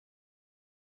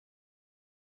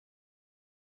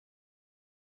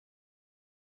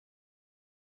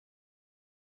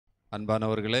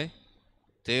அன்பானவர்களே,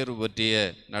 தேர்வு பற்றிய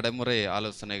நடைமுறை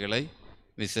ஆலோசனைகளை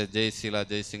மிஸ்ஸஸ் ஜெய்சீலா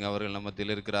ஜெய்சிங் அவர்கள் நம்மத்தில்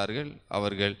இருக்கிறார்கள்.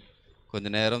 அவர்கள் கொஞ்ச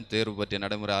நேரம் தேர்வு பற்றிய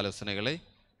நடைமுறை ஆலோசனைகளை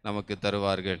நமக்கு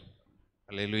தருவார்கள்.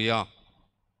 அல்லேலூயா.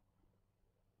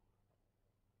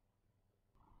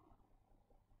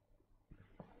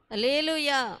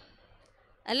 அல்லேலூயா,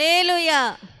 அல்லேலூயா.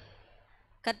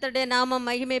 கர்த்தருடைய நாமம்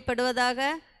மகிமைப்படுவதாக.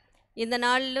 இந்த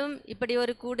நாளிலும் இப்படி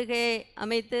ஒரு கூடுகையை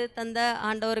அமைத்து தந்த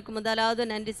ஆண்டவருக்கு முதலாவது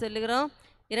நன்றி சொல்லுகிறோம்.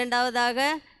 இரண்டாவதாக,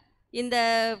 இந்த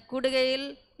கூடுகையில்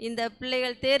இந்த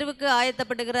பிள்ளைகள் தேர்வுக்கு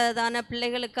ஆயத்தப்படுகிறதான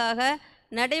பிள்ளைகளுக்காக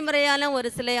நடைமுறையான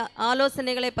ஒரு சில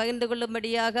ஆலோசனைகளை பகிர்ந்து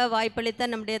கொள்ளும்படியாக வாய்ப்பளித்த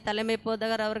நம்முடைய தலைமை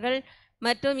போதகர் அவர்கள்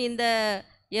மற்றும் இந்த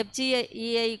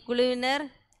FGEI குழுவினர்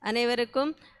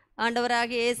அனைவருக்கும்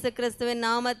ஆண்டவராகிய இயேசு கிறிஸ்துவின்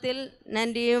நாமத்தில்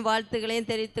நன்றியும் வாழ்த்துக்களையும்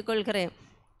தெரிவித்துக் கொள்கிறேன்.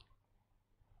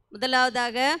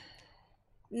 முதலாவதாக,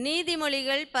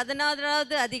 நீதிமொழிகள்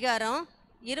 16வது அதிகாரம்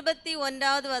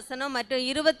 21வது வசனம் மற்றும்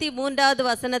 23வது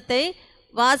வசனத்தை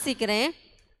வாசிக்கிறேன்.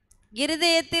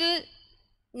 இருதயத்தில்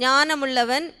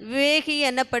ஞானமுள்ளவன் விவேகி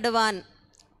எனப்படுவான்,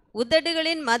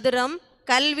 உதடுகளின் மதுரம்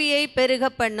கல்வியை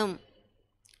பெருக பண்ணும்.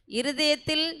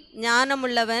 இருதயத்தில்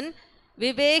ஞானமுள்ளவன்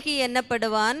விவேகி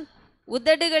எனப்படுவான்,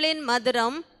 உதடுகளின்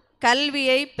மதுரம்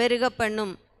கல்வியை பெருக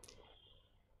பண்ணும்.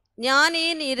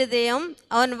 ஞானியின் இருதயம்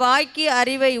அவன் வாய்க்கு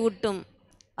அறிவை ஊட்டும்,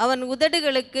 அவன்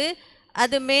உதடுகளுக்கு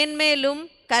அது மேன்மேலும்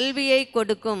கல்வியை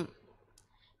கொடுக்கும்.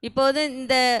 இப்போது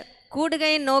இந்த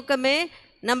கூடுகையின் நோக்கமே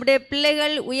நம்முடைய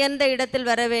பிள்ளைகள் உயர்ந்த இடத்தில்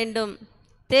வர வேண்டும்,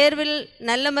 தேர்வில்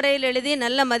நல்ல முறையில் எழுதி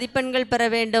நல்ல மதிப்பெண்கள் பெற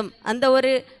வேண்டும். அந்த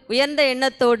ஒரு உயர்ந்த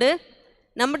எண்ணத்தோடு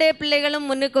நம்முடைய பிள்ளைகளும்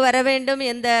முன்னுக்கு வர வேண்டும்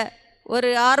என்ற ஒரு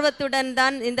ஆர்வத்துடன்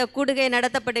தான் இந்த கூடுகை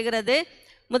நடத்தப்படுகிறது.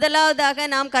 முதலாவதாக,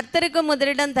 நாம் கர்த்தருக்கு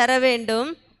முதலிடம் தர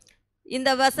வேண்டும். இந்த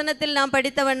வசனத்தில் நாம்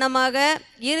படித்த வண்ணமாக,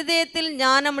 இருதயத்தில்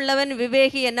ஞானமுள்ளவன்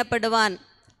விவேகி எனப்படுவான்.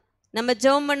 நம்ம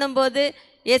ஜெபம் பண்ணும்போது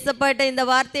ஏசப்பாட்ட இந்த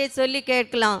வார்த்தையை சொல்லி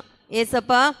கேட்கலாம்,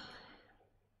 ஏசப்பா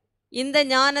இந்த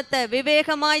ஞானத்தை,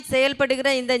 விவேகமாய் செயல்படுகிற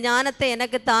இந்த ஞானத்தை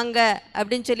எனக்கு தாங்க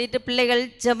அப்படின்னு சொல்லிட்டு பிள்ளைகள்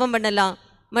ஜெபம் பண்ணலாம்.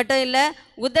 மட்டும் இல்லை,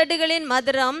 உதடுகளின்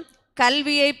மதுரம்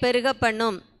கல்வியை பெருக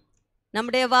பண்ணும்.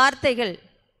 நம்முடைய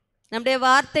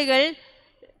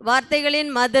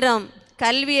வார்த்தைகளின் மதுரம்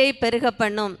கல்வியை பெருக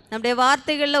பண்ணும். நம்முடைய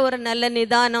வார்த்தைகளில் ஒரு நல்ல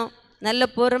நிதானம், நல்ல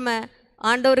பொறுமை,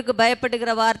 ஆண்டவருக்கு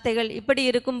பயப்படுகிற வார்த்தைகள் இப்படி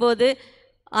இருக்கும்போது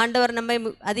ஆண்டவர் நம்மை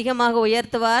அதிகமாக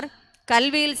உயர்த்துவார்,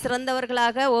 கல்வியில்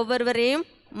சிறந்தவர்களாக ஒவ்வொருவரையும்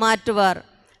மாற்றுவார்.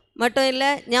 மட்டும் இல்லை,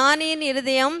 ஞானியின்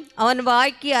இருதயம் அவன்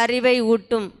வாய்க்கு அறிவை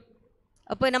ஊட்டும்.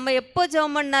 அப்போ நம்ம எப்போ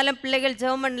ஜெபம் பண்ணாலும் பிள்ளைகள்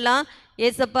ஜெபம் பண்ணலாம்,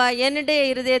 ஏசப்பா என்னுடைய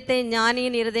இருதயத்தை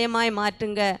ஞானியின் இருதயமாய்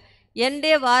மாற்றுங்க,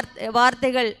 என்னுடைய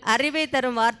வார்த்தைகள் அறிவை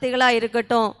தரும் வார்த்தைகளாக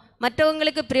இருக்கட்டும்,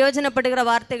 மற்றவங்களுக்கு பிரயோஜனப்படுகிற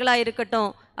வார்த்தைகளாக இருக்கட்டும்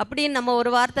அப்படின்னு நம்ம ஒரு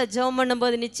வார்த்தை ஜெபம்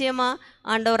பண்ணும்போது நிச்சயமாக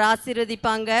ஆண்டவர்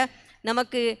ஆசீர்வதிப்பாங்க.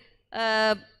 நமக்கு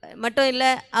மட்டும் இல்லை,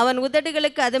 அவன்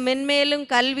உதடுகளுக்கு அது மென்மேலும்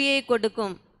கல்வியை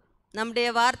கொடுக்கும்.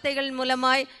 நம்முடைய வார்த்தைகள்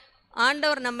மூலமாய்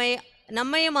ஆண்டவர்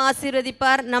நம்மையும்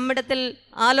ஆசீர்வதிப்பார். நம்மிடத்தில்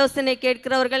ஆலோசனை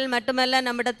கேட்கிறவர்கள் மட்டுமல்ல,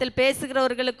 நம்மிடத்தில்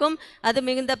பேசுகிறவர்களுக்கும் அது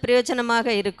மிகுந்த பிரயோஜனமாக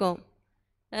இருக்கும்.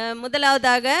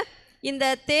 முதலாவதாக,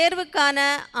 இந்த தேர்வுக்கான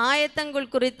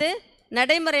ஆயத்தங்கள் குறித்து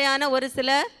நடைமுறையான ஒரு சில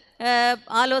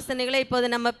ஆலோசனைகளை இப்போது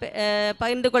நம்ம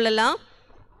பகிர்ந்து கொள்ளலாம்.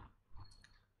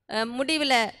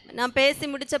 முடிவில் நான் பேசி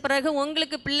முடித்த பிறகு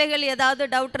உங்களுக்கு பிள்ளைகள் ஏதாவது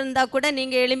டவுட் இருந்தால் கூட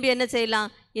நீங்கள் எழும்பி என்ன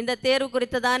செய்யலாம், இந்த தேர்வு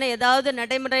குறித்ததான ஏதாவது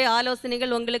நடைமுறை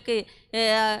ஆலோசனைகள் உங்களுக்கு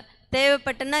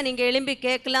தேவைப்பட்டுன்னா நீங்கள் எழும்பி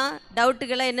கேட்கலாம்.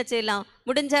 டவுட்டுகளை என்ன செய்யலாம்,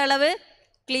 முடிஞ்ச அளவு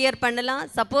கிளியர் பண்ணலாம்.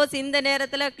 சப்போஸ் இந்த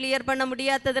நேரத்தில் கிளியர் பண்ண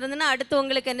முடியாதது இருந்ததுன்னா அடுத்து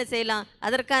உங்களுக்கு என்ன செய்யலாம்,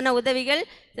 அதற்கான உதவிகள்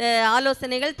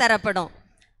ஆலோசனைகள் தரப்படும்.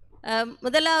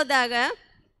 முதலாவது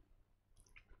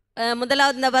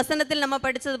இந்த வசனத்தில் நம்ம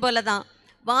படித்தது போல தான்,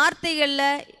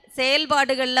 வார்த்தைகளில்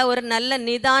செயல்பாடுகளில் ஒரு நல்ல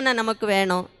நிதானம் நமக்கு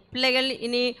வேணும். பிள்ளைகள்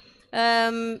இனி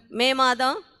மே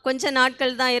மாதம் கொஞ்சம்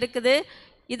நாட்கள் தான் இருக்குது.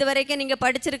 இது வரைக்கும் நீங்கள்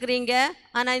படிச்சிருக்கிறீங்க,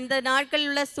 ஆனால் இந்த நாட்களில்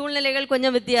உள்ள சூழ்நிலைகள்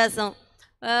கொஞ்சம் வித்தியாசம்.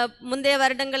 முந்தைய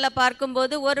வருடங்களில்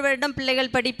பார்க்கும்போது ஒரு வருடம்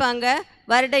பிள்ளைகள் படிப்பாங்க,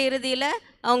 வருட இறுதியில்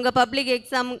அவங்க பப்ளிக்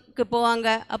எக்ஸாமுக்கு போவாங்க.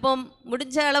 அப்போ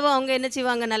முடிஞ்ச அளவு அவங்க என்ன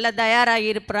செய்வாங்க, நல்லா தயாராகி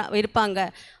இருப்பாங்க.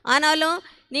 ஆனாலும்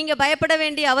நீங்கள் பயப்பட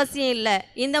வேண்டிய அவசியம் இல்லை.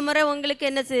 இந்த முறை உங்களுக்கு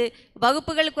என்ன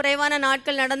வகுப்புகள் குறைவான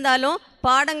நாட்கள் நடந்தாலும்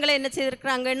பாடங்களை என்ன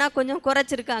செய்திருக்கிறாங்கன்னா கொஞ்சம்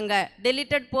குறைச்சிருக்காங்க,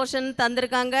 டெலிட்டட் போர்ஷன்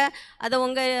தந்திருக்காங்க. அதை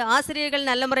உங்கள் ஆசிரியர்கள்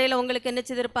நல்ல முறையில் உங்களுக்கு என்ன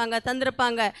செய்திருப்பாங்க,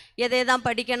 தந்திருப்பாங்க. எதை தான்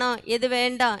படிக்கணும், எது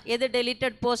வேண்டாம், எது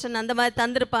டெலிட்டட் போர்ஷன் அந்த மாதிரி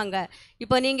தந்திருப்பாங்க.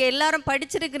 இப்போ நீங்கள் எல்லாரும்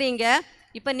படிச்சிருக்கிறீங்க.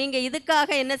 இப்போ நீங்கள் இதுக்காக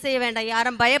என்ன செய்ய வேண்டாம்,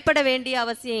 யாரும் பயப்பட வேண்டிய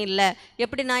அவசியம் இல்லை.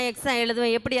 எப்படி நான் எக்ஸாம்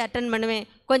எழுதுவேன், எப்படி அட்டன் பண்ணுவேன்,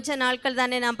 கொஞ்ச நாட்கள்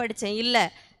தானே நான் படித்தேன், இல்லை.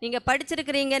 நீங்கள்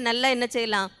படிச்சிருக்கிறீங்க, நல்லா என்ன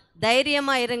செய்யலாம்,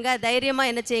 தைரியமாக இருங்க.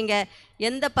 தைரியமாக என்ன செய்யுங்க,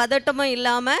 எந்த பதட்டமும்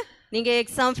இல்லாமல் நீங்கள்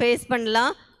எக்ஸாம் ஃபேஸ்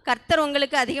பண்ணலாம். கர்த்தர்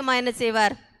உங்களுக்கு அதிகமாக என்ன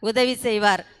செய்வார், உதவி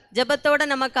செய்வார். ஜெபத்தோட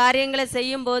நம்ம காரியங்களை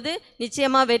செய்யும்போது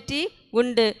நிச்சயமாக வெற்றி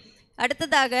உண்டு.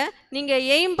 அடுத்ததாக நீங்கள்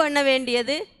எய்ம் பண்ண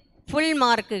வேண்டியது ஃபுல்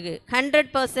மார்க்குக்கு,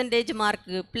 100%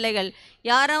 மார்க்கு. பிள்ளைகள்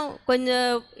யாரும் கொஞ்சம்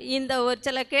இந்த ஒரு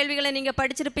சில கேள்விகளை நீங்கள்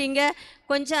படிச்சிருப்பீங்க,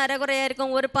 கொஞ்சம் அரைகுறையாக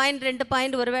இருக்கும், 1 பாயிண்ட் 2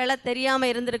 பாயிண்ட் ஒரு வேளை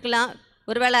தெரியாமல் இருந்திருக்கலாம்,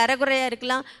 ஒரு வேளை அரைகுறையாக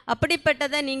இருக்கலாம்.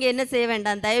 அப்படிப்பட்டதை நீங்கள் என்ன செய்ய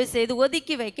வேண்டாம், தயவு செய்து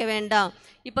ஒதுக்கி வைக்க வேண்டாம்.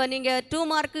 இப்போ நீங்கள் 2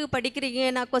 மார்க்கு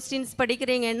படிக்கிறீங்கன்னா, கொஸ்டின்ஸ்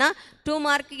படிக்கிறீங்கன்னா 2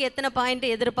 மார்க்குக்கு எத்தனை பாயிண்ட்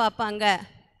எதிர்பார்ப்பாங்க,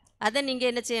 அதை நீங்கள்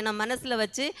என்ன செய்யணும், மனசில்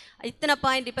வச்சு இத்தனை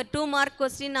பாயிண்ட், இப்போ 2 மார்க்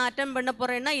கொஸ்டின் நான் அட்டன் பண்ண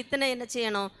போகிறேன்னா இத்தனை என்ன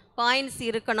செய்யணும், பாயிண்ட்ஸ்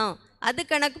இருக்கணும். அது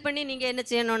கணக்கு பண்ணி நீங்கள் என்ன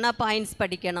செய்யணும்னா பாயிண்ட்ஸ்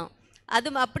படிக்கணும். அது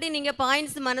அப்படி நீங்கள்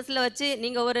பாயிண்ட்ஸ் மனசில் வச்சு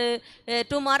நீங்கள் ஒரு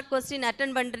 2 மார்க் கொஸ்டின்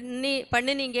அட்டன்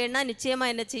பண்ணினீங்கன்னா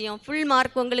நிச்சயமாக என்ன செய்யும், ஃபுல்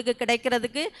மார்க் உங்களுக்கு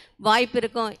கிடைக்கிறதுக்கு வாய்ப்பு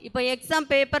இருக்கும். இப்போ எக்ஸாம்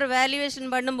பேப்பர்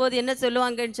வேல்யூவேஷன் பண்ணும்போது என்ன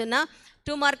சொல்லுவாங்கன்னு சொன்னால்,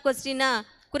 2 மார்க் கொஸ்டினா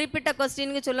குறிப்பிட்ட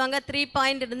கொஸ்டினுக்கு சொல்லுவாங்க 3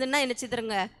 பாயிண்ட் இருந்துன்னா என்ன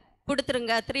செய்துருங்க,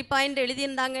 கொடுத்துருங்க. 3 பாயிண்ட்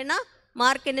எழுதியிருந்தாங்கன்னா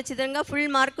மார்க் என்ன செய்துருங்க,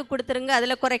 ஃபுல் மார்க்கு கொடுத்துருங்க,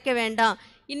 அதில் குறைக்க வேண்டாம்.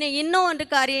 இன்னும் ஒரு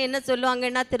காரியம் என்ன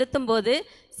சொல்லுவாங்கன்னா, திருத்தும்போது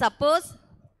சப்போஸ்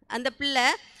அந்த பிள்ளை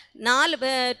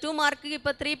 2 மார்க்குக்கு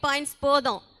இப்போ 3 பாயிண்ட்ஸ்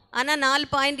போதும், ஆனால் 4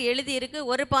 பாயிண்ட் எழுதியிருக்கு,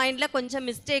 ஒரு பாயிண்டில் கொஞ்சம்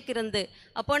மிஸ்டேக் இருந்து,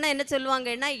 அப்போனா என்ன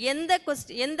சொல்லுவாங்கன்னா,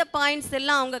 எந்த பாயிண்ட்ஸ்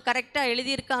எல்லாம் அவங்க கரெக்டாக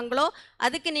எழுதியிருக்காங்களோ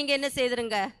அதுக்கு நீங்கள் என்ன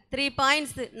செய்திருங்க, 3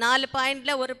 பாயிண்ட்ஸ், 4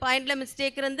 பாயிண்டில் ஒரு பாயிண்டில்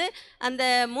மிஸ்டேக் இருந்து அந்த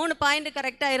 3 பாயிண்ட்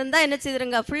கரெக்டாக இருந்தால் என்ன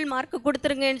செய்திருங்க, ஃபுல் மார்க்கு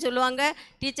கொடுத்துருங்கன்னு சொல்லுவாங்க.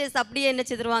 டீச்சர்ஸ் அப்படியே என்ன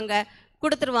செய்திருவாங்க,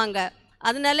 கொடுத்துருவாங்க.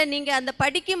 அதனால நீங்கள் அந்த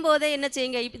படிக்கும் போதே என்ன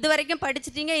செய்யுங்க, இது வரைக்கும்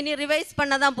படிச்சிட்டிங்க, இனி ரிவைஸ்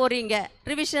பண்ண தான் போகிறீங்க,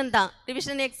 ரிவிஷன் தான்.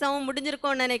 ரிவிஷன் எக்ஸாமும்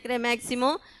முடிஞ்சிருக்கோன்னு நினைக்கிறேன்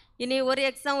மேக்ஸிமம். இனி ஒரு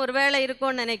எக்ஸாம் ஒரு வேளை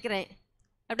இருக்கும்னு நினைக்கிறேன்,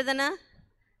 அப்படி தானே?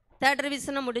 3rd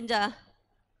ரிவிஷனும் முடிஞ்சா?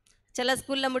 சில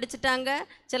ஸ்கூலில் முடிச்சுட்டாங்க,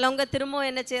 சிலவங்க திரும்பவும்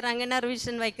என்ன செய்கிறாங்கன்னா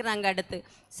ரிவிஷன் வைக்கிறாங்க அடுத்து.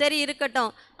 சரி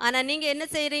இருக்கட்டும். ஆனால் நீங்கள் என்ன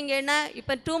செய்கிறீங்கன்னா,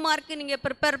 இப்போ 2 மார்க்கு நீங்கள்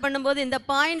ப்ரிப்பேர் பண்ணும்போது இந்த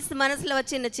பாயிண்ட்ஸ் மனசில்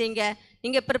வச்சு என்ன செய்யுங்க,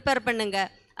 நீங்கள் ப்ரிப்பேர் பண்ணுங்கள்.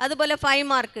 அதுபோல் 5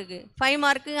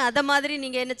 மார்க்கு அதை மாதிரி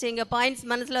நீங்கள் என்ன செய்யுங்க, பாயிண்ட்ஸ்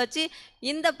மனசில் வச்சு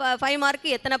இந்த 5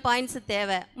 மார்க்கு எத்தனை பாயிண்ட்ஸ்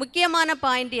தேவை, முக்கியமான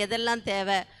பாயிண்ட் எதெல்லாம்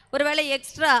தேவை. ஒருவேளை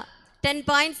எக்ஸ்ட்ரா 10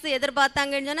 பாயிண்ட்ஸ்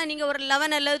எதிர்பார்த்தாங்கன்னு சொன்னால் நீங்கள் ஒரு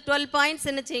 11 அல்லது 12 பாயிண்ட்ஸ்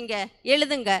என்ன செய்யுங்க,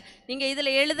 எழுதுங்க. நீங்கள்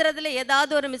இதில் எழுதுறதுல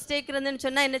ஏதாவது ஒரு மிஸ்டேக் இருந்துன்னு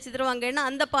சொன்னால் என்ன செய்வாங்கன்னா,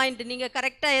 அந்த பாயிண்ட் நீங்கள்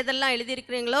கரெக்டாக எதெல்லாம்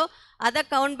எழுதியிருக்கிறீங்களோ அதை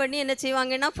கவுண்ட் பண்ணி என்ன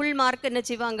செய்வாங்கன்னா ஃபுல் மார்க் என்ன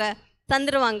செய்வாங்க,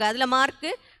 தந்துடுவாங்க. அதில்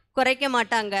மார்க்கு குறைக்க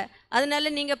மாட்டாங்க. அதனால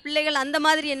நீங்கள் பிள்ளைகள் அந்த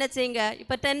மாதிரி என்ன செய்யுங்க,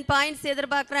 இப்போ 10 பாயிண்ட்ஸ்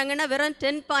எதிர்பார்க்குறாங்கன்னா வெறும்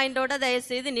 10 பாயிண்டோட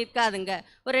தயவுசெய்து நிற்காதுங்க.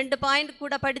 ஒரு 2 பாயிண்ட்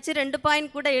கூட படித்து 2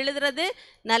 பாயிண்ட் கூட எழுதுறது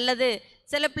நல்லது.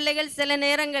 சில பிள்ளைகள் சில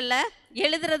நேரங்களில்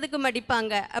எழுதுறதுக்கு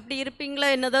மடிப்பாங்க, அப்படி இருப்பீங்களோ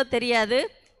என்னதோ தெரியாது,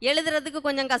 எழுதுறதுக்கு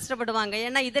கொஞ்சம் கஷ்டப்படுவாங்க.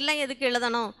 ஏன்னா இதெல்லாம் எதுக்கு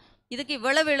எழுதணும், இதுக்கு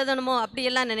இவ்வளவு எழுதணுமோ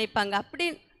அப்படியெல்லாம் நினைப்பாங்க. அப்படி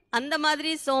அந்த மாதிரி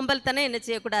சோம்பல்தனம் என்ன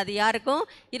செய்யக்கூடாது, யாருக்கும்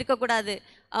இருக்கக்கூடாது.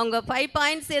 அவங்க 5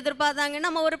 பாயிண்ட்ஸ் எதிர்பார்த்தாங்கன்னா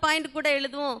நம்ம ஒரு பாயிண்ட் கூட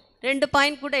எழுதுவோம், 2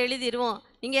 பாயிண்ட் கூட எழுதிடுவோம்.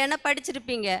 நீங்கள் என்ன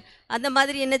படிச்சிருப்பீங்க, அந்த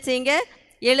மாதிரி என்ன செய்யுங்க,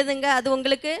 எழுதுங்க. அது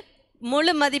உங்களுக்கு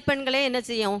முழு மதிப்பெண்களே என்ன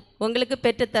செய்யும், உங்களுக்கு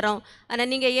பெற்றுத்தரும். ஆனால்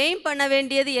நீங்கள் எய்ம் பண்ண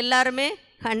வேண்டியது எல்லாருமே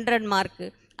 100 மார்க்கு.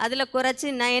 அதில் குறைச்சி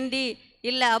 90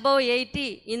 இல்லை above 80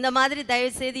 இந்த மாதிரி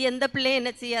தயவுசெய்து எந்த பிள்ளையும்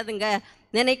என்ன செய்யாதுங்க,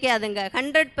 நினைக்காதுங்க.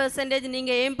 100%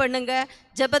 நீங்கள் எய்ம் பண்ணுங்க,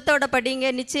 ஜெபத்தோட படிங்க,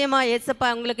 நிச்சயமாக ஏசப்பா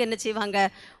உங்களுக்கு என்ன செய்வாங்க,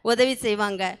 உதவி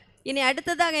செய்வாங்க. இனி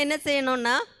அடுத்ததாக என்ன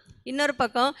செய்யணும்னா, இன்னொரு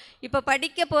பக்கம் இப்போ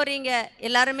படிக்க போகிறீங்க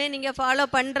எல்லாருமே நீங்கள் ஃபாலோ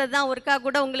பண்ணுறது தான். ஒருக்கா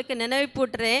கூட உங்களுக்கு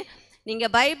நினைவுபூட்டுறேன்,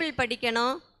 நீங்கள் பைபிள்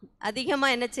படிக்கணும்,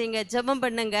 அதிகமாக என்ன செய்யுங்க, ஜெபம்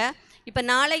பண்ணுங்க. இப்போ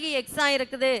நாளைக்கு எக்ஸாம்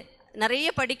இருக்குது, நிறைய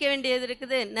படிக்க வேண்டியது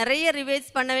இருக்குது, நிறைய ரிவைஸ்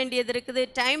பண்ண வேண்டியது இருக்குது,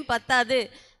 டைம் பத்தாது,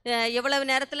 எவ்வளவு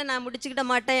நேரத்தில் நான் முடிச்சுக்கிட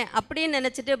மாட்டேன் அப்படின்னு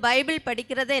நினச்சிட்டு பைபிள்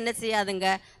படிக்கிறத என்ன செய்யாதுங்க,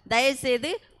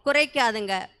 தயவுசெய்து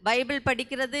குறைக்காதுங்க. பைபிள்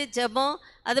படிக்கிறது, ஜெபம்.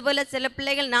 அதுபோல் சில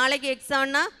பிள்ளைகள் நாளைக்கு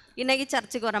எக்ஸாம்னா இன்றைக்கி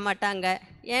சர்ச்சுக்கு வர மாட்டாங்க,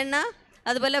 ஏன்னா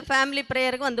அதுபோல் ஃபேமிலி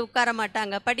ப்ரேயருக்கு வந்து உட்கார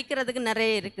மாட்டாங்க, படிக்கிறதுக்கு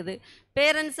நிறைய இருக்குது.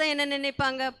 பேரண்ட்ஸும் என்ன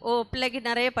நினைப்பாங்க, ஓ பிள்ளைக்கு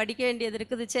நிறைய படிக்க வேண்டியது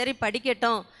இருக்குது, சரி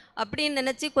படிக்கட்டும் அப்படின்னு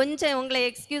நினச்சி கொஞ்சம் உங்களை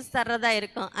எக்ஸ்கியூஸ் தர்றதா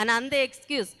இருக்கும். ஆனால் அந்த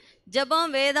எக்ஸ்கியூஸ்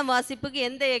ஜெபம் வேதம் வாசிப்புக்கு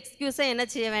எந்த எக்ஸ்கியூஸும் என்ன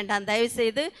செய்ய வேண்டாம்,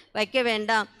 தயவுசெய்து வைக்க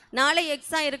வேண்டாம். நாளை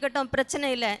எக்ஸாம் இருக்கட்டும், பிரச்சனை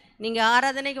இல்லை, நீங்கள்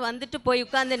ஆராதனைக்கு வந்துட்டு போய்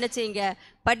உட்காந்து என்ன செய்யுங்க,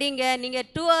 படிங்க. நீங்கள்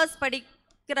 2 hours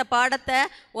படிக்கிற பாடத்தை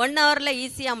 1 hourல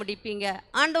ஈஸியாக முடிப்பீங்க.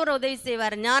 ஆண்டவர் உதவி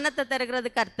செய்வார். ஞானத்தை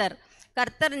தருகிறது கர்த்தர்,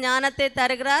 கர்த்தர் ஞானத்தை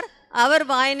தருகிறார், அவர்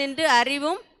வாய் நின்று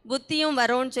அறிவும் புத்தியும்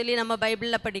வரும்னு சொல்லி நம்ம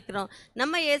பைபிளில் படிக்கிறோம்.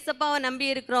 நம்ம ஏசப்பாவை நம்பி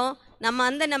இருக்கிறோம். நம்ம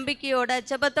அந்த நம்பிக்கையோட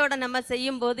ஜெபத்தோட நம்ம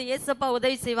செய்யும்போது ஏசப்பா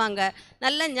உதவி செய்வாங்க.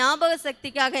 நல்ல ஞாபக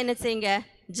சக்திக்காக என்ன செய்யுங்க,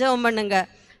 ஜெபம் பண்ணுங்க,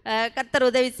 கர்த்தர்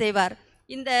உதவி செய்வார்.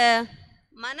 இந்த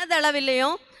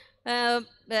மனதளவிலையும்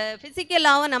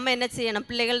ஃபிசிக்கலாகவும் நம்ம என்ன செய்யணும்,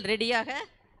 பிள்ளைகள் ரெடியாக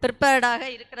ப்ரிப்பேர்டாக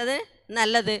இருக்கிறது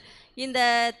நல்லது. இந்த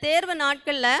தேர்வு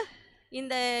நாட்களில்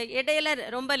இந்த இடையில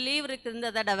ரொம்ப லீவ் இருக்குது.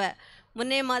 இந்த தடவை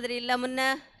முன்னே மாதிரி இல்லை, முன்னே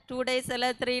 2 days இல்லை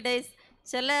 3 days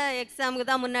சில எக்ஸாமுக்கு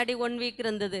தான் முன்னாடி 1 வீக்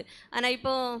இருந்தது. ஆனால்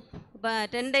இப்போ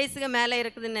 10 டேஸுக்கு மேலே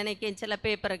இருக்குதுன்னு நினைக்கிறேன் சில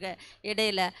பேப்பருக்கு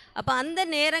இடையில. அப்போ அந்த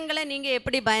நேரங்களை நீங்கள்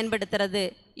எப்படி பயன்படுத்துறது?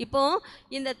 இப்போது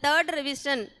இந்த 3rd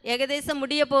ரிவிஷன் ஏகதேசம்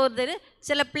முடிய போகுது.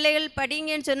 சில பிள்ளைகள்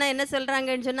படிங்கன்னு சொன்னால் என்ன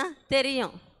சொல்கிறாங்கன்னு சொன்னால்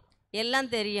தெரியும்,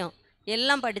 எல்லாம் தெரியும்,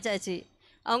 எல்லாம் படித்தாச்சு.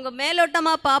 அவங்க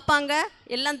மேலோட்டமாக பார்ப்பாங்க,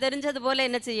 எல்லாம் தெரிஞ்சது போல்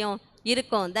என்ன செய்யும்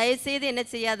இருக்கும். தயவுசெய்து என்ன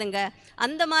செய்யாதுங்க,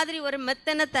 அந்த மாதிரி ஒரு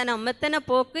மெத்தனை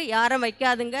போக்கு யாரும்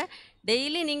வைக்காதுங்க.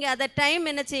 டெய்லி நீங்கள் அதை டைம்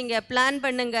என்ன செய்யுங்க, பிளான்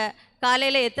பண்ணுங்க.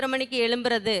 காலையில் எத்தனை மணிக்கு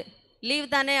எழும்புறது, லீவ்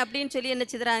தானே அப்படின்னு சொல்லி என்ன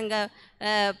செய்கிறாங்க,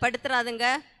 படுத்துறாதுங்க.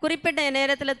 குறிப்பிட்ட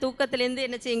நேரத்தில் தூக்கத்துலேருந்து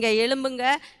என்ன செய்யுங்க, எழும்புங்க.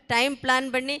 டைம் பிளான்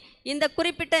பண்ணி இந்த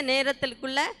குறிப்பிட்ட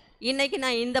நேரத்துக்குள்ளே இன்றைக்கி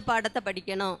நான் இந்த பாடத்தை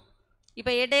படிக்கணும்.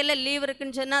 இப்போ இடையில லீவ்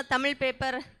இருக்குன்னு சொன்னால் தமிழ்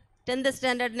பேப்பர் 10th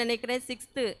ஸ்டாண்டர்ட் நினைக்கிறேன்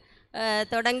 6th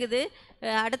தொடங்குது.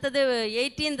 அடுத்தது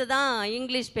 18th தான்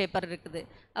இங்கிலீஷ் பேப்பர் இருக்குது.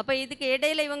 அப்போ இதுக்கு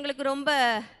இடையில இவங்களுக்கு ரொம்ப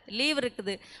லீவ்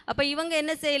இருக்குது. அப்போ இவங்க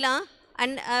என்ன செய்யலாம்,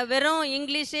 வெறும்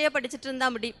இங்கிலீஷே படிச்சுட்டு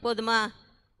இருந்தால் போதுமா?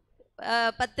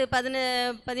 10, 13,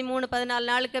 14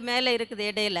 நாளுக்கு மேலே இருக்குது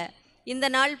இடையில. இந்த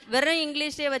நாள் வெறும்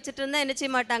இங்கிலீஷே வச்சுட்டு இருந்தால் என்ன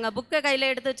செய்ய மாட்டாங்க, புக்கை கையில்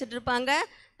எடுத்து வச்சுட்டு இருப்பாங்க.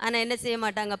 ஆனால் என்ன செய்ய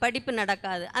மாட்டாங்க, படிப்பு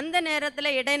நடக்காது. அந்த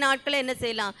நேரத்தில் இடைநாட்களை என்ன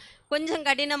செய்யலாம், கொஞ்சம்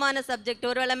கடினமான சப்ஜெக்ட்,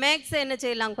 ஒருவேளை மேக்ஸை என்ன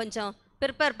செய்யலாம், கொஞ்சம்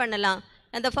ப்ரிப்பேர் பண்ணலாம்.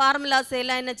 அந்த ஃபார்முலாஸ்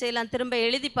எல்லாம் என்ன செய்யலாம், திரும்ப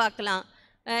எழுதி பார்க்கலாம்.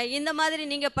 இந்த மாதிரி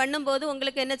நீங்கள் பண்ணும்போது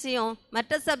உங்களுக்கு என்ன செய்யும்,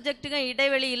 மற்ற சப்ஜெக்ட்டுக்கும்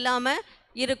இடைவெளி இல்லாமல்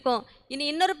இருக்கும். இனி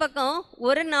இன்னொரு பக்கம்,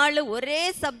 ஒரு நாள் ஒரே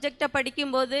சப்ஜெக்டை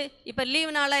படிக்கும்போது, இப்போ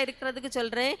லீவ் நாளாக இருக்கிறதுக்கு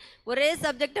சொல்கிறேன், ஒரே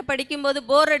சப்ஜெக்டை படிக்கும்போது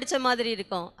போர் அடித்த மாதிரி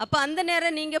இருக்கும். அப்போ அந்த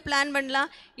நேரம் நீங்கள் பிளான்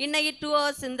பண்ணலாம், இன்னைக்கு 2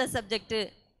 hours இந்த சப்ஜெக்டு,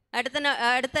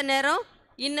 அடுத்த நேரம்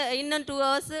இன்னும் 2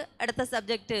 hours அடுத்த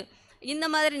சப்ஜெக்டு. இந்த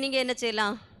மாதிரி நீங்கள் என்ன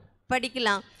செய்யலாம்,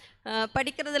 படிக்கலாம்.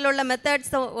 படிக்கிறதுல உள்ள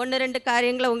மெத்தட்ஸ் 1-2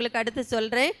 காரியங்களை உங்களுக்கு அடுத்து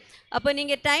சொல்கிறேன். அப்போ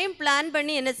நீங்கள் டைம் பிளான்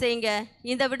பண்ணி என்ன செய்யுங்க,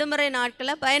 இந்த விடுமுறை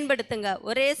நாட்களை பயன்படுத்துங்க.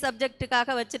 ஒரே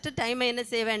சப்ஜெக்டுக்காக வச்சுட்டு டைமை என்ன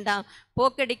செய்ய வேண்டாம்,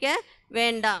 போக்கடிக்க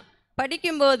வேண்டாம்.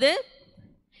 படிக்கும்போது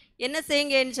என்ன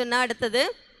செய்யுங்கன்னு சொன்னால், அடுத்தது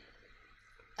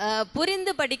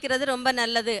புரிந்து படிக்கிறது ரொம்ப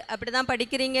நல்லது. அப்படி தான்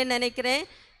படிக்கிறீங்கன்னு நினைக்கிறேன்.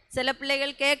 சில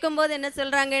பிள்ளைகள் கேட்கும்போது என்ன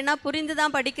சொல்கிறாங்கன்னா, புரிந்து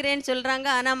தான் படிக்கிறேன்னு சொல்கிறாங்க,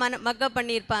 ஆனால் மக்கப்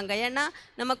பண்ணியிருப்பாங்க. ஏன்னா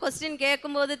நம்ம கொஸ்டின்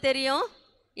கேட்கும்போது தெரியும்,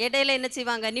 இடையில என்ன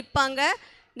செய்வாங்க, நிற்பாங்க.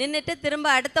 நின்றுட்டு திரும்ப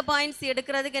அடுத்த பாயிண்ட்ஸ்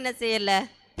எடுக்கிறதுக்கு என்ன செய்யலை,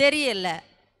 தெரியலை.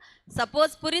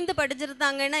 சப்போஸ் புரிந்து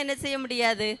படிச்சிருந்தாங்கன்னா என்ன செய்ய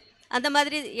முடியாது, அந்த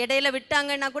மாதிரி இடையில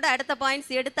விட்டாங்கன்னா கூட அடுத்த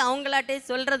பாயிண்ட்ஸ் எடுத்து அவங்களாட்டே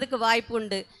சொல்கிறதுக்கு வாய்ப்பு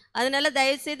உண்டு. அதனால்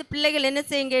தயவுசெய்து பிள்ளைகள் என்ன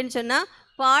செய்யுங்கன்னு சொன்னால்,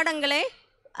 பாடங்களை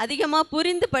அதிகமாக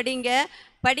புரிந்து படிங்க.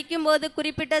 படிக்கும்போது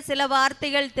குறிப்பிட்ட சில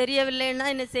வார்த்தைகள் தெரியவில்லைன்னா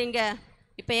என்ன செய்யுங்க,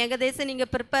 இப்போ ஏகதேசம்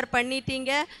நீங்கள் ப்ரிப்பேர்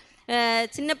பண்ணிட்டீங்க.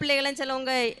 சின்ன பிள்ளைகளும்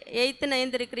சிலவங்க 8th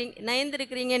 9th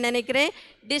இருக்கிறீங்கன்னு நினைக்கிறேன்.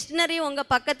 டிக்ஷனரி உங்கள்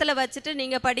பக்கத்தில் வச்சுட்டு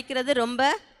நீங்கள் படிக்கிறது ரொம்ப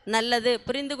நல்லது.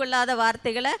 புரிந்து கொள்ளாத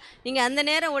வார்த்தைகளை நீங்கள் அந்த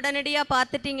நேரம் உடனடியாக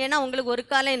பார்த்துட்டிங்கன்னா உங்களுக்கு ஒரு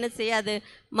காலம் என்ன செய்யாது,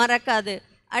 மறக்காது.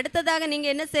 அடுத்ததாக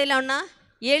நீங்கள் என்ன செய்யலாம்னா,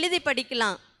 எழுதி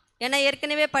படிக்கலாம். ஏன்னா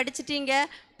ஏற்கனவே படிச்சிட்டீங்க,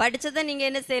 படித்ததை நீங்கள்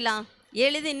என்ன செய்யலாம்,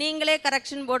 எழுதி நீங்களே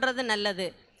கரெக்ஷன் போடுறது நல்லது.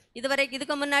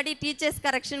 இதுக்கு முன்னாடி டீச்சர்ஸ்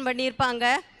கரெக்ஷன் பண்ணியிருப்பாங்க.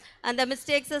 அந்த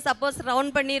மிஸ்டேக்ஸை சப்போஸ்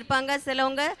ரவுண்ட் பண்ணியிருப்பாங்க.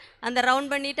 சிலவங்க அந்த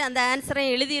ரவுண்ட் பண்ணிவிட்டு அந்த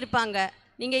ஆன்சரையும் எழுதியிருப்பாங்க.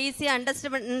 நீங்கள் ஈஸியாக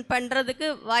அண்டர்ஸ்டாண்ட் பண்ணுறதுக்கு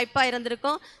வாய்ப்பாக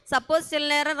இருந்திருக்கும். சப்போஸ் சில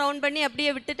நேரம் ரவுண்ட் பண்ணி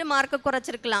அப்படியே விட்டுட்டு மார்க்கை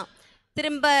குறைச்சிருக்கலாம்.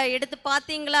 திரும்ப எடுத்து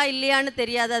பார்த்தீங்களா இல்லையான்னு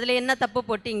தெரியாது, அதில் என்ன தப்பு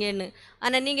போட்டிங்கன்னு.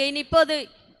 ஆனால் நீங்கள் இப்போது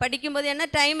படிக்கும்போது என்ன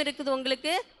டைம் இருக்குது,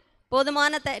 உங்களுக்கு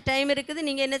போதுமான டைம் இருக்குது.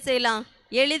 நீங்கள் என்ன செய்யலாம்,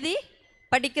 எழுதி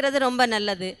படிக்கிறது ரொம்ப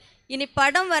நல்லது. இனி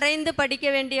படம் வரைந்து படிக்க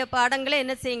வேண்டிய பாடங்களை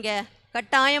என்ன செய்யுங்க,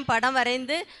 கட்டாயம் படம்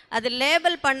வரைந்து அது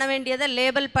லேபிள் பண்ண வேண்டியதை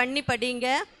லேபிள் பண்ணி படிங்க.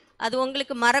 அது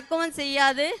உங்களுக்கு மறக்கவும்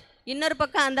செய்யாது. இன்னொரு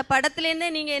பக்கம் அந்த படத்துலேருந்தே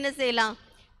நீங்கள் என்ன செய்யலாம்,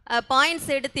 பாயிண்ட்ஸ்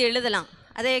எடுத்து எழுதலாம்.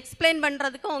 அதை எக்ஸ்பிளைன்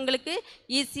பண்ணுறதுக்கும் உங்களுக்கு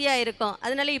ஈஸியாக இருக்கும்.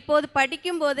 அதனால் இப்போது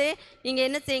படிக்கும்போதே நீங்கள்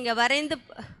என்ன செய்யுங்க,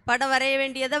 படம் வரைய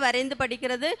வேண்டியதை வரைந்து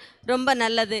படிக்கிறது ரொம்ப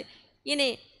நல்லது. இனி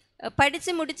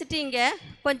படித்து முடிச்சுட்டீங்க,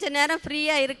 கொஞ்சம் நேரம்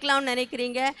ஃப்ரீயாக இருக்கலாம்னு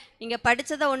நினைக்கிறீங்க. நீங்கள்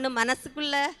படித்ததை ஒன்று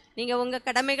மனசுக்குள்ளே நீங்கள் உங்கள்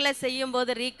கடமைகளை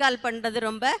செய்யும்போது ரீகால் பண்ணுறது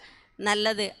ரொம்ப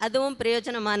நல்லது, அதுவும்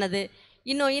பிரயோஜனமானது.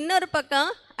 இன்னொரு பக்கம்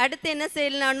அடுத்து என்ன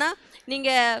செய்யலாம்னா,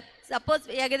 நீங்கள் சப்போஸ்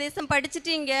ஏகதேசம்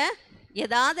படிச்சுட்டீங்க,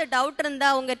 ஏதாவது டவுட்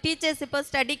இருந்தால் உங்கள் டீச்சர்ஸ் இப்போ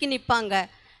ஸ்டடிக்கு நிற்பாங்க.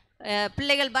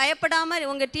 பிள்ளைகள் பயப்படாமல்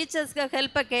உங்கள் டீச்சர்ஸ்க்கு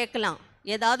ஹெல்ப்பை கேட்கலாம்.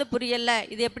 ஏதாவது புரியலை,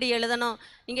 இது எப்படி எழுதணும்,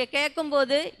 நீங்கள்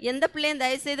கேட்கும்போது எந்த பிள்ளையும்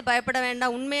தயவுசெய்து பயப்பட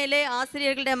வேண்டாம். உண்மையிலே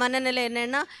ஆசிரியர்களுடைய மனநிலை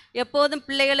என்னென்னா, எப்போதும்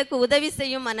பிள்ளைகளுக்கு உதவி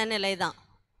செய்யும் மனநிலை தான்.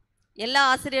 எல்லா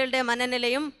ஆசிரியர்களுடைய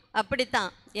மனநிலையும்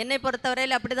அப்படித்தான். என்னை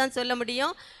பொறுத்தவரையில் அப்படி தான் சொல்ல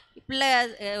முடியும். பிள்ளை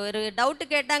ஒரு டவுட்டு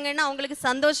கேட்டாங்கன்னா அவங்களுக்கு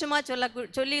சந்தோஷமாக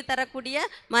சொல்லி தரக்கூடிய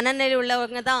மனநிலை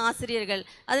உள்ளவங்க தான் ஆசிரியர்கள்.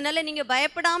 அதனால் நீங்கள்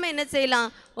பயப்படாமல் என்ன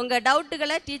செய்யலாம், உங்கள்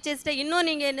டவுட்டுகளை டீச்சர்ஸ்கிட்ட இன்னும்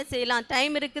நீங்கள் என்ன செய்யலாம்,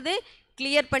 டைம் இருக்குது,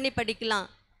 கிளியர் பண்ணி படிக்கலாம்.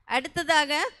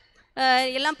 அடுத்ததாக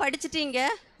எல்லாம் படிச்சிட்டீங்க.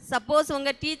 சப்போஸ்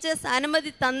உங்கள் டீச்சர்ஸ்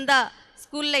அனுமதி தந்தா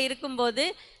ஸ்கூலில் இருக்கும்போது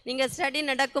நீங்கள் ஸ்டடி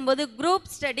நடக்கும்போது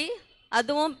குரூப் ஸ்டடி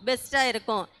அதுவும் பெஸ்ட்டாக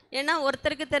இருக்கும். ஏன்னா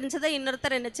ஒருத்தருக்கு தெரிஞ்சதை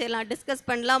இன்னொருத்தர் என்ன செய்யலாம், டிஸ்கஸ்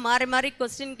பண்ணலாம், மாறி மாறி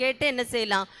கொஸ்டின் கேட்டு என்ன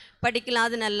செய்யலாம், படிக்கலாம்.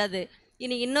 அது நல்லது.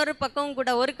 இனி இன்னொரு பக்கம்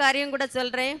கூட ஒரு காரியம் கூட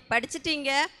சொல்கிறேன்.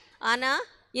 படிச்சிட்டீங்க, ஆனால்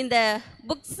இந்த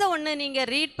புக்ஸை ஒன்று நீங்கள்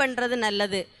ரீட் பண்ணுறது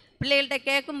நல்லது. பிள்ளைகள்கிட்ட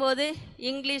கேட்கும்போது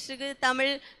இங்கிலீஷுக்கு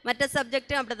தமிழ் மற்ற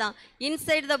சப்ஜெக்டும் அப்படி தான்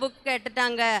இன்சைட் த புக்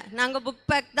கேட்டுட்டாங்க, நாங்கள் புக்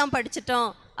பேக் தான் படிச்சிட்டோம்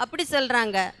அப்படி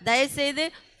சொல்கிறாங்க. தயவுசெய்து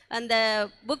அந்த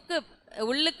புக்கு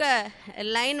உள்ளுக்க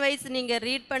லைன் வைஸ் நீங்கள்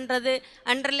ரீட் பண்ணுறது,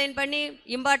 அண்டர்லைன் பண்ணி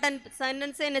இம்பார்ட்டன்ட்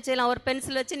சென்டென்ஸை என்ன செய்யலாம், ஒரு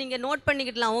பென்சில் வச்சு நீங்கள் நோட்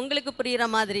பண்ணிக்கிடலாம் உங்களுக்கு புரிகிற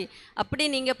மாதிரி. அப்படி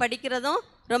நீங்கள் படிக்கிறதும்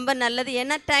ரொம்ப நல்லது.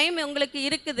 ஏன்னா டைம் உங்களுக்கு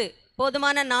இருக்குது,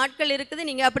 போதுமான நாட்கள் இருக்குது.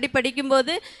 நீங்கள் அப்படி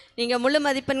படிக்கும்போது நீங்கள் முழு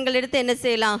மதிப்பெண்கள் எடுத்து என்ன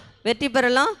செய்யலாம், வெற்றி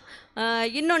பெறலாம்.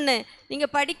 இன்னொன்று,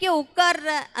 நீங்கள் படிக்க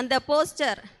உட்கார்ற அந்த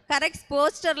போஸ்டர், கரெக்ட்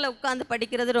போஸ்டரில் உட்காந்து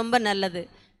படிக்கிறது ரொம்ப நல்லது.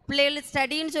 பிள்ளைகள்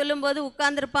ஸ்டடின்னு சொல்லும்போது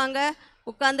உட்காந்துருப்பாங்க,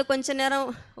 உட்காந்து கொஞ்ச நேரம்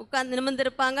உட்காந்து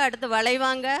நிமிர்ந்துருப்பாங்க, அடுத்து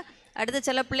வளைவாங்க, அடுத்து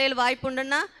சில பிள்ளைகள் வாய்ப்பு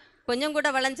உண்டுன்னா கொஞ்சம் கூட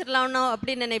வளைஞ்சிடலாம்னோ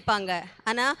அப்படின்னு நினைப்பாங்க.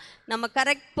 ஆனால் நம்ம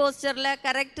கரெக்ட் போஸ்டரில்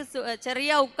கரெக்டு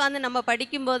சரியாக உட்காந்து நம்ம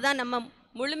படிக்கும்போது தான் நம்ம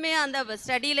முழுமையாக அந்த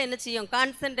ஸ்டடியில் என்ன செய்யும்,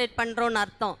 கான்சென்ட்ரேட் பண்ணுறோன்னு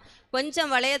அர்த்தம்.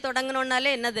 கொஞ்சம் வளைய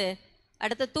தொடங்கினோன்னாலே என்னது,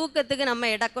 அடுத்த தூக்கத்துக்கு நம்ம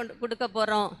இடம் கொடுக்க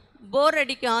போகிறோம், போர்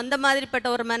அடிக்கும், அந்த மாதிரிப்பட்ட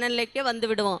ஒரு மனநிலைக்கே வந்து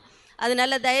விடுவோம்.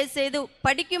 அதனால தயவுசெய்து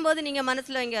படிக்கும்போது நீங்கள்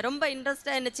மனசில் வைங்க, ரொம்ப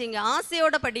இன்ட்ரெஸ்டாக என்ன செய்யுங்க,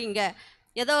 ஆசையோடு படிங்க.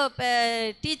 ஏதோ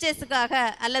டீச்சர்ஸுக்காக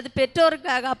அல்லது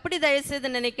பெற்றோருக்காக அப்படி தயவுசெய்து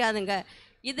நினைக்காதுங்க.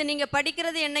 இது நீங்கள்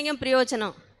படிக்கிறது என்னையும்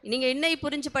பிரயோஜனம், நீங்கள் இன்னைக்கு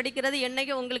புரிஞ்சு படிக்கிறது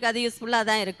என்னைக்கும் உங்களுக்கு அது யூஸ்ஃபுல்லாக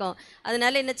தான் இருக்கும்.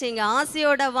 அதனால என்ன செய்யுங்க,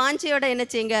 ஆசையோட வாஞ்சியோட என்ன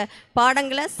செய்யுங்க,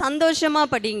 பாடங்களை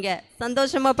சந்தோஷமாக படிங்க.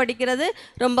 சந்தோஷமாக படிக்கிறது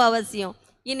ரொம்ப அவசியம்.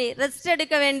 இனி ரெஸ்ட்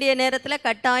எடுக்க வேண்டிய நேரத்தில்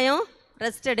கட்டாயம்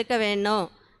ரெஸ்ட் எடுக்க வேணும்.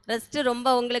 ரெஸ்ட்டு ரொம்ப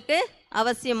உங்களுக்கு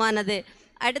அவசியமானது.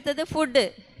 அடுத்தது ஃபுட்டு,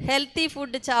 ஹெல்த்தி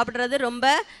ஃபுட்டு சாப்பிட்றது ரொம்ப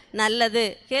நல்லது.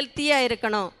 ஹெல்த்தியாக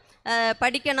இருக்கணும்,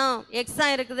 படிக்கணும்,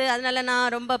 எக்ஸாம் இருக்குது அதனால்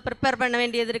நான் ரொம்ப ப்ரிப்பேர் பண்ண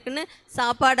வேண்டியது இருக்குதுன்னு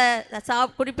சாப்பாடை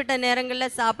குறிப்பிட்ட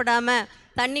நேரங்களில் சாப்பிடாம,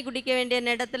 தண்ணி குடிக்க வேண்டிய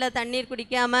நேரத்தில் தண்ணீர்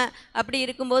குடிக்காமல் அப்படி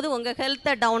இருக்கும்போது உங்கள்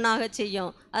ஹெல்த்தை டவுன் ஆக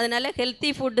செய்யும். அதனால்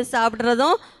ஹெல்த்தி ஃபுட்டு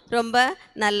சாப்பிட்றதும் ரொம்ப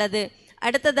நல்லது.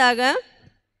 அடுத்ததாக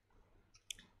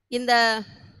இந்த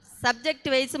சப்ஜெக்ட்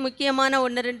வைஸ் முக்கியமான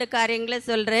 1-2 காரியங்களை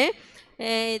சொல்கிறேன்.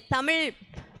 தமிழ்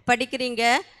படிக்கிறீங்க,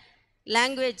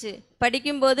 லாங்குவேஜ்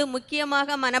படிக்கும்போது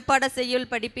முக்கியமாக மனப்பாட செய்யுள்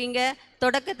படிப்பீங்க.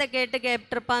 தொடக்கத்தை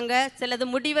கேட்டிருப்பாங்க, சிலது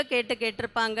முடிவை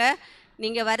கேட்டிருப்பாங்க.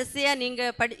 நீங்கள் வரிசையாக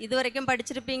நீங்கள் இது வரைக்கும்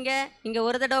படிச்சிருப்பீங்க, நீங்கள்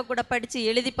ஒரு தடவை கூட படித்து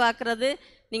எழுதி பார்க்குறது,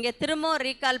 நீங்கள் திரும்பவும்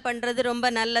ரீகால் பண்ணுறது ரொம்ப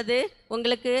நல்லது.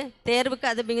 உங்களுக்கு தேர்வுக்கு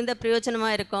அது மிகுந்த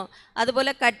பிரயோஜனமாக இருக்கும்.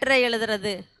 அதுபோல் கட்டுரை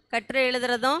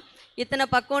எழுதுறதும் இத்தனை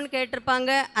பக்கம்னு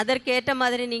கேட்டிருப்பாங்க, அதற்கேற்ற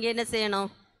மாதிரி நீங்கள் என்ன செய்யணும்,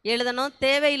 எழுதணும்.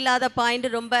 தேவையில்லாத பாயிண்ட்,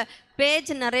 ரொம்ப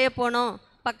பேஜ் நிறைய போகணும்,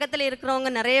 பக்கத்தில் இருக்கிறவங்க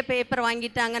நிறைய பேப்பர்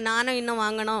வாங்கிட்டாங்க நானும் இன்னும்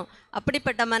வாங்கணும்,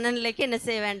 அப்படிப்பட்ட மனநிலைக்கு என்ன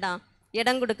செய்ய வேண்டாம்,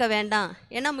 இடம் கொடுக்க வேண்டாம்.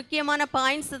 ஏன்னா முக்கியமான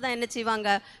பாயிண்ட்ஸு தான் என்ன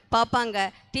செய்வாங்க, பார்ப்பாங்க.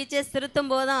 டீச்சர்ஸ்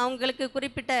திருத்தும் போதும் அவங்களுக்கு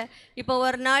குறிப்பிட்ட, இப்போ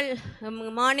ஒரு நாள்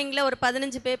மார்னிங்கில் ஒரு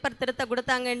 15 பேப்பர் திருத்த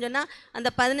கொடுத்தாங்கன்னு சொன்னால்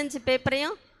அந்த 15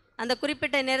 பேப்பரையும் அந்த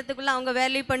குறிப்பிட்ட நேரத்துக்குள்ளே அவங்க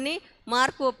வேல்யூ பண்ணி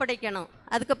மார்க் ஒப்படைக்கணும்.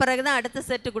 அதுக்கு பிறகு தான் அடுத்த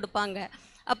செட்டு கொடுப்பாங்க.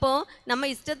 அப்போது நம்ம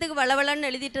இஷ்டத்துக்கு வளவளன்னு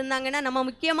எழுதிட்டு இருந்தாங்கன்னா நம்ம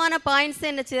முக்கியமான பாயிண்ட்ஸை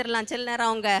என்ன செய்யலாம், சில நேரம்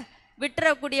அவங்க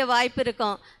விட்டுறக்கூடிய வாய்ப்பு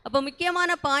இருக்கும். அப்போ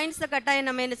முக்கியமான பாயிண்ட்ஸை கட்டாயம்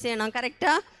நம்ம என்ன செய்யணும்,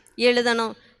 கரெக்டாக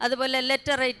எழுதணும். அதுபோல்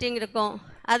லெட்டர் ரைட்டிங் இருக்கும்,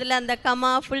 அதில் அந்த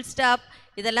கமா, ஃபுல் ஸ்டாப்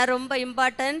இதெல்லாம் ரொம்ப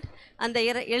இம்பார்ட்டண்ட். அந்த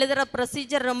எழுதுகிற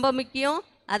ப்ரொசீஜர் ரொம்ப முக்கியம்.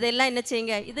 அதெல்லாம் என்ன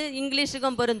செய்யுங்க, இது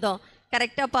இங்கிலீஷுக்கும் பொருந்தும்,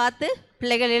 கரெக்டாக பார்த்து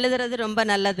பிள்ளைகள் எழுதுறது ரொம்ப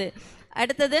நல்லது.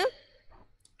 அடுத்தது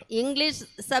இங்கிலீஷ்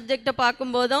சப்ஜெக்டை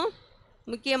பார்க்கும்போதும்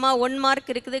முக்கியமாக 1 மார்க்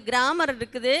இருக்குது, கிராமர்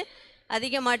இருக்குது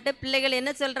அதிகமாட்டு. பிள்ளைகள்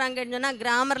என்ன சொல்கிறாங்கன்னு சொன்னால்,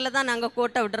 கிராமரில் தான் நாங்கள்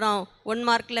கோட்டை விடுறோம் 1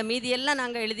 மார்க்கில், மீதி எல்லாம்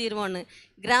நாங்கள் எழுதிடுவோன்னு.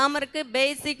 கிராமருக்கு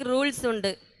பேசிக் ரூல்ஸ்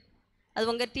உண்டு,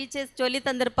 அது உங்கள் டீச்சர்ஸ் சொல்லி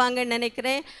தந்திருப்பாங்கன்னு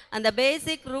நினைக்கிறேன். அந்த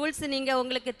பேசிக் ரூல்ஸ் நீங்கள்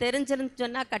உங்களுக்கு தெரிஞ்சிருந்து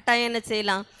சொன்னால் கட்டாயம் என்ன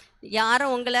செய்யலாம்,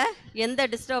 யாரும் உங்களை எந்த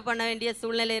டிஸ்டர்ப் பண்ண வேண்டிய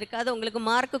சூழ்நிலை இருக்காது, உங்களுக்கு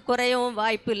மார்க்கு குறையவும்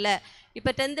வாய்ப்பு இல்லை.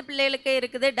 இப்போ 10th பிள்ளைகளுக்கே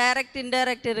இருக்குது, டைரக்ட்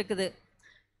இன்டைரக்ட் இருக்குது.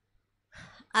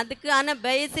 அதுக்கான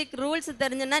பேசிக் ரூல்ஸ்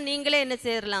தெரிஞ்சுன்னா நீங்களே என்ன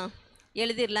செய்யலாம்,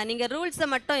 எழுதிடலாம். நீங்கள் ரூல்ஸை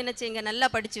மட்டும் என்ன செய்யுங்க, நல்லா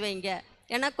படித்து வைங்க.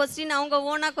 ஏன்னா கொஸ்டின் அவங்க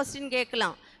ஓனாக கொஸ்டின்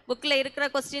கேட்கலாம், புக்கில் இருக்கிற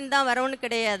கொஸ்டின் தான் வரணும்னு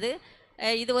கிடையாது.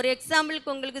 இது ஒரு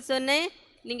எக்ஸாம்பிளுக்கு உங்களுக்கு சொன்னேன்.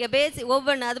 நீங்கள்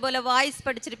ஒவ்வொன்று அதுபோல் வாய்ஸ்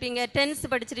படிச்சிருப்பீங்க, டென்ஸ்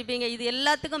படிச்சிருப்பீங்க, இது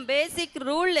எல்லாத்துக்கும் பேசிக்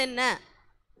ரூல் என்ன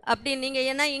அப்படின்னு நீங்கள்,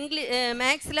 ஏன்னா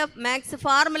மேக்ஸ்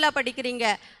ஃபார்முலா படிக்கிறீங்க,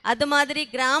 அது மாதிரி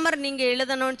கிராமர் நீங்கள்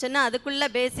எழுதணும்னு சொன்னால் அதுக்குள்ளே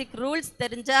பேசிக் ரூல்ஸ்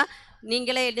தெரிஞ்சால்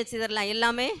நீங்களே என்ன செய்திடலாம்,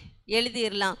 எல்லாமே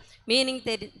எழுதிடலாம்.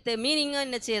 மீனிங்கும்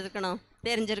என்ன செய்திருக்கணும்,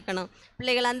 தெரிஞ்சிருக்கணும்.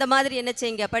 பிள்ளைகள் அந்த மாதிரி என்ன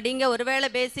செய்யுங்க, படிங்க. ஒருவேளை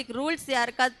பேசிக் ரூல்ஸ்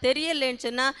யாருக்காவது தெரியலைன்னு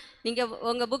சொன்னால் நீங்கள்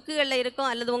உங்கள் புக்குகளில் இருக்கும்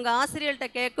அல்லது உங்கள் ஆசிரியர்கிட்ட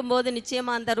கேட்கும்போது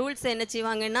நிச்சயமாக அந்த ரூல்ஸை என்ன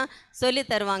செய்வாங்கன்னா சொல்லி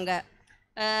தருவாங்க.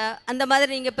 அந்த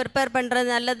மாதிரி நீங்கள் ப்ரிப்பேர் பண்ணுறது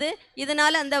நல்லது.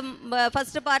 இதனால் அந்த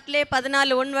ஃபஸ்ட்டு பார்ட்லேயே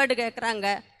 14 ஒன் வேர்டு கேட்குறாங்க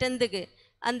 10க்கு.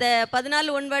 அந்த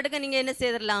 14 ஒன் வேர்டுக்கு நீங்கள் என்ன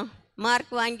செய்திடலாம்,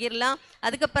 மார்க் வாங்கிடலாம்.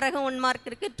 அதுக்கு பிறகு 1 மார்க்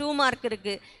இருக்குது, 2 மார்க்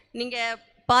இருக்குது. நீங்கள்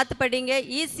பார்த்து படிங்க.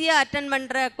 ஈஸியாக அட்டன்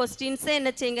பண்ணுற கொஸ்டின்ஸை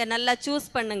என்ன செய்யுங்க, நல்லா சூஸ்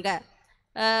பண்ணுங்கள்.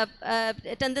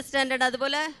 10th ஸ்டாண்டர்ட்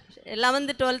அதுபோல்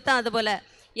 11th 12th அதுபோல்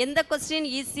எந்த கொஸ்டின்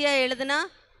ஈஸியாக எழுதுனா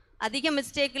அதிக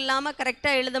மிஸ்டேக் இல்லாமல்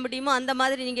கரெக்டாக எழுத முடியுமோ அந்த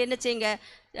மாதிரி நீங்கள் என்ன செய்யுங்க,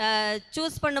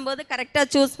 சூஸ் பண்ணும்போது கரெக்டாக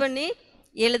சூஸ் பண்ணி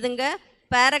எழுதுங்க.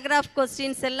 பேராகிராஃப்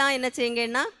கொஸ்டின்ஸ் எல்லாம் என்ன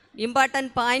செய்யுங்கன்னா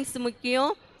இம்பார்ட்டன்ட் பாயிண்ட்ஸ்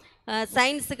முக்கியம்.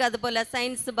 சயின்ஸுக்கு அதுபோல்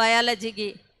சயின்ஸ் பயாலஜிக்கு,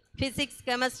 ஃபிசிக்ஸ்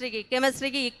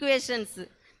கெமிஸ்ட்ரிக்கு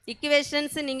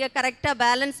இக்குவேஷன்ஸு நீங்கள் கரெக்டாக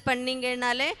பேலன்ஸ்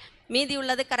பண்ணிங்கனாலே மீதி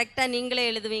உள்ளது கரெக்டாக நீங்களே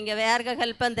எழுதுவீங்க, வேறு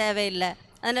ஹெல்ப்பும் தேவையில்லை.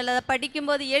 அதனால் அதை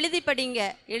படிக்கும்போது எழுதி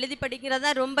படிக்கிறது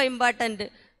தான் ரொம்ப important.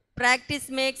 Practice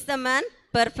makes the man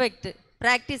perfect.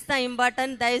 Practice தான்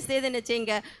இம்பார்ட்டன்ட். தயவுசெய்து என்ன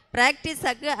செய்யுங்க,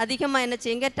 ப்ராக்டிஸுக்கு அதிகமாக என்ன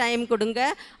செய்யுங்க, டைம் கொடுங்க.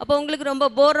 அப்போ உங்களுக்கு ரொம்ப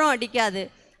போரும் அடிக்காது.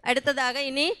 அடுத்ததாக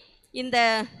இனி இந்த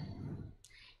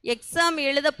எக்ஸாம்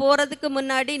எழுத போகிறதுக்கு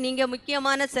முன்னாடி நீங்கள்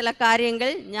முக்கியமான சில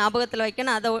காரியங்கள் ஞாபகத்தில்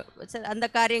வைக்கணும். அந்த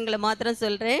காரியங்களை மாத்திரம்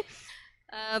சொல்கிறேன்.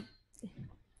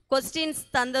 கொஸ்டின்ஸ்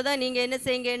தந்ததை நீங்கள் என்ன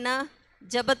செய்யுங்கன்னா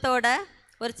ஜபத்தோட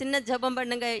ஒரு சின்ன ஜபம்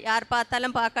பண்ணுங்கள். யார்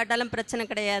பார்த்தாலும் பார்க்காட்டாலும் பிரச்சனை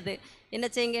கிடையாது. என்ன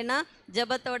செய்யுங்கன்னா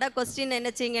ஜபத்தோட கொஸ்டின் என்ன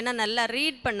செய்யுங்கன்னா நல்லா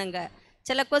ரீட் பண்ணுங்கள்.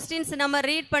 சில கொஸ்டின்ஸ் நம்ம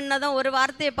ரீட் பண்ணதான் ஒரு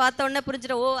வார்த்தையை பார்த்தோன்னே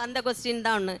புரிஞ்சிடும், ஓ அந்த கொஸ்டின்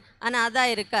தான் ஒன்று. ஆனால்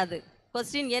அதான் இருக்காது.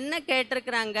 கொஸ்டின் என்ன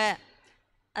கேட்டிருக்கிறாங்க,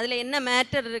 அதில் என்ன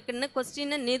மேட்டர் இருக்குன்னு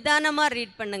கொஸ்டினை நிதானமாக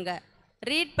ரீட் பண்ணுங்கள்.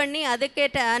 ரீட் பண்ணி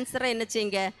அதுக்கேற்ற ஆன்சரை என்ன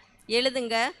செய்யுங்க,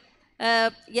 எழுதுங்க.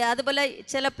 அதுபோல்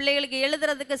சில பிள்ளைகளுக்கு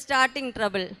எழுதுறதுக்கு ஸ்டார்டிங்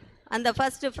ட்ரபிள். அந்த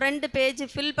ஃபஸ்ட்டு ஃப்ரண்ட் பேஜ்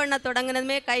ஃபில் பண்ண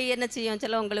தொடங்கினதுமே கை என்ன செய்யும்,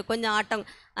 சில உங்களுக்கு கொஞ்சம் ஆட்டம்.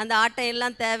 அந்த ஆட்டம்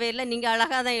எல்லாம் தேவையில்லை. நீங்கள்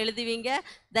அழகாக தான் எழுதுவீங்க.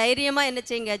 தைரியமாக என்ன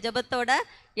செய்யுங்க, ஜபத்தோட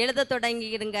எழுத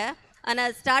தொடங்கிடுங்க.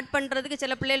 ஆனால் ஸ்டார்ட் பண்ணுறதுக்கு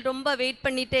சில பிள்ளைகள் ரொம்ப வெயிட்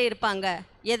பண்ணிகிட்டே இருப்பாங்க,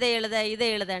 இதை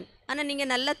எழுத. ஆனால்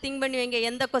நீங்கள் நல்லா திங்க் பண்ணி வைங்க,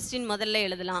 எந்த கொஸ்டின் முதல்ல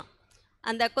எழுதலாம்.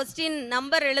 அந்த கொஸ்டின்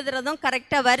நம்பர் எழுதுறதும்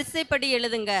கரெக்டாக வரிசைப்படி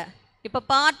எழுதுங்க. இப்போ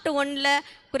பார்ட் 1ல்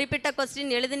குறிப்பிட்ட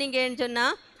கொஸ்டின் எழுதுனீங்கன்னு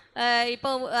சொன்னால் இப்போ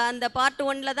அந்த பார்ட்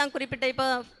 1ல் தான் குறிப்பிட்ட இப்போ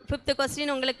 5th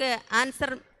கொஸ்டின் உங்களுக்கு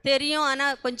ஆன்சர் தெரியும்,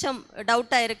 ஆனால் கொஞ்சம்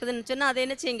டவுட்டாக இருக்குதுன்னு சொன்னால் அதை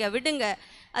என்ன செய்யுங்க, விடுங்க.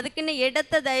 அதுக்குன்னு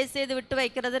இடத்தை தயவுசெய்து விட்டு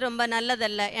வைக்கிறது ரொம்ப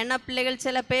நல்லதல்ல. ஏன்னா பிள்ளைகள்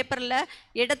சில பேப்பரில்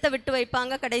இடத்தை விட்டு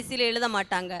வைப்பாங்க, கடைசியில் எழுத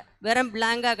மாட்டாங்க, வெறும்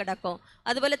பிளாங்காக கிடக்கும்.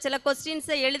 அதுபோல் சில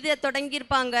கொஸ்டின்ஸை எழுத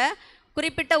தொடங்கியிருப்பாங்க,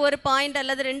 குறிப்பிட்ட ஒரு பாயிண்ட்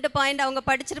அல்லது 2 பாயிண்ட் அவங்க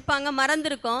படிச்சிருப்பாங்க,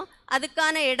 மறந்துருக்கும்,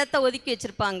 அதுக்கான இடத்த ஒதுக்கி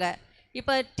வச்சுருப்பாங்க.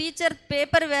 இப்போ டீச்சர்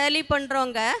பேப்பர் வேல்யூ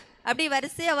பண்ணுறவங்க அப்படி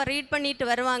வரிசையாக அவர் ரீட் பண்ணிட்டு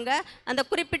வருவாங்க. அந்த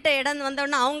குறிப்பிட்ட இடம்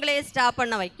வந்தோடனே அவங்களே ஸ்டாப்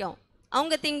பண்ண வைக்கும்.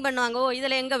 அவங்க திங்க் பண்ணுவாங்க, ஓ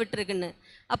இதில் எங்கே விட்டுருக்குன்னு.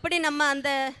 அப்படி நம்ம அந்த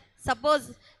சப்போஸ்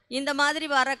இந்த மாதிரி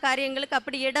வர காரியங்களுக்கு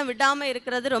அப்படி இடம் விடாமல்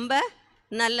இருக்கிறது ரொம்ப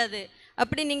நல்லது.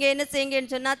 அப்படி நீங்கள் என்ன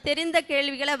செய்யுங்கன்னு சொன்னால் தெரிந்த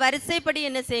கேள்விகளை வரிசைப்படி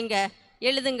என்ன செய்யுங்க,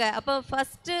 எழுதுங்க. அப்போ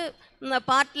ஃபஸ்ட்டு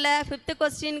பார்ட்டில் 5th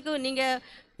கொஸ்டினுக்கு நீங்கள்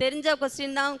தெரிஞ்ச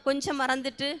கொஸ்டின் தான் கொஞ்சம்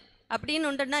மறந்துட்டு அப்படின்னு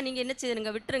உண்டுன்னா நீங்கள் என்ன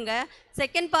செய்யுங்க, விட்டுருங்க.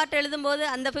 செகண்ட் பார்ட் எழுதும்போது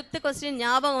அந்த 5th கொஸ்டின்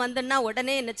ஞாபகம் வந்துன்னா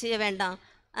உடனே என்ன செய்ய வேண்டாம்,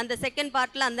 அந்த செகண்ட்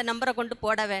பார்ட்டில் அந்த நம்பரை கொண்டு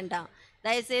போட வேண்டாம்.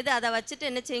 தயவுசெய்து அதை வச்சுட்டு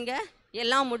என்ன செய்யுங்க,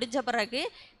 எல்லாம் முடிஞ்ச பிறகு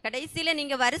கடைசியில்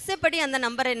நீங்கள் வரிசைப்படி அந்த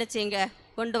நம்பரை என்ன செய்யுங்க,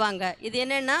 கொண்டு வாங்க. இது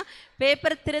என்னென்னா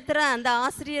பேப்பர் திருத்துற அந்த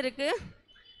ஆசிரியருக்கு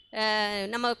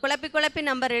நம்ம குழப்பி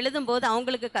நம்பர் எழுதும்போது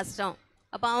அவங்களுக்கு கஷ்டம்.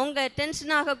 அப்போ அவங்க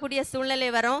டென்ஷன் ஆகக்கூடிய சூழ்நிலை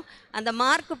வரும். அந்த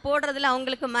மார்க் போடுறதுல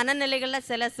அவங்களுக்கு மனநிலைகளில்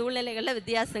சில சூழ்நிலைகளில்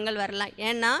வித்தியாசங்கள் வரலாம்.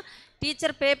 ஏன்னா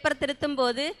டீச்சர் பேப்பர் திருத்தும்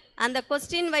போது அந்த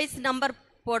கொஸ்டின் வைஸ் நம்பர்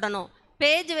போடணும்,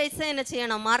 பேஜ் வைஸாக என்ன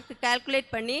செய்யணும், மார்க் கால்குலேட்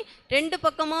பண்ணி 2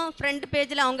 பக்கமும் ஃப்ரண்ட்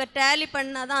பேஜில் அவங்க டேலி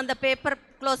பண்ணால் தான் அந்த பேப்பர்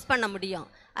க்ளோஸ் பண்ண முடியும்.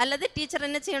 அல்லது டீச்சர்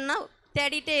என்ன செய்யணும்னா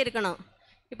தேடிட்டே இருக்கணும்.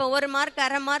 இப்போ 1 மார்க்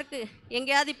 1/2 மார்க்கு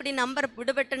எங்கேயாவது இப்படி நம்பர்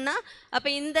விடுபட்டுன்னா அப்போ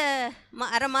இந்த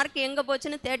 1/2 மார்க் எங்கே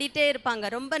போச்சுன்னு தேடிட்டே இருப்பாங்க,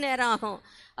 ரொம்ப நேரம் ஆகும்.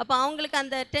 அப்போ அவங்களுக்கு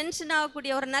அந்த டென்ஷன்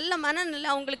ஆகக்கூடிய ஒரு நல்ல மனநிலை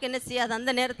அவங்களுக்கு என்ன செய்யாது,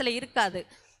 அந்த நேரத்தில் இருக்காது.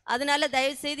 அதனால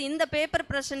தயவுசெய்து இந்த பேப்பர்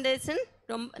ப்ரெசன்டேஷன்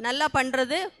ரொம்ப நல்லா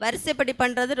பண்ணுறது, வரிசைப்படி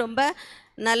பண்ணுறது ரொம்ப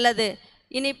நல்லது.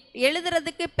 இனி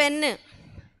எழுதுறதுக்கு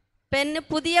பென்னு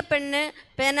புதிய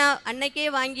பேனா அன்னைக்கே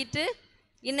வாங்கிட்டு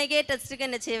இன்றைக்கே டெஸ்ட்டுக்கு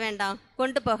என்ன செய்ய வேண்டாம்,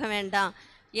 கொண்டு போக வேண்டாம்.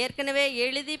 ஏற்கனவே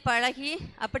எழுதி பழகி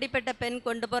அப்படிப்பட்ட பென்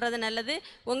கொண்டு போகிறது நல்லது.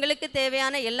 உங்களுக்கு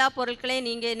தேவையான எல்லா பொருட்களையும்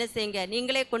நீங்கள் என்ன செய்யுங்க,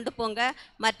 நீங்களே கொண்டு போங்க.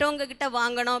 மற்றவங்கக்கிட்ட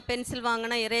வாங்கணும், பென்சில்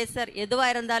வாங்கணும், எரேசர்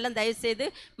எதுவாக இருந்தாலும் தயவுசெய்து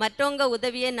மற்றவங்க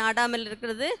உதவியை நாடாமல்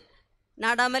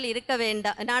இருக்க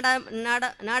வேண்டாம்,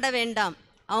 நாட வேண்டாம்.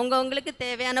 அவங்கவுங்களுக்கு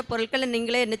தேவையான பொருட்களை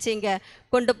நீங்களே என்ன செய்யுங்க,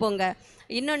 கொண்டு போங்க.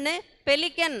 இன்னொன்று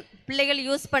பெலிக்கன் பிள்ளைகள்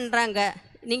யூஸ் பண்ணுறாங்க.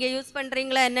 நீங்கள் யூஸ்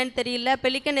பண்ணுறீங்களா என்னன்னு தெரியல.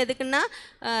 பெலிக்கன் எதுக்குன்னா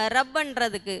ரப்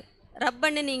பண்ணுறதுக்கு. ரப்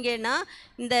பண்ணினீங்கன்னா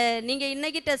இந்த நீங்கள்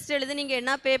இன்றைக்கி டெஸ்ட்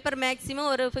எழுதுனீங்கன்னா பேப்பர் மேக்ஸிமம்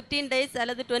ஒரு 15 டேஸ்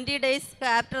அல்லது 20 டேஸ்க்கு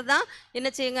ஆஃப்டர் தான் என்ன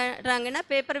செய்யறாங்கன்னா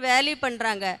பேப்பர் வேல்யூ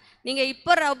பண்ணுறாங்க. நீங்கள்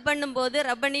இப்போ ரப் பண்ணும்போது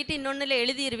ரப் பண்ணிவிட்டு இன்னொன்றில்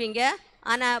எழுதிடுவீங்க.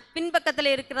 ஆனால்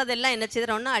பின்பக்கத்தில் இருக்கிறதெல்லாம் என்ன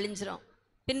செய்கிறோன்னா அழிஞ்சிரும்.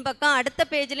 பின்பக்கம் அடுத்த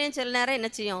பேஜ்லேயும் சில நேரம் என்ன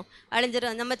செய்யும்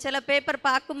அழிஞ்சிரும். நம்ம சில பேப்பர்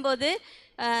பார்க்கும்போது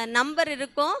நம்பர்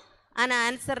இருக்கும், ஆனால்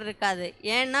ஆன்சர் இருக்காது.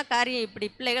 ஏன்னா காரியம் இப்படி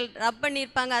பிள்ளைகள் ரப்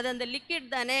பண்ணியிருப்பாங்க. அது அந்த லிக்விட்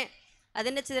தானே, அது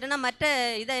என்ன செய்யுதுன்னா மற்ற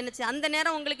இதை என்ன செய்ய அந்த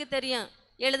நேரம் உங்களுக்கு தெரியும்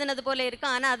எழுதுனது போல்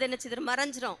இருக்கும், ஆனால் அது என்ன செய்யுது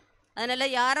மறைஞ்சிரும்.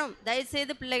 அதனால் யாரும்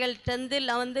தயவுசெய்து பிள்ளைகள் 10th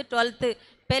 11th 12th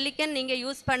பெலிக்கன் நீங்கள்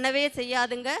யூஸ் பண்ணவே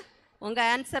செய்யாதுங்க. உங்கள்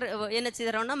ஆன்சர் என்ன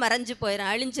செய்கிறோன்னா மறைஞ்சு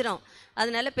போயிடும், அழிஞ்சிரும்.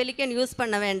 அதனால் பெலிக்கன் யூஸ்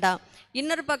பண்ண வேண்டாம்.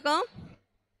 இன்னொரு பக்கம்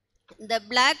இந்த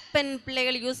பிளாக் பென்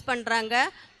பிள்ளைகள் யூஸ் பண்ணுறாங்க.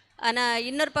 ஆனால்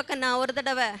இன்னொரு பக்கம் நான் ஒரு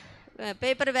தடவை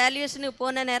பேப்பர் வேல்யூஷனுக்கு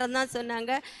போன நேரம் தான்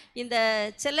சொன்னாங்க, இந்த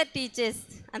சில டீச்சர்ஸ்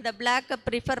அந்த பிளாக்கை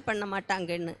ப்ரிஃபர் பண்ண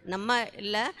மாட்டாங்கன்னு. நம்ம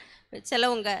இல்லை,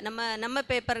 சிலவங்க நம்ம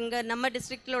பேப்பருங்க நம்ம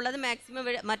டிஸ்ட்ரிக்டில் உள்ளது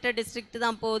மேக்ஸிமம் மற்ற டிஸ்ட்ரிக்ட்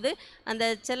தான் போகுது.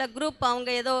 அந்த சில குரூப்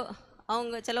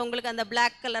அவங்க சிலவங்களுக்கு அந்த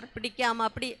பிளாக் கலர்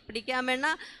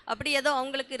பிடிக்காமன்னா அப்படி ஏதோ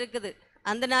அவங்களுக்கு இருக்குது.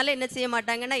 அதனால என்ன செய்ய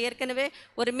மாட்டாங்கன்னா, ஏற்கனவே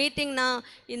ஒரு மீட்டிங் நான்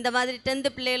இந்த மாதிரி 10th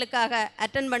பிள்ளைகளுக்காக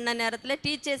அட்டன் பண்ண நேரத்தில்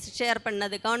டீச்சர்ஸ் ஷேர்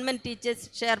பண்ணது, கவர்மெண்ட் டீச்சர்ஸ்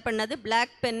ஷேர் பண்ணது,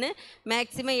 பிளாக் பென்னு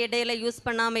மேக்ஸிமம் இடையில யூஸ்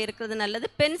பண்ணாமல் இருக்கிறது நல்லது.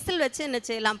 பென்சில் வச்சு என்ன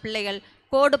செய்யலாம், பிள்ளைகள்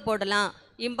கோடு போடலாம்,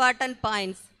 இம்பார்ட்டன்ட்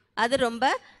பாயிண்ட்ஸ், அது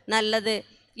ரொம்ப நல்லது.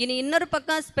 இனி இன்னொரு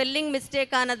பக்கம் ஸ்பெல்லிங்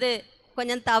மிஸ்டேக் ஆனது,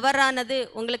 கொஞ்சம் தவறானது,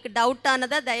 உங்களுக்கு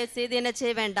டவுட்டானதை தயவுசெய்து என்ன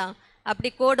செய்ய வேண்டாம், அப்படி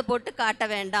கோடு போட்டு காட்ட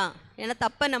வேண்டாம். ஏன்னா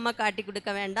தப்பை நம்ம காட்டி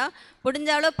கொடுக்க வேண்டாம்.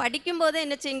 முடிஞ்சாலும் படிக்கும்போதே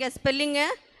என்ன செய்யுங்க, ஸ்பெல்லிங்கை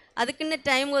அதுக்குன்னு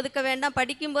டைம் ஒதுக்க வேண்டாம்.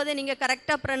 படிக்கும்போதே நீங்கள்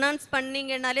கரெக்டாக ப்ரொனவுன்ஸ்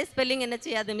பண்ணிங்கன்னாலே ஸ்பெல்லிங் என்ன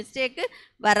செய்யாது, மிஸ்டேக்கு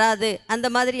வராது. அந்த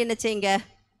மாதிரி என்ன செய்யுங்க,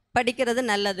 படிக்கிறது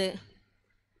நல்லது.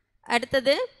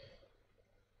 அடுத்தது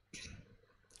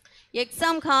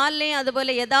எக்ஸாம் ஹால்லையும்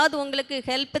அதுபோல் ஏதாவது உங்களுக்கு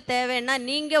ஹெல்ப் தேவைன்னா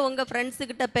நீங்கள் உங்கள்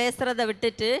ஃப்ரெண்ட்ஸுக்கிட்ட பேசுகிறத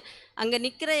விட்டுட்டு அங்கே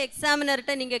நிற்கிற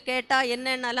எக்ஸாமினர்கிட்ட நீங்கள் கேட்டால்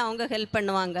என்னன்னாலும் அவங்க ஹெல்ப்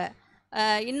பண்ணுவாங்க.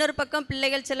 இன்னொரு பக்கம்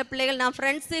சில பிள்ளைகள் நான்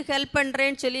ஃப்ரெண்ட்ஸு ஹெல்ப்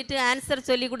பண்ணுறேன்னு சொல்லிவிட்டு ஆன்சர்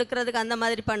சொல்லி கொடுக்குறதுக்கு அந்த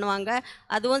மாதிரி பண்ணுவாங்க.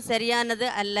 அதுவும்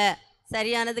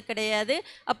சரியானது கிடையாது.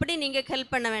 அப்படி நீங்கள்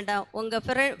ஹெல்ப் பண்ண வேண்டாம். உங்கள்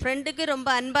ஃப்ரெண்டுக்கு ரொம்ப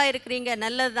அன்பாக இருக்கிறீங்க,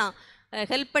 நல்லது தான்,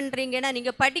 ஹெல்ப் பண்ணுறீங்கன்னா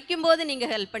நீங்கள் படிக்கும்போது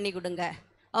நீங்கள் ஹெல்ப் பண்ணி கொடுங்க.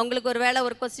 அவங்களுக்கு ஒரு வேளை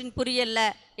ஒரு கொஸ்டின் புரியலை,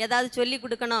 ஏதாவது சொல்லி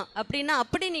கொடுக்கணும் அப்படின்னா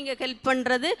அப்படி நீங்கள் ஹெல்ப்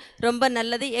பண்ணுறது ரொம்ப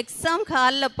நல்லது. எக்ஸாம்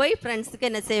ஹாலில் போய் ஃப்ரெண்ட்ஸுக்கு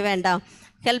என்ன செய்ய வேண்டாம்,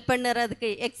 ஹெல்ப்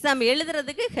பண்ணுறதுக்கு, எக்ஸாம்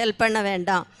எழுதுறதுக்கு ஹெல்ப் பண்ண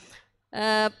வேண்டாம்.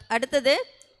 அடுத்தது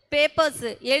பேப்பர்ஸு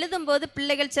எழுதும்போது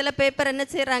பிள்ளைகள் சில பேப்பர் என்ன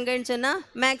செய்கிறாங்கன்னு சொன்னால்,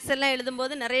 மேக்ஸ் எல்லாம்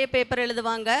எழுதும்போது நிறைய பேப்பர்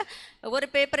எழுதுவாங்க. ஒரு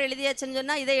பேப்பர் எழுதியாச்சுன்னு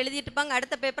சொன்னால் இதை எழுதிட்டுப்பாங்க,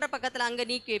 அடுத்த பேப்பரை பக்கத்தில் அங்கே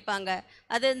நீக்கி வைப்பாங்க.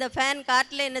 அது இந்த ஃபேன்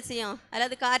காற்றில் என்ன செய்யும்,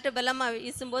 அல்லது காற்று பலமாக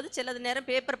வீசும்போது சிலது நேரம்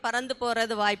பேப்பர் பறந்து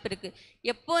போகிறது வாய்ப்பு இருக்குது.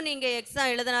 எப்போ நீங்கள்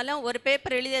எக்ஸாம் எழுதினாலும் ஒரு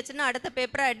பேப்பர் எழுதியாச்சுன்னா அடுத்த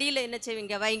பேப்பரை அடியில் என்ன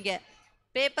செய்வீங்க, வைங்க.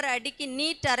 பேப்பரை அடிக்கி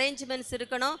நீட் அரேஞ்ச்மெண்ட்ஸ்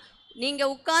இருக்கணும். நீங்கள்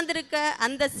உட்கார்ந்துருக்க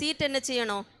அந்த சீட் என்ன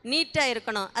செய்யணும், நீட்டாக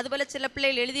இருக்கணும். அதுபோல் சில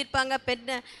பிள்ளைகள் எழுதியிருப்பாங்க,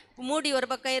 பெண்ணை மூடி ஒரு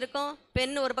பக்கம் இருக்கும்,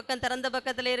 பென் ஒரு பக்கம் திறந்த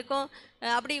பக்கத்தில் இருக்கும்,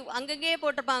 அப்படி அங்கங்கே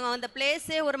போட்டிருப்பாங்க. அந்த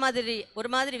பிளேஸே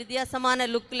ஒரு மாதிரி வித்தியாசமான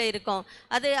லுக்கில் இருக்கும்.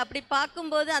 அது அப்படி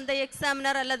பார்க்கும்போது அந்த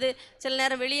எக்ஸாமினர் அல்லது சில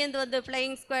நேரம் வெளியேந்து வந்து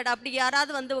ஃப்ளையிங் ஸ்குவாட் அப்படி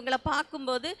யாராவது வந்து உங்களை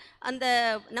பார்க்கும்போது அந்த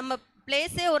நம்ம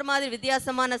பிளேஸே ஒரு மாதிரி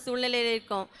வித்தியாசமான சூழ்நிலையில்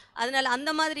இருக்கும். அதனால் அந்த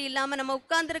மாதிரி இல்லாமல் நம்ம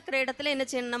உட்கார்ந்துருக்கிற இடத்துல என்ன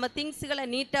செய்யணும், நம்ம திங்ஸுகளை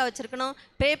நீட்டாக வச்சுருக்கணும்.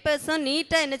 பேப்பர்ஸும்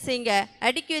நீட்டாக என்ன செய்யுங்க,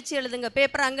 அடுக்கி வச்சு எழுதுங்க.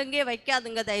 பேப்பரை அங்கங்கே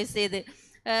வைக்காதுங்க தயவுசெய்து.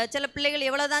 சில பிள்ளைகள்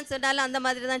எவ்வளோ தான் சொன்னாலும் அந்த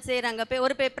மாதிரி தான் செய்கிறாங்க.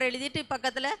 ஒரு பேப்பரை எழுதிட்டு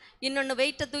பக்கத்தில் இன்னொன்று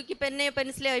வெயிட்டை தூக்கி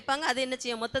பென்சிலே வைப்பாங்க. அது என்ன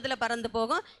செய்யும், மொத்தத்தில் பறந்து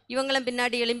போகும். இவங்களும்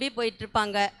பின்னாடி எழும்பி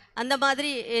போயிட்டுருப்பாங்க. அந்த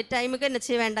மாதிரி டைமுக்கு என்ன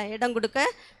செய்ய வேண்டாம், இடம் கொடுக்க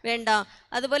வேண்டாம்.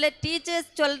 அதுபோல்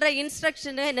டீச்சர்ஸ் சொல்கிற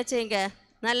இன்ஸ்ட்ரக்ஷனு என்ன செய்யுங்க,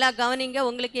 நல்லா கவனிங்க.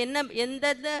 உங்களுக்கு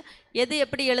எது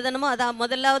எப்படி எழுதணுமோ அதான்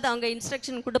முதலாவது அவங்க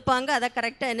இன்ஸ்ட்ரக்ஷன் கொடுப்பாங்க. அதை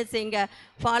கரெக்டாக என்ன செய்யுங்க,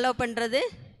 ஃபாலோ பண்ணுறது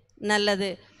நல்லது.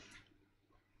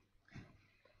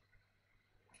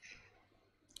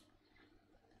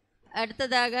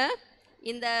 அடுத்ததாக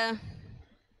இந்த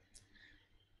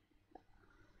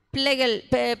பிள்ளைகள்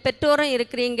பெற்றோரும்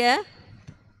இருக்கிறீங்க,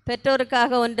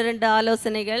 பெற்றோருக்காக 1-2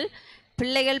 ஆலோசனைகள்.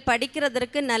 பிள்ளைகள்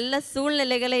படிக்கிறதற்கு நல்ல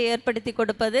சூழ்நிலைகளை ஏற்படுத்தி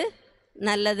கொடுப்பது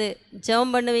நல்லது.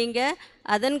 ஜெபம் பண்ணுவீங்க,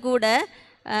 அதன் கூட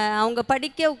அவங்க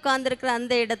படிக்க உட்கார்ந்துருக்கிற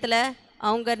அந்த இடத்துல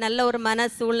அவங்க நல்ல ஒரு மன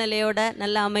சூழ்நிலையோட,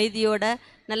 நல்ல அமைதியோட,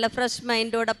 நல்ல ஃப்ரெஷ்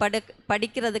மைண்டோட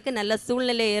படிக்கிறதுக்கு நல்ல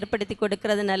சூழ்நிலையை ஏற்படுத்தி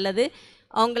கொடுக்கறது நல்லது.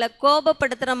 அவங்கள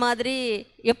கோபப்படுத்துகிற மாதிரி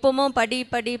எப்பவும்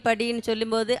படின்னு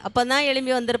சொல்லும்போது அப்போ தான்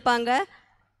எழும்பி வந்திருப்பாங்க.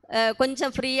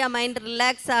 கொஞ்சம் ஃப்ரீயாக மைண்ட்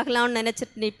ரிலாக்ஸ் ஆகலாம்னு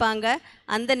நினச்சிட்டு நிற்பாங்க.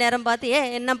 அந்த நேரம் பார்த்து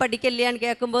என்ன படிக்கலையான்னு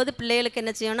கேட்கும்போது பிள்ளைகளுக்கு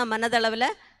என்ன செய்யணும்னா மனதளவில்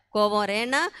கோபம் வரும்.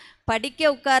 ஏன்னா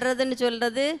படிக்க உட்கார்றதுன்னு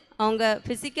சொல்கிறது அவங்க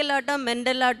ஃபிசிக்கலாட்டம்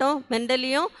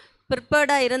மென்டலியும்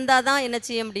ப்ரிப்பேர்டாக இருந்தால் தான் என்ன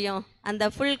செய்ய முடியும், அந்த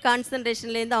ஃபுல்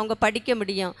கான்சன்ட்ரேஷன்லேருந்து அவங்க படிக்க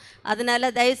முடியும்.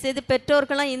 அதனால் தயவுசெய்து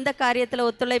பெற்றோர்களும் இந்த காரியத்தில்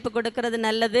ஒத்துழைப்பு கொடுக்கறது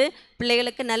நல்லது.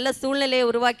 பிள்ளைகளுக்கு நல்ல சூழ்நிலையை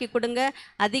உருவாக்கி கொடுங்க.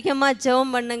 அதிகமாக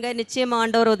ஜெபம் பண்ணுங்க, நிச்சயமாக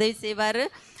ஆண்டவர் உதவி செய்வார்.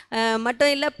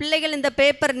 மட்டும் இல்லை, பிள்ளைகள் இந்த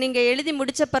பேப்பர் நீங்கள் எழுதி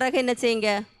முடித்த பிறகு என்ன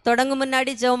செய்யுங்க, தொடங்கும்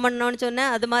முன்னாடி ஜெபம் பண்ணோன்னு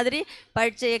சொன்னேன். அது மாதிரி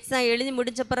பரீட்சை எக்ஸாம் எழுதி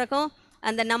முடித்த பிறகும்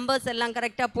அந்த நம்பர்ஸ் எல்லாம்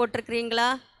கரெக்டாக போட்டிருக்கிறீங்களா,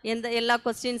 எல்லா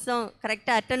கொஸ்டின்ஸும்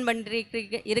கரெக்டாக அட்டன்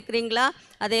இருக்கிறீங்களா,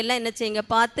 அதையெல்லாம் என்ன செய்யுங்க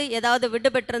பார்த்து, ஏதாவது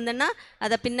விடுபட்டிருந்தேன்னா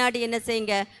அதை பின்னாடி என்ன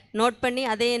செய்யுங்க நோட் பண்ணி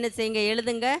அதையும் என்ன செய்யுங்க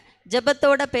எழுதுங்க.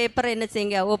 ஜெபத்தோட பேப்பரை என்ன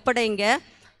செய்யுங்க ஒப்படைங்க.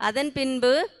 அதன்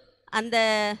பின்பு அந்த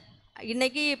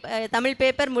இன்றைக்கி தமிழ்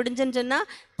பேப்பர் முடிஞ்சுன்னு சொன்னால்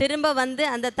திரும்ப வந்து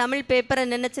அந்த தமிழ் பேப்பரை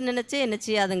நினச்சி என்ன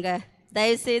செய்யாதுங்க,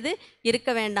 தயவுசெய்து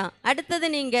இருக்க வேண்டாம். அடுத்தது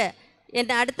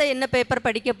நீங்கள் அடுத்த என்ன பேப்பர்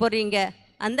படிக்க போகிறீங்க,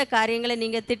 அந்த காரியங்களை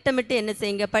நீங்கள் திட்டமிட்டு என்ன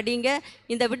செய்யுங்க படிங்க.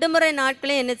 இந்த விடுமுறை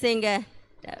நாட்களே என்ன செய்யுங்க,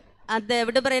 அந்த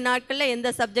விடுமுறை நாட்களில் எந்த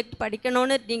சப்ஜெக்ட்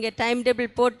படிக்கணும்னு நீங்கள் டைம் டேபிள்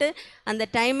போட்டு அந்த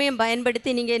டைமையும்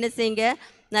பயன்படுத்தி நீங்கள் என்ன செய்யுங்க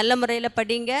நல்ல முறையில்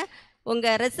படிங்க.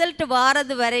 உங்கள் ரிசல்ட்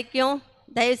வாரது வரைக்கும்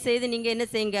தயவுசெய்து நீங்கள் என்ன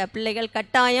செய்யுங்க, பிள்ளைகள்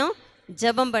கட்டாயம்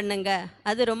ஜெபம் பண்ணுங்க.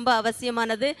 அது ரொம்ப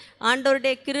அவசியமானது.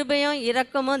 ஆண்டவருடைய கிருபையும்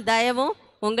இரக்கமும் தயவும்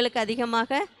உங்களுக்கு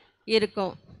அதிகமாக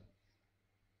இருக்கும்.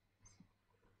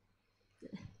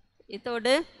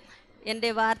 இதோடு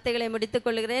என்னுடைய வார்த்தைகளை முடித்துக்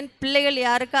கொள்கிறேன். பிள்ளைகள்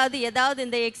யாருக்காவது ஏதாவது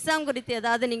இந்த எக்ஸாம் குறித்து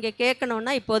ஏதாவது நீங்கள்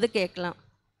கேட்கணுன்னா இப்போது கேட்கலாம்.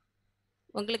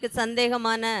 உங்களுக்கு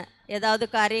சந்தேகமான ஏதாவது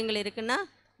காரியங்கள் இருக்குன்னா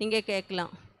நீங்கள்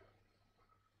கேட்கலாம்.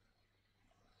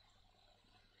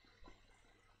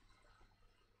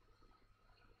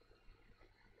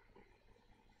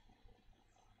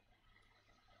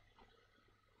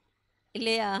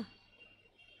 இல்லையா?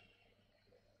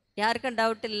 யாருக்கும்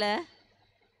டவுட் இல்லை?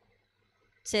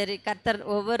 சரி, கர்த்தர்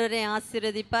ஒவ்வொருவரையும்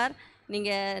ஆசீர்வதிப்பார்.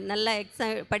 நீங்கள் நல்லா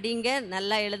எக்ஸாம் படிங்க,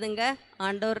 நல்லா எழுதுங்க.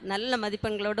 ஆண்டவர் நல்ல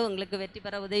மதிப்பெண்களோடு உங்களுக்கு வெற்றி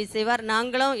பெற உதவி செய்வார்.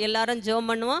 நாங்களும் எல்லாரும்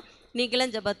ஜெபம் பண்ணுவோம்,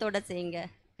 நீங்களும் ஜெபத்தோடு செய்யுங்க.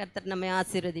 கர்த்தர் நம்மை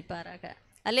ஆசீர்வதிப்பாராக.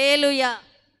 அல்லேலூயா.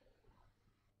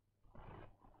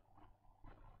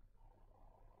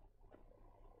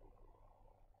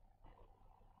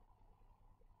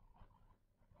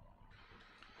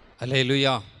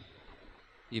 அல்லேலூயா.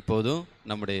 இப்போதும்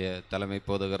நம்முடைய தலைமை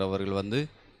போதகர் அவர்கள் வந்து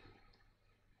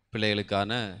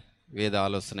பிள்ளைகளுக்கான வேத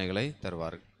ஆலோசனைகளை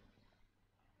தருவார்கள்.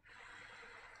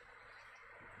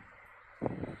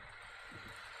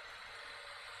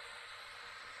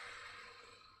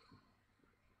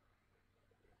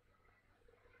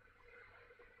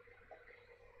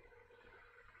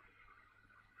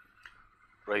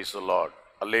 Praise the Lord.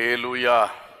 Hallelujah.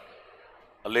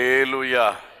 Hallelujah.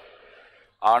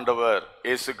 ஆண்டவர்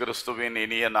இயேசு கிறிஸ்துவின்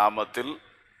இனிய நாமத்தில்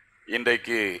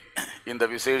இன்றைக்கு இந்த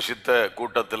விசேஷித்த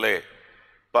கூட்டத்திலே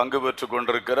பங்கு பெற்று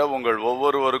கொண்டிருக்கிற உங்கள்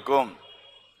ஒவ்வொருவருக்கும்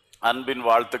அன்பின்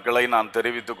வாழ்த்துக்களை நான்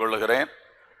தெரிவித்துக் கொள்கிறேன்.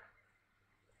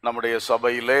 நம்முடைய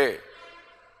சபையிலே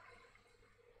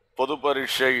பொது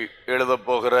பரீட்சை எழுதப்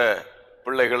போகிற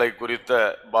பிள்ளைகளை குறித்த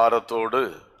பாரத்தோடு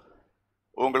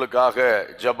உங்களுக்காக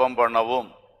ஜெபம் பண்ணவும்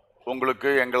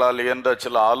உங்களுக்கு எங்களால் இயன்ற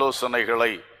சில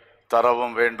ஆலோசனைகளை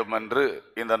தரவும் வேண்டும் என்று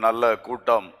இந்த நல்ல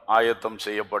கூட்டம் ஆயத்தம்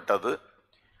செய்யப்பட்டது.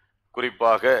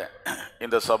 குறிப்பாக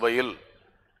இந்த சபையில்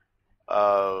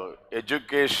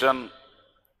எஜுகேஷன்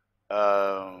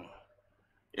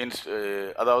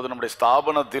அதாவது நம்முடைய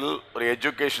ஸ்தாபனத்தில் ஒரு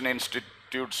எஜுகேஷன்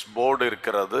இன்ஸ்டிடியூட்ஸ் போர்டு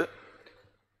இருக்கிறது.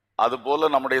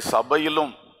 அதுபோல் நம்முடைய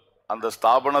சபையிலும் அந்த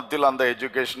ஸ்தாபனத்தில் அந்த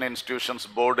எஜுகேஷன் இன்ஸ்டிடியூஷன்ஸ்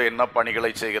போர்டு என்ன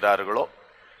பணிகளை செய்கிறார்களோ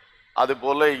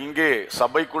அதுபோல் இங்கே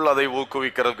சபைக்குள் அதை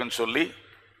ஊக்குவிக்கிறதுக்குன்னு சொல்லி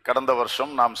கடந்த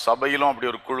வருஷம் நாம் சபையிலும் அப்படி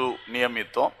ஒரு குழு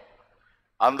நியமித்தோம்.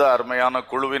 அந்த அருமையான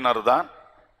குழுவினர் தான்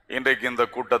இன்றைக்கு இந்த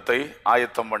கூட்டத்தை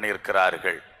ஆயத்தம்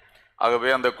பண்ணியிருக்கிறார்கள். ஆகவே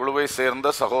அந்த குழுவை சேர்ந்த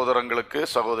சகோதரங்களுக்கு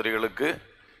சகோதரிகளுக்கு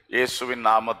இயேசுவின்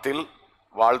நாமத்தில்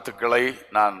வாழ்த்துக்களை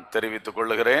நான் தெரிவித்துக்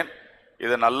கொள்ளுகிறேன்.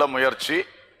 இது நல்ல முயற்சி.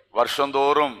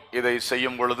 வருஷந்தோறும் இதை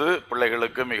செய்யும் பொழுது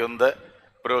பிள்ளைகளுக்கு மிகுந்த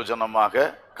பிரயோஜனமாக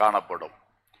காணப்படும்.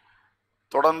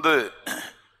 தொடர்ந்து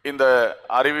இந்த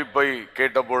அறிவிப்பை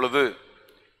கேட்ட பொழுது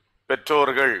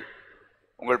பெற்றோர்கள்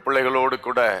உங்கள் பிள்ளைகளோடு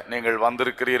கூட நீங்கள்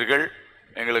வந்திருக்கிறீர்கள்.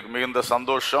 எங்களுக்கு மிகுந்த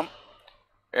சந்தோஷம்.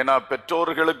 ஏன்னா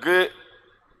பெற்றோர்களுக்கு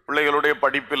பிள்ளைகளுடைய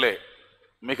படிப்பிலே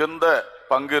மிகுந்த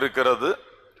பங்கு இருக்கிறது.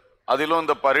 அதிலும்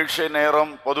இந்த பரீட்சை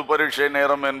நேரம், பொது பரீட்சை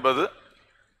நேரம் என்பது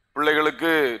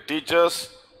பிள்ளைகளுக்கு டீச்சர்ஸ்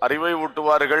அறிவை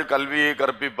ஊட்டுவார்கள், கல்வியை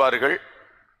கற்பிப்பார்கள்.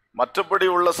 மற்றபடி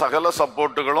உள்ள சகல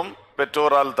சப்போர்ட்டுகளும்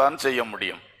பெற்றோரால் தான் செய்ய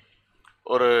முடியும்.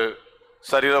 ஒரு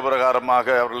சரீர பிரகாரமாக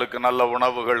அவர்களுக்கு நல்ல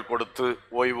உணவுகள் கொடுத்து,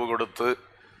 ஓய்வு கொடுத்து,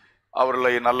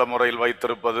 அவர்களை நல்ல முறையில்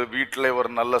வைத்திருப்பது, வீட்டிலே ஒரு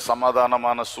நல்ல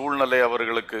சமாதானமான சூழ்நிலை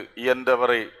அவர்களுக்கு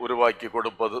இயன்றவரை உருவாக்கி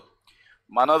கொடுப்பது,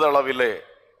 மனதளவிலே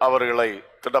அவர்களை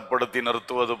திடப்படுத்தி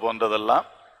நிறுத்துவது போன்றதெல்லாம்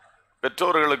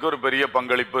பெற்றோர்களுக்கு ஒரு பெரிய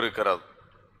பங்களிப்பு இருக்கிறது.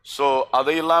 ஸோ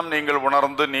அதையெல்லாம் நீங்கள்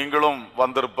உணர்ந்து நீங்களும்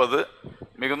வந்திருப்பது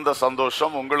மிகுந்த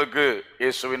சந்தோஷம். உங்களுக்கு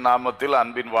இயேசுவின் நாமத்தில்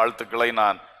அன்பின் வாழ்த்துக்களை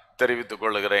நான் தெரிவித்துக்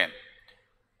கொள்கிறேன்.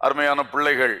 அருமையான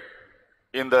பிள்ளைகள்,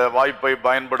 இந்த வாய்ப்பை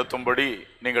பயன்படுத்தும்படி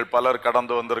நீங்கள் பலர்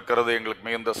கடந்து வந்திருக்கிறது எங்களுக்கு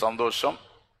மிகுந்த சந்தோஷம்.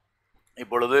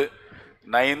 இப்பொழுது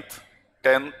 9th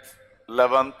 10th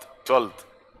 11th 12th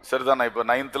சரிதானே? இப்போ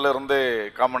 9th இருந்தே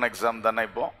காமன் எக்ஸாம் தானே,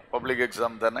 இப்போ பப்ளிக்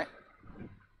எக்ஸாம் தானே,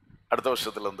 அடுத்த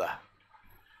வருஷத்துல இருந்தா.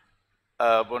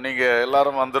 இப்போ நீங்க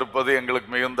எல்லாரும் வந்திருப்பது எங்களுக்கு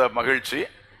மிகுந்த மகிழ்ச்சி.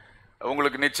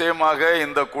 உங்களுக்கு நிச்சயமாக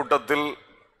இந்த கூட்டத்தில்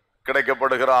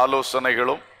கிடைக்கப்படுகிற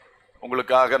ஆலோசனைகளும்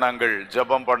உங்களுக்காக நாங்கள்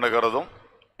ஜெபம் பண்ணுகிறதும்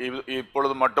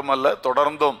இப்பொழுது மட்டுமல்ல,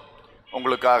 தொடர்ந்தும்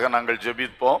உங்களுக்காக நாங்கள்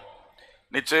ஜெபிப்போம்.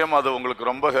 நிச்சயம் அது உங்களுக்கு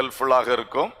ரொம்ப ஹெல்ப்ஃபுல்லாக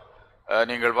இருக்கும்.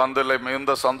 நீங்கள் வந்ததில்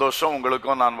மிகுந்த சந்தோஷம்.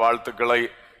 உங்களுக்கும் நான் வாழ்த்துக்களை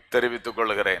தெரிவித்துக்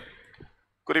கொள்கிறேன்.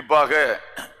 குறிப்பாக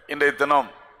இன்றைய தினம்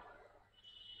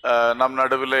நம்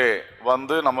நடுவிலே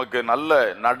வந்து நமக்கு நல்ல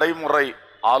நடைமுறை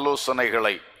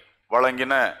ஆலோசனைகளை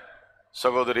வழங்கின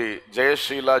சகோதரி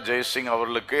ஜெயஸ்ரீலா ஜெயசிங்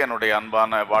அவர்களுக்கு என்னுடைய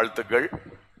அன்பான வாழ்த்துக்கள்.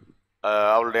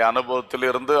 அவருடைய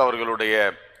அனுபவத்திலிருந்து, அவர்களுடைய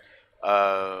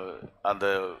அந்த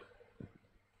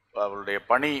அவருடைய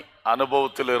பணி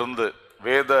அனுபவத்திலிருந்து,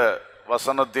 வேத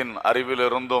வசனத்தின்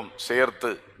அறிவிலிருந்தும்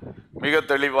சேர்த்து மிக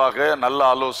தெளிவாக நல்ல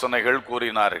ஆலோசனைகள்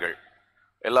கூறினார்கள்.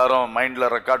 எல்லாரும் மைண்ட்ல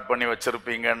ரெக்கார்ட் பண்ணி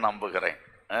வச்சிருப்பீங்கன்னு நம்புகிறேன்.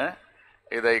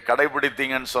 இதை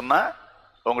கடைபிடித்தீங்கன்னு சொன்னால்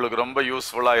உங்களுக்கு ரொம்ப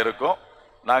யூஸ்ஃபுல்லாக இருக்கும்.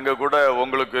 நாங்கள் கூட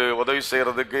உங்களுக்கு உதவி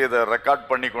செய்கிறதுக்கு இதை ரெக்கார்ட்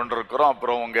பண்ணி கொண்டிருக்கிறோம்.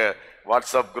 அப்புறம் உங்கள்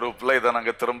வாட்ஸ்அப் குரூப்பில் இதை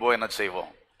நாங்கள் திரும்ப என்ன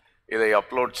செய்வோம், இதை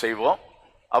அப்லோட் செய்வோம்.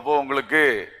 அப்போது உங்களுக்கு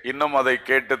இன்னும் அதை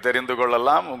கேட்டு தெரிந்து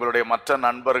கொள்ளலாம். உங்களுடைய மற்ற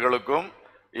நண்பர்களுக்கும்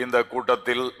இந்த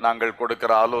கூட்டத்தில் நாங்கள்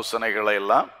கொடுக்கிற ஆலோசனைகளை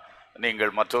எல்லாம்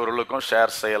நீங்கள் மற்றவர்களுக்கும்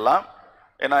ஷேர் செய்யலாம்.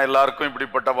 ஏன்னா எல்லாருக்கும்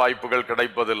இப்படிப்பட்ட வாய்ப்புகள்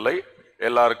கிடைப்பதில்லை.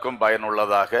 எல்லாருக்கும்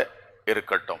பயனுள்ளதாக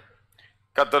இருக்கட்டும்.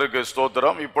 கர்த்தருக்கு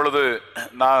ஸ்தோத்திரம். இப்பொழுது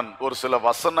நான் ஒரு சில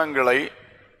வசனங்களை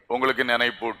உங்களுக்கு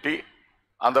நினைப்பூட்டி,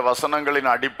 அந்த வசனங்களின்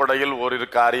அடிப்படையில் ஓரிரு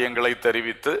காரியங்களை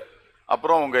தெரிவித்து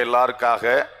அப்புறம் உங்க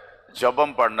எல்லாருக்காக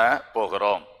ஜெபம் பண்ண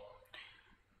போகிறோம்.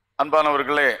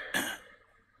 அன்பானவர்களே,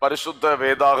 பரிசுத்த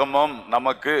வேதாகமம்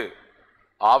நமக்கு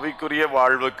ஆவிக்குரிய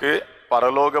வாழ்வுக்கு,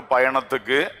 பரலோக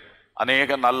பயணத்துக்கு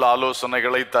அநேக நல்ல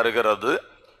ஆலோசனைகளை தருகிறது.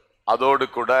 அதோடு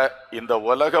கூட இந்த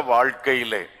உலக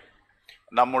வாழ்க்கையிலே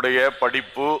நம்முடைய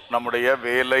படிப்பு, நம்முடைய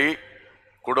வேலை,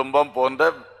 குடும்பம் போன்ற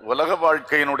உலக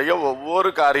வாழ்க்கையினுடைய ஒவ்வொரு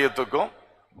காரியத்துக்கும்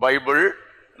பைபிள்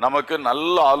நமக்கு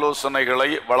நல்ல ஆலோசனைகளை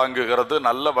வழங்குகிறது,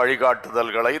 நல்ல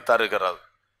வழிகாட்டுதல்களை தருகிறது.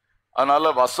 அதனால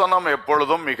வசனம்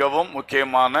எப்பொழுதும் மிகவும்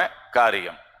முக்கியமான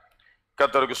காரியம்.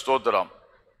 கர்த்தருக்கு ஸ்தோத்திரம்.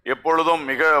 எப்பொழுதும்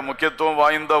மிக முக்கியத்துவம்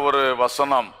வாய்ந்த ஒரு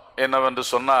வசனம் என்னவென்று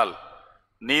சொன்னால்,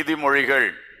 நீதிமொழிகள்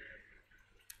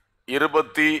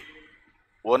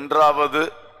 21வது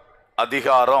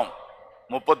அதிகாரம்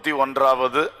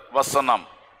 31வது வசனம்.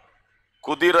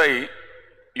 குதிரை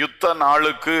யுத்த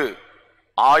நாளுக்கு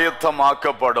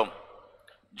ஆயத்தமாக்கப்படும்,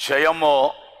 ஜெயமோ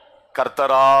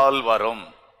கர்த்தரால் வரும்.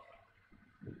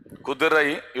 குதிரை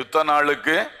யுத்த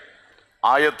நாளுக்கு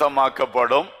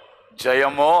ஆயத்தமாக்கப்படும்,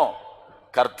 ஜெயமோ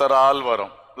கர்த்தரால்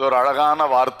வரும். இது ஒரு அழகான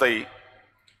வார்த்தை.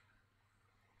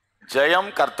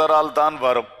 ஜெயம் கர்த்தரால் தான்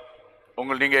வரும்.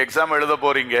 நீங்க எக்ஸாம் எழுத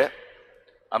போறீங்க,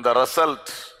 அந்த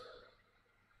ரிசல்ட்,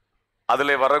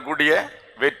 அதில் வரக்கூடிய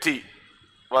வெற்றி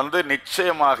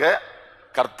நிச்சயமாக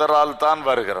கர்த்தரால் தான்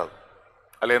வருகிறது.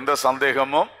 அதில் எந்த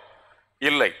சந்தேகமும்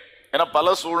இல்லை. ஏன்னா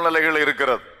பல சூழ்நிலைகள்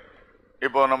இருக்கிறது.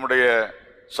 இப்போ நம்முடைய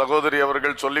சகோதரி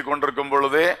அவர்கள் சொல்லி கொண்டிருக்கும்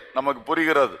பொழுதே நமக்கு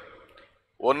புரிகிறது.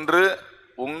 ஒன்று,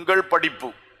 உங்கள் படிப்பு,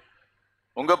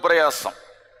 உங்க பிரயாசம்,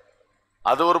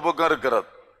 அது ஒரு பக்கம் இருக்கிறது,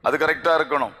 அது கரெக்டா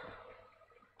இருக்கணும்.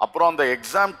 அப்புறம் அந்த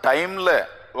எக்ஸாம் டைம்ல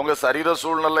உங்க சரீர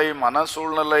சூழ்நிலை, மன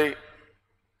சூழ்நிலை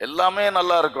எல்லாமே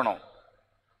நல்லா இருக்கணும்.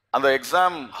 அந்த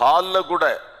எக்ஸாம் ஹாலில் கூட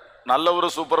நல்ல ஒரு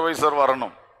சூப்பர்வைசர்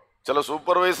வரணும். சில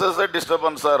சூப்பர்வைசர்ஸே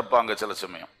டிஸ்டர்பன்ஸாக இருப்பாங்க சில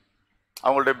சமயம்,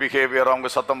 அவங்களுடைய பிஹேவியர், அவங்க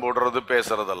சத்தம் போடுறது,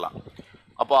 பேசுறதெல்லாம்.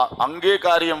 அப்போ அங்கே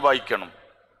காரியம் வாய்க்கணும்.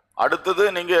 அடுத்தது,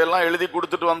 நீங்கள் எல்லாம் எழுதி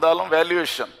கொடுத்துட்டு வந்தாலும்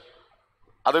வேல்யூவேஷன்,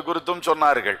 அது குறித்தும்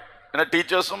சொன்னார்கள். ஏன்னா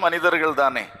டீச்சர்ஸும் மனிதர்கள்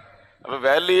தானே. அப்போ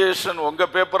வேல்யூவேஷன்,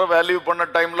 உங்கள் பேப்பரை வேல்யூ பண்ண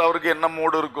டைமில் அவருக்கு என்ன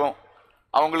மூடு இருக்கும்,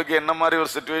 அவங்களுக்கு என்ன மாதிரி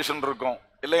ஒரு சிச்சுவேஷன் இருக்கும்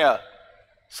இல்லையா?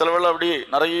 சில வேளை அப்படி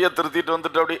நிறைய திருத்திட்டு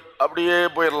வந்துட்டு அப்படியே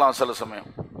போயிடலாம். சில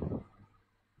சமயம்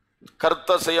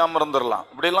கருத்தை செய்யாமல் இருந்துடலாம்.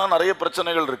 இப்படிலாம் நிறைய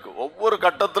பிரச்சனைகள் இருக்கு, ஒவ்வொரு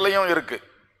கட்டத்திலையும் இருக்கு.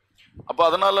 அப்போ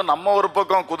அதனால நம்ம ஒரு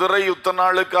பக்கம் குதிரை யுத்த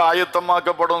நாளுக்கு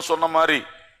ஆயத்தமாக்கப்படும் சொன்ன மாதிரி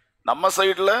நம்ம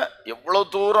சைடில் எவ்வளோ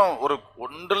தூரம் ஒரு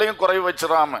ஒன்றுலையும் குறைவு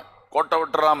வச்சிடாம, கோட்டை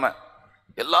விட்டுறாம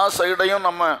எல்லா சைடையும்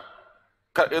நம்ம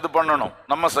இது பண்ணணும்,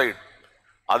 நம்ம சைடு.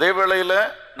 அதே வேளையில்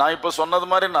நான் இப்போ சொன்னது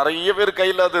மாதிரி நிறைய பேர்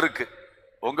கையில் அது இருக்கு,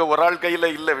 உங்க ஒரு ஆள்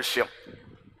கையில் இல்லை விஷயம்.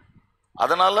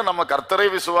 அதனால நம்ம கர்த்தரை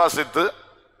விசுவாசித்து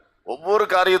ஒவ்வொரு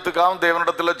காரியத்துக்காகவும்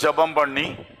தேவனிடத்தில் ஜெபம் பண்ணி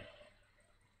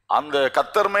அந்த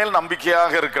கர்த்தர் மேல்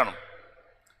நம்பிக்கையாக இருக்கணும்.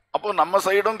 அப்போ நம்ம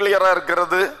சைடும் கிளியரா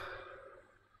இருக்கிறது,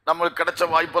 நம்மளுக்கு கிடைச்ச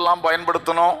வாய்ப்பெல்லாம்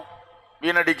பயன்படுத்தணும்,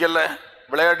 வீணடிக்கல,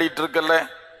 விளையாடிட்டு இருக்கல,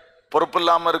 பொறுப்பு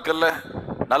இல்லாமல் இருக்கல,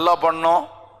 நல்லா பண்ணோம்,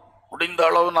 முடிந்த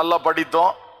அளவு நல்லா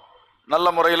படித்தோம், நல்ல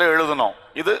முறையில் எழுதணும்.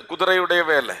 இது குதிரையுடைய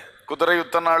வேலை. குதிரை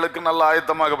யுத்த நாளுக்கு நல்ல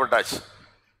ஆயத்தமாகப்பட்டாச்சு.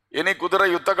 இனி குதிரை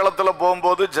யுத்த களத்தில்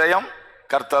போகும்போது ஜெயம்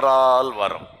கர்த்தரால்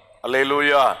வரும்.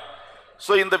 அல்லேலூயா.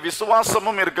 ஸோ இந்த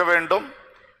விசுவாசமும் இருக்க வேண்டும்,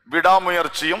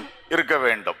 விடாமுயற்சியும் இருக்க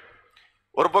வேண்டும்.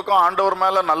 ஒரு பக்கம் ஆண்டவர்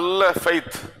மேல நல்ல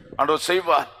ஃபெய்த், ஆண்டவர்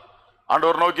செய்வார்,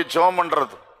 ஆண்டவர் நோக்கி ஜெபம்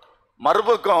பண்றது.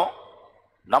 மறுபக்கம்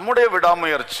நம்முடைய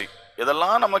விடாமுயற்சி,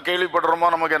 இதெல்லாம் நம்ம கேள்விப்படுறோமோ,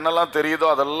 நமக்கு என்னெல்லாம் தெரியுதோ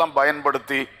அதெல்லாம்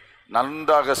பயன்படுத்தி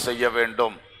நன்றாக செய்ய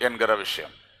வேண்டும் என்கிற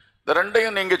விஷயம். இந்த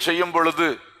ரெண்டையும் நீங்க செய்யும் பொழுது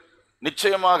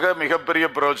நிச்சயமாக மிகப்பெரிய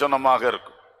பிரயோஜனமாக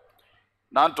இருக்கும்.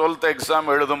 நான் 12th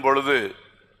எக்ஸாம் எழுதும் பொழுது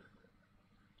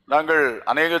நாங்கள்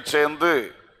அநேகர் சேர்ந்து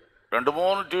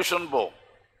 2-3 டியூஷன் போவோம்.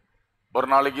 ஒரு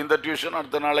நாளைக்கு இந்த டியூஷன்,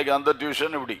 அடுத்த நாளைக்கு அந்த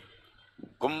டியூஷன், இப்படி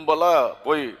கும்பலா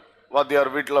போய்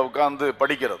வாத்தியார் வீட்டில் உட்காந்து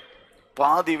படிக்கிறது.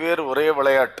 பாதி பேர் ஒரே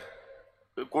விளையாட்டு.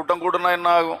 கூட்டம் கூடுனா என்ன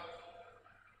ஆகும்?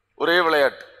 ஒரே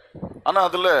விளையாட்டு. ஆனால்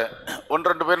அதில்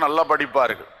 1-2 பேர் நல்லா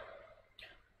படிப்பார்கள்.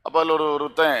 அப்போ அதில்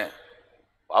ஒருத்தன்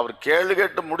அவர் கேள்வி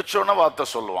கேட்டு முடிச்சோன்னே வார்த்தை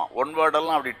சொல்லுவான். ஒன்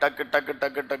வேர்டெல்லாம் அப்படி டக்கு டக்கு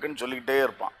டக்கு டக்குன்னு சொல்லிக்கிட்டே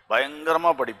இருப்பான்,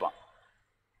 பயங்கரமாக படிப்பான்.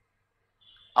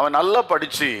 அவன் நல்லா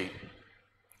படித்து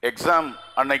எக்ஸாம்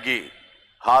அன்னைக்கு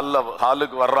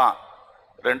ஹாலுக்கு வர்றான்.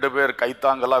 2 பேர்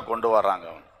கைத்தாங்கலாக கொண்டு வர்றாங்க.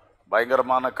 அவன்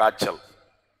பயங்கரமான காய்ச்சல்.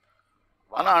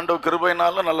 ஆனால் ஆண்டவர்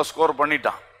கிருபையினால நல்லா ஸ்கோர்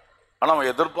பண்ணிட்டான். ஆனால்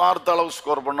அவன் எதிர்பார்த்த அளவு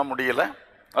ஸ்கோர் பண்ண முடியல,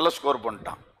 நல்லா ஸ்கோர்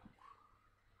பண்ணிட்டான்.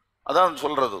 அதான்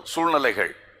சொல்றது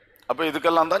சூழ்நிலைகள். அப்போ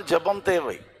இதுக்கெல்லாம் தான் ஜெபம்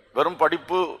தேவை. வெறும்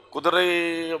படிப்பு, குதிரை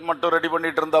மட்டும் ரெடி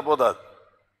பண்ணிட்டு இருந்தா போதாது.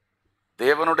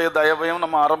 தேவனுடைய தயவையும்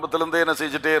நம்ம ஆரம்பத்திலேருந்தே என்ன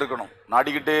செஞ்சுட்டே இருக்கணும்,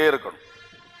 நாடிக்கிட்டே இருக்கணும்.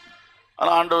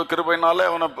 ஆனால் ஆண்டவர் கிருபையினாலே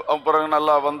அவன் பிறகு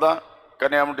நல்லா வந்தான்.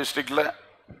 கன்னியாகுமரி டிஸ்ட்ரிக்டில்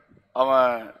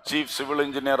அவன் சீஃப் சிவில்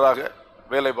இன்ஜினியராக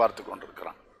வேலை பார்த்து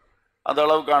கொண்டிருக்கிறான். அந்த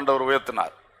அளவுக்கு ஆண்டவர்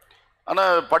உயர்த்தினார்.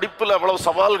 ஆனால் படிப்பில் அவ்வளவு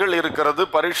சவால்கள் இருக்கிறது,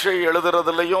 பரீட்சை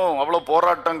எழுதுறதுலையும் அவ்வளோ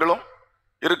போராட்டங்களும்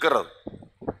இருக்கிறது.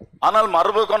 ஆனால்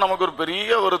மறுபக்கம் நமக்கு ஒரு பெரிய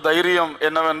ஒரு தைரியம்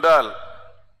என்னவென்றால்,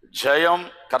 ஜெயம்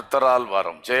கர்த்தரால்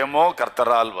வரும், ஜெயமோ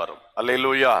கர்த்தரால் வரும்.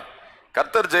 அல்லேலூயா.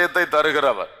 கர்த்தர் ஜெயத்தை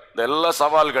தருகிறவர். இந்த எல்லா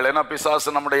சவால்கள், ஏன்னா பிசாசு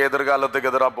நம்முடைய எதிர்காலத்துக்கு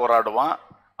எதிராக போராடுவான்,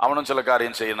 அவனும் சில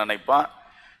காரியம் செய்ய நினைப்பான்,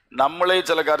 நம்மளே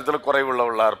சில காரியத்தில்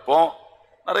குறைவுள்ளவர்களா இருப்போம்,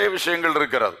 நிறைய விஷயங்கள்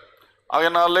இருக்கிறது.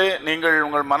 அதனாலே நீங்கள்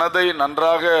உங்கள் மனதை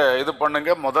நன்றாக இது பண்ணுங்க.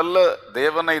 முதல்ல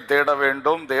தேவனை தேட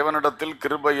வேண்டும், தேவனிடத்தில்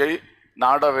கிருபையை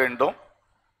நாட வேண்டும்.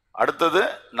 அடுத்தது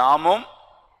நாமும்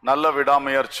நல்ல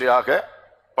விடாமுயற்சியாக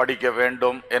படிக்க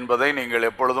வேண்டும் என்பதை நீங்கள்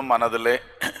எப்பொழுதும் மனதிலே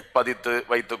பதித்து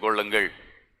வைத்துக் கொள்ளுங்கள்.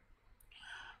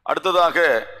 அடுத்ததாக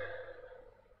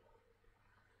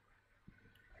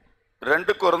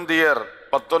 2 கொரிந்தியர்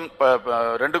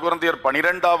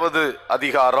 12வது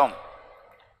அதிகாரம்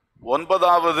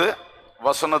 9வது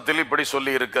வசனத்தில் இப்படி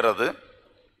சொல்லி இருக்கிறது,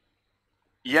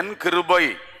 என் கிருபை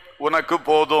உனக்கு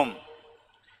போதும்,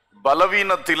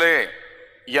 பலவீனத்திலே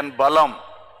என் பலம்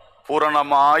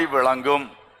பூரணமாய் விளங்கும்.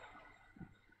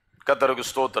 கர்த்தருக்கு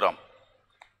ஸ்தோத்திரம்.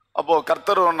 அப்போ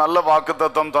கர்த்தர் ஒரு நல்ல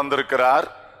வாக்குத்தத்தம் தந்திருக்கிறார்.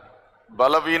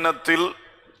 பலவீனத்தில்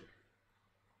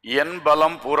என்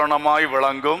பலம் பூரணமாய்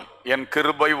விளங்கும், என்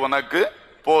கிருபை உனக்கு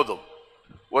போதும்.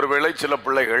 ஒருவேளை சில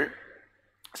பிள்ளைகள்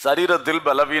சரீரத்தில்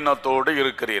பலவீனத்தோடு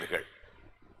இருக்கிறீர்கள்.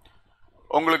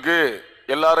 உங்களுக்கு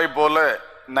எல்லாரை போல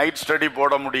நைட் ஸ்டடி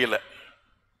போட முடியல.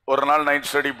 ஒரு நாள் நைட்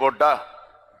ஸ்டடி போட்டா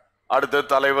அடுத்து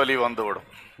தலைவலி வந்துவிடும்,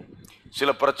 சில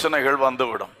பிரச்சனைகள்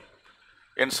வந்துவிடும்.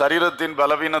 என் சரீரத்தின்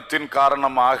பலவீனத்தின்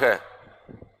காரணமாக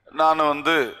நான்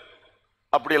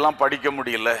அப்படியெல்லாம் படிக்க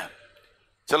முடியல.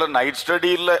 சில நைட் ஸ்டடி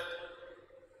இல்லை,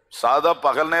 சாதா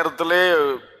பகல் நேரத்திலே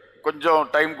கொஞ்சம்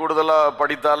டைம் கூடுதலாக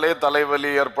படித்தாலே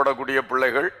தலைவலி ஏற்படக்கூடிய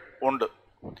பிள்ளைகள் உண்டு.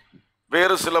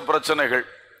 வேறு சில பிரச்சனைகள்,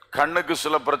 கண்ணுக்கு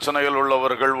சில பிரச்சனைகள்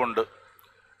உள்ளவர்கள் உண்டு.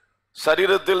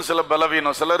 சரீரத்தில் சில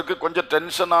பலவீனம், சிலருக்கு கொஞ்சம்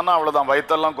டென்ஷன் ஆனால் அவ்வளோதான்,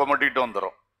 வயிற்றெல்லாம் கொமட்டிட்டு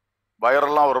வந்துடும்,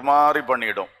 வயரெல்லாம் ஒரு மாதிரி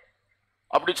பண்ணிடும்.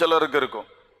 அப்படி சிலருக்கு இருக்கும்.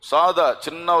 சாதா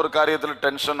சின்ன ஒரு காரியத்தில்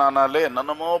டென்ஷன் ஆனாலே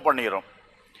என்னென்னமோ பண்ணிடும்.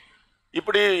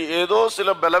 இப்படி ஏதோ சில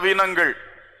பலவீனங்கள்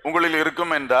உங்களில்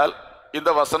இருக்கும் என்றால் இந்த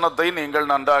வசனத்தை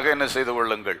நீங்கள் நன்றாக என்ன செய்து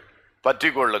கொள்ளுங்கள், பற்றி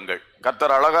கொள்ளுங்கள்.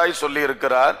 கர்த்தர் அழகாய் சொல்லி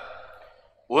இருக்கிறார்,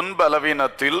 உன்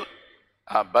பலவீனத்தில்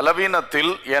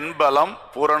பலவீனத்தில் என் பலம்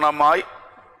பூரணமாய்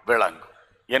விளங்கும்,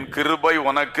 என் கிருபை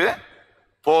உனக்கு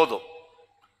போதும்.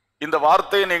 இந்த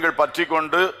வார்த்தையை நீங்கள் பற்றி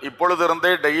கொண்டு இப்பொழுது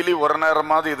இருந்தே டெய்லி ஒரு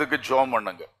நேரமாவது இதுக்கு ஜெபம்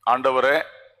பண்ணுங்க. ஆண்டவரே,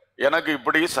 எனக்கு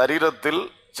இப்படி சரீரத்தில்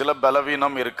சில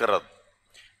பலவீனம் இருக்கிறது.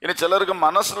 இனி சிலருக்கு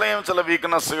மனசுலயும் சில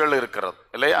வீக்னஸ்கள் இருக்கிறது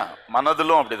இல்லையா?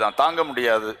 மனதிலும் அப்படிதான், தாங்க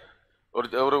முடியாது.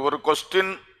 ஒரு ஒரு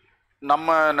கொஸ்டின்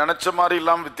நம்ம நினைச்ச மாதிரி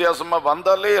இல்லாம வித்தியாசமா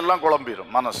வந்தாலே எல்லாம்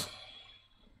குழம்பிடும் மனசு.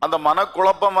 அந்த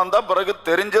மனக்குழப்பம் வந்தா பிறகு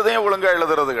தெரிஞ்சதையும் ஒழுங்கா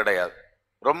எழுதுறது கிடையாது,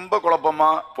 ரொம்ப குழப்பமா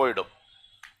போயிடும்.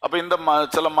 அப்ப இந்த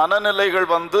சில மனநிலைகள்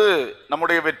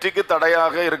நம்முடைய வெற்றிக்கு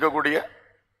தடையாக இருக்கக்கூடிய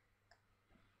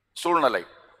சூழ்நிலை.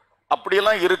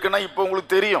 அப்படியெல்லாம் இருக்குன்னா இப்ப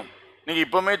உங்களுக்கு தெரியும். நீங்க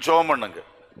இப்பவுமே ஜெபம் பண்ணுங்க.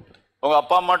 உங்க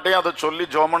அப்பா அம்மாட்டையும் அதை சொல்லி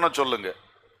ஜெபம் பண்ண சொல்லுங்க.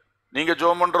 நீங்க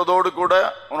ஜெபம் பண்றதோடு கூட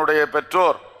உன்னுடைய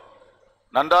பெற்றோர்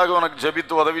நன்றாக உனக்கு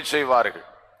ஜெபித்து உதவி செய்வார்கள்.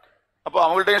 அப்போ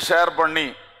அவங்கள்ட்டையும் ஷேர் பண்ணி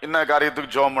இன்ன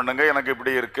காரியத்துக்கு ஜெபம் பண்ணுங்க, எனக்கு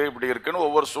இப்படி இருக்கு இப்படி இருக்குன்னு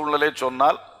ஒவ்வொரு சூழ்நிலையை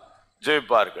சொன்னால்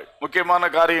ஜெயிப்பார்கள். முக்கியமான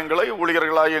காரியங்களை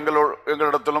ஊழியர்களாக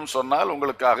எங்களிடத்திலும் சொன்னால்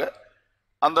உங்களுக்காக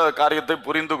அந்த காரியத்தை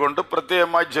புரிந்து கொண்டு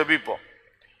பிரத்யேகமாய் ஜெபிப்போம்.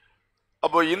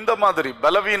 அப்போ இந்த மாதிரி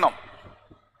பலவீனம்,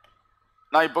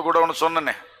 நான் இப்ப கூட ஒன்று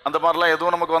சொன்னேனே, அந்த மாதிரிலாம்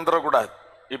எதுவும் நமக்கு வந்துடக்கூடாது.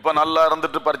 இப்ப நல்லா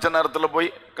இருந்துட்டு பரிச்சை நேரத்தில்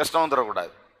போய் கஷ்டம்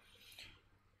வந்துடக்கூடாது.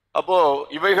 அப்போ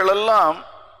இவைகளெல்லாம்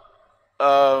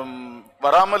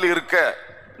வராமல் இருக்க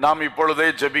நாம் இப்பொழுதே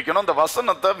ஜெபிக்கணும். இந்த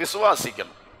வசனத்தை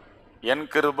விசுவாசிக்கணும். என்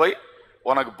கிருபை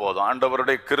உனக்கு போதும்.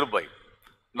 ஆண்டவருடைய கிருபை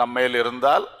நம்மேல்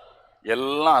இருந்தால்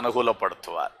எல்லாம்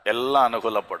அனுகூலப்படுத்துவார், எல்லாம்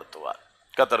அனுகூலப்படுத்துவார்.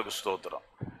 கர்த்தருக்கு ஸ்தோத்திரம்.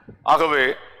 ஆகவே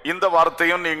இந்த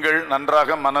வார்த்தையும் நீங்கள்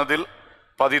நன்றாக மனதில்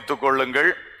பதித்து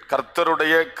கொள்ளுங்கள்.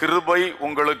 கர்த்தருடைய கிருபை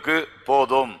உங்களுக்கு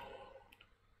போதும்.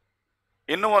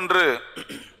 இன்னும் ஒன்று,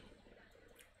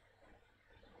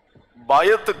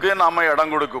 பயத்துக்கு நாம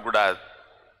இடம் கொடுக்க கூடாது.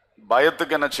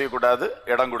 பயத்துக்கு என்ன செய்யக்கூடாது?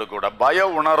 இடம் கொடுக்க கூடாது. பய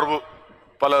உணர்வு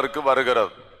பலருக்கு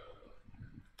வருகிறது.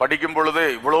 படிக்கும் பொழுதே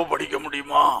இவ்வளவு படிக்க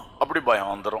முடியுமா அப்படி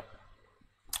பயம் வந்துடும்.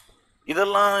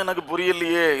 இதெல்லாம் எனக்கு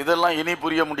புரியலையே, இதெல்லாம் இனி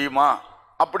புரிய முடியுமா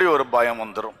அப்படி ஒரு பயம்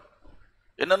வந்துடும்.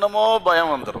 என்னென்னமோ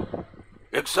பயம் வந்துடும்.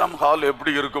 எக்ஸாம் ஹால்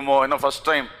எப்படி இருக்குமோ, என்ன ஃபர்ஸ்ட்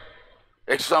டைம்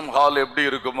எக்ஸாம் ஹால் எப்படி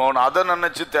இருக்குமோன்னு அதை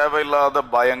நினைச்சு தேவையில்லாத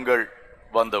பயங்கள்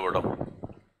வந்துவிடும்.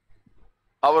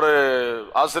 அவர்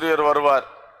ஆசிரியர் வருவார்,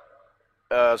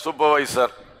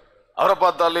 சூப்பர்வைசர், அவரை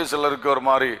பார்த்தாலே சிலருக்கு ஒரு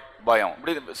மாதிரி பயம்.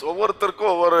 இப்படி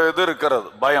ஒவ்வொருத்தருக்கும் ஒவ்வொரு இது இருக்கிறது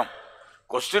பயம்.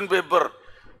 கொஸ்டின் பேப்பர்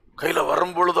கையில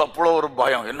வரும் பொழுது அப்போ ஒரு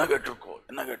பயம், என்ன கேட்டிருக்கோ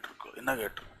என்ன கேட்டிருக்கோ என்ன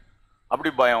கேட்டிருக்கோ அப்படி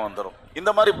பயம் வந்துடும்.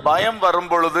 இந்த மாதிரி பயம் வரும்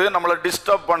பொழுது நம்மளை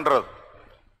டிஸ்டர்ப் பண்றது.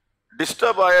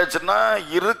 டிஸ்டர்ப் ஆயாச்சுன்னா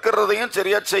இருக்கிறதையும்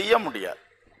சரியா செய்ய முடியாது.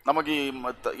 நமக்கு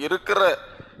இருக்கிற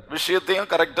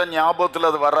விஷயத்தையும் கரெக்டா ஞாபகத்தில்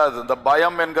அது வராது. இந்த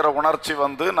பயம் என்கிற உணர்ச்சி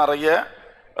நிறைய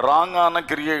ராங்கான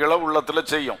கிரியைகளை உள்ளத்துல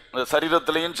செய்யும்,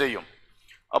 சரீரத்திலையும் செய்யும்.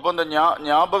 அப்போ இந்த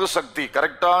ஞாபக சக்தி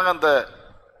கரெக்டான அந்த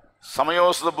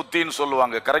சமயோசித புத்தின்னு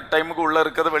சொல்லுவாங்க, கரெக்ட் டைமுக்கு உள்ள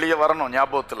இருக்கிறது வெளியே வரணும்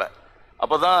ஞாபகத்துல,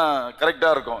 அப்பதான் கரெக்டா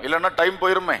இருக்கும். இல்லைன்னா டைம்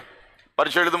போயிருமே.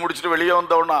 பரீட்சை எழுதி முடிச்சுட்டு வெளியே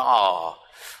வந்தோன்னா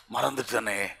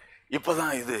மறந்துட்டனே,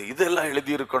 இப்பதான் இதெல்லாம்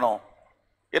எழுதி இருக்கணும்,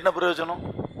 என்ன பிரயோஜனம்?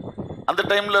 அந்த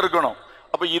டைம்ல இருக்கணும்.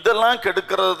 அப்ப இதெல்லாம்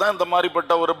கெடுக்கிறது தான் இந்த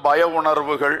மாதிரிப்பட்ட ஒரு பய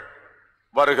உணர்வுகள்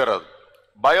வருகிறது.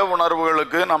 பய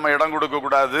உணர்வுகளுக்கு நம்ம இடம் கொடுக்க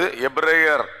கூடாது.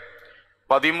 எபிரேயர்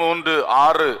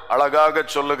 13:6 அழகாக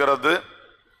சொல்லுகிறது,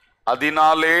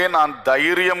 அதனாலே நான்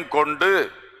தைரியம் கொண்டு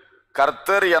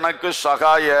கர்த்தர் எனக்கு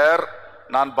சகாயர்,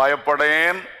 நான்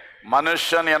பயப்படேன்,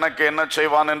 மனுஷன் எனக்கு என்ன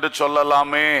செய்வான் என்று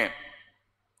சொல்லலாமே.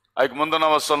 அதுக்கு முந்தின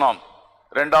வசனம்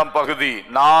 2ஆம் பகுதி,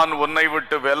 நான் உன்னை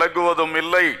விட்டு விலகுவதும்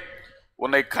இல்லை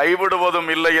உன்னை கைவிடுவதும்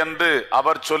இல்லை என்று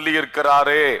அவர் சொல்லி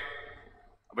இருக்கிறாரே.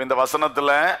 இந்த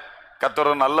வசனத்துல கர்த்தர்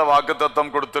நல்ல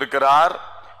வாக்குத்தத்தம் கொடுத்திருக்கிறார்.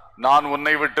 நான்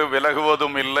உன்னை விட்டு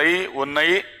விலகுவதும் இல்லை உன்னை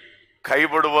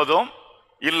கைவிடுவதும்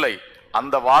இல்லை.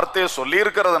 அந்த வார்த்தையை சொல்லி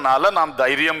இருக்கிறதுனால நாம்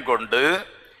தைரியம் கொண்டு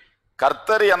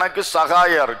கர்த்தர் எனக்கு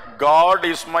சகாயர், காட்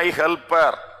இஸ் மை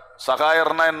ஹெல்பர்.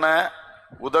 சகாயர்னா என்ன?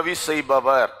 உதவி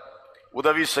செய்பவர்,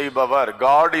 உதவி செய்பவர்.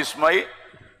 God is my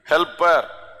helper.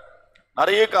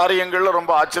 நிறைய காரியங்கள்ல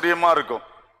ரொம்ப ஆச்சரியமா இருக்கும்.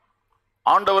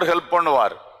 ஆண்டவர் ஹெல்ப்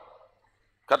பண்ணுவார்.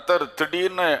 கர்த்தர்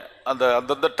திடீர்னு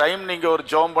அந்த டைம் நீங்க ஒரு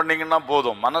ஜெபம் பண்ணீங்கன்னா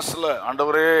போதும், மனசுல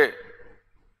ஆண்டவரே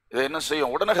இது என்ன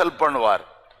செய்யும், உடனே ஹெல்ப் பண்ணுவார்.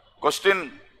 கொஸ்டின்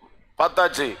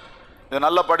பார்த்தாச்சு, இது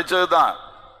நல்லா படிச்சது தான்,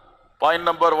 பாயிண்ட்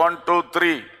நம்பர் 1 2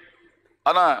 3,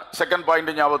 ஆனா செகண்ட்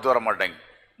பாயிண்ட் ஞாபகத்து வர மாட்டேங்க.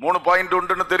 3 பாயிண்ட்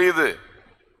உண்டுன்னு தெரியுது,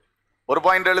 ஒரு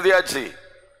பாயிண்ட் எழுதியாச்சு,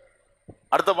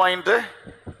 அடுத்த பாயிண்ட்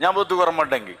ஞாபகத்துக்கு வர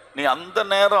மாட்டேங்க. நீ அந்த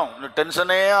நேரம்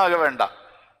டென்ஷனே ஆக வேண்டாம்.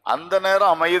 அந்த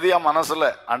நேரம் அமைதியா மனசுல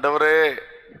ஆண்டவரே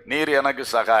நீர் எனக்கு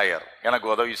சகாயர், எனக்கு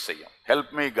உதவி செய்யும்,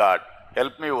 help me God,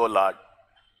 help me ஓ லார்ட்.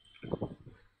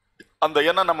 அந்த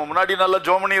என்ன நம்ம முன்னாடி நல்லா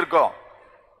ஜெபம் பண்ணி இருக்கோம்,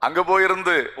 அங்க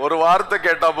போயிருந்து ஒரு வார்த்தை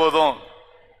கேட்டா போதும்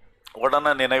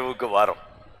உடனே நினைவுக்கு வரும்.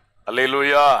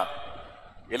 அல்லேலூயா.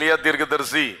 எலியா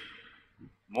தீர்க்கதரிசி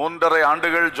 3.5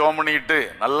 ஆண்டுகள் ஜெபம் பண்ணிட்டு,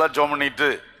 நல்லா ஜெபம் பண்ணிட்டு,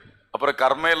 அப்புறம்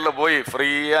கர்மேல்ல போய்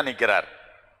ஃப்ரீயா நிக்கிறார்.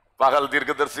 பகல்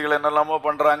தீர்க்கதரிசிகள் என்னெல்லாமோ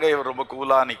பண்றாங்க, இவர் ரொம்ப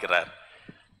கூலா நிக்கிறார்.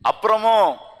 அப்புறமும்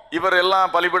இவர்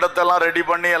எல்லாம் பலிபீடத்தை எல்லாம் ரெடி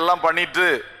பண்ணி எல்லாம் பண்ணிட்டு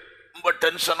ரொம்ப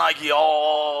டென்ஷன் ஆகியோ,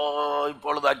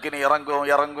 இப்பொழுது அக்கினி இறங்கும்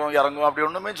இறங்கும் இறங்கும் அப்படி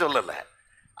ஒண்ணுமே சொல்லல.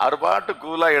 அவர் பாட்டு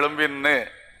கூலா எழும்பின்னு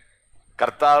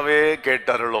கர்த்தாவே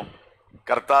கேட்டருளும்,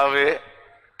 கர்த்தாவே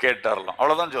கேட்டருளும்,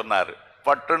 அவ்வளவுதான் சொன்னாரு.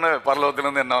 பட்டுன்னு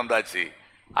பரலோகத்திலிருந்து என்ன வந்தாச்சு,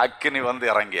 அக்கினி வந்து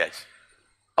இறங்கியாச்சு.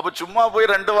 அப்ப சும்மா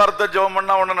போய் 2 வார்த்தை ஜெபம்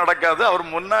பண்ணா ஒண்ணும் நடக்காது. அவர்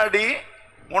முன்னாடி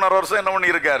 3.5 வருஷம் என்ன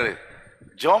பண்ணி இருக்காரு,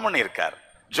 ஜெபம் பண்ணி இருக்காரு.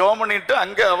 ஜெபம் பண்ணிட்டு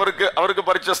அங்க அவருக்கு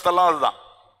பரிச்ச ஸ்தலம் அதுதான்,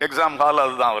 எக்ஸாம் ஹால்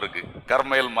அதுதான் அவருக்கு,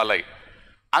 கர்மேல் மலை.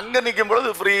 அங்க நிற்கும் பொழுது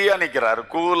ஃப்ரீயா நிக்கிறார்,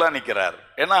 கூலா நிக்கிறார்.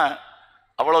 ஏன்னா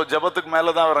அவ்வளவு ஜெபத்துக்கு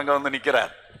மேலதான் அவர் அங்க வந்து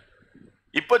நிக்கிறார்.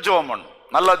 இப்ப ஜெபம் பண்ணும்,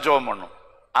 நல்லா ஜெபம் பண்ணும்.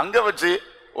 அங்க வச்சு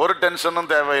ஒரு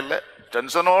டென்ஷனும் தேவையில்லை,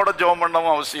 டென்ஷனோட ஜெபம்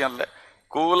பண்ணவும் அவசியம் இல்லை.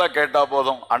 கூலா கேட்டா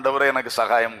போதும், ஆண்டவரே எனக்கு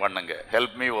சகாயம் பண்ணுங்க,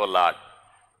 ஹெல்ப் மீ ஓ லார்ட்,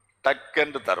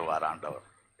 டக்கென்று தருவார் ஆண்டவர்.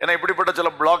 ஏன்னா இப்படிப்பட்ட சில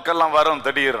பிளாக் எல்லாம் வரும்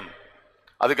திடீர்னு,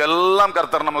 அதுக்கெல்லாம்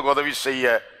கர்த்தர் நமக்கு உதவி செய்ய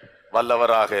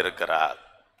வல்லவராக இருக்கிறார்.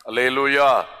 அல்லேலூயா.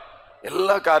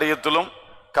 எல்லா காரியத்திலும்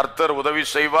கர்த்தர் உதவி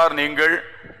செய்வார். நீங்கள்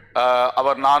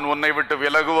அவர் நான் உன்னை விட்டு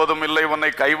விலகுவதும் இல்லை, உன்னை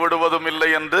கைவிடுவதும் இல்லை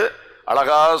என்று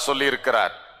அழகா சொல்லி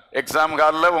இருக்கிறார். எக்ஸாம்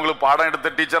ஹாலில் உங்களுக்கு பாடம் எடுத்த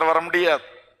டீச்சர் வர முடியாது,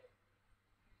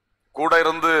 கூட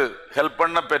இருந்து ஹெல்ப்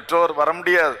பண்ண பெற்றோர் வர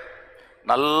முடியாது,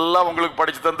 நல்லா உங்களுக்கு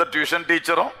படிச்சு தந்த டியூஷன்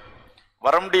டீச்சரும்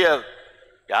வர முடியாது,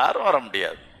 யாரும் வர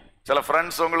முடியாது. சில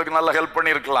ஃப்ரெண்ட்ஸ் உங்களுக்கு நல்லா ஹெல்ப்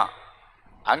பண்ணியிருக்கலாம்,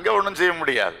 அங்க ஒன்றும் செய்ய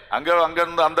முடியாது.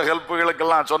 அங்கிருந்து அந்த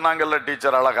ஹெல்ப்புகளுக்கெல்லாம் சொன்னாங்கல்ல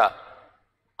டீச்சர் அழகா,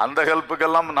 அந்த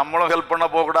ஹெல்ப்புக்கெல்லாம் நம்மளும் ஹெல்ப் பண்ண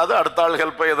போகக்கூடாது, அடுத்த ஆள்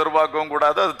ஹெல்ப்பை எதிர்பார்க்கவும்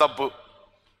கூடாது, அது தப்பு.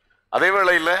 அதே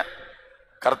வேளையில்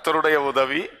கர்த்தருடைய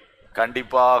உதவி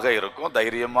கண்டிப்பாக இருக்கும்.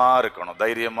 தைரியமா இருக்கணும்,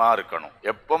 தைரியமா இருக்கணும்.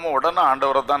 எப்பவும் உடனே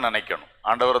ஆண்டவரை தான் நினைக்கணும்,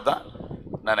 ஆண்டவரை தான்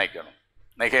நினைக்கணும்.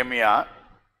 நெகேமியா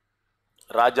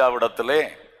ராஜாவிடத்திலே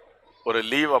ஒரு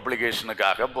லீவ்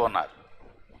அப்ளிகேஷனுக்காக போனார்.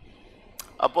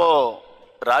 அப்போ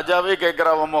ராஜாவே கேட்கிற,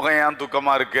 அவன் முகம் ஏன்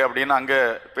துக்கமா இருக்கு அப்படின்னு அங்க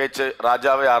பேச்சு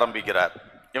ராஜாவே ஆரம்பிக்கிறார்.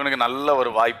 இவனுக்கு நல்ல ஒரு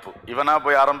வாய்ப்பு, இவனா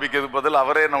போய் ஆரம்பிக்கிறதுக்கு பதில்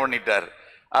அவரே என்ன பண்ணிட்டார்,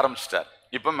 ஆரம்பிச்சிட்டார்.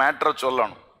 இப்ப மேட்ரை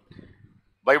சொல்லணும்.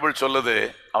 பைபிள் சொல்லுது,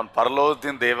 அவன்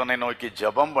பரலோகத்தின் தேவனை நோக்கி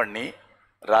ஜெபம் பண்ணி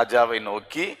ராஜாவை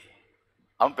நோக்கி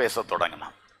அவன் பேச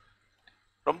தொடங்கினான்.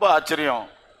 ரொம்ப ஆச்சரியம்.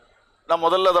 நான்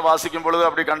முதல்ல அதை வாசிக்கும் பொழுது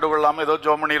அப்படி கண்டுகொள்ளாம ஏதோ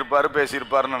ஜெபம் பண்ணி இருப்பாரு,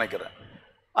 பேசியிருப்பாருன்னு நினைக்கிறேன்.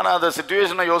 ஆனா அந்த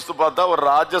சிச்சுவேஷனை யோசித்து பார்த்தா, ஒரு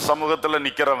ராஜ சமூகத்துல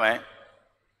நிக்கிறவன்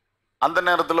அந்த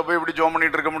நேரத்தில் போய் இப்படி ஜெபம்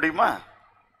பண்ணிட்டு இருக்க முடியுமா?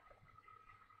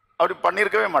 அப்படி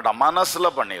பண்ணியிருக்கவே மாட்டான், மனசுல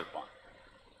பண்ணியிருப்பான்.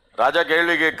 ராஜா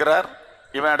கேள்வி கேட்கிறார்,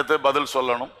 இவன் எடுத்து பதில்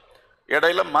சொல்லணும்.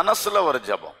 இடையில மனசுல ஒரு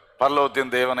ஜெபம்,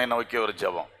 பரலோகத்தின் தேவனை நோக்கி ஒரு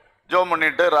ஜெபம். ஜெபம்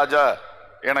பண்ணிட்டு, ராஜா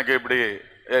எனக்கு இப்படி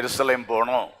எருசலேம்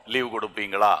போகணும், லீவ்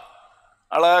கொடுப்பீங்களா?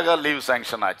 அழகா லீவ்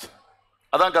சாங்ஷன் ஆச்சு.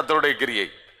 அதான் கர்த்தருடைய கிரியை.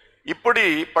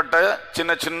 இப்படிப்பட்ட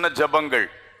சின்ன சின்ன ஜெபங்கள்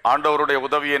ஆண்டவருடைய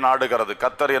உதவியை நாடுகிறது.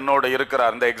 கர்த்தர் என்னோடு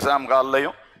இருக்கிறார், இந்த எக்ஸாம்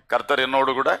ஹால்லையும் கர்த்தர்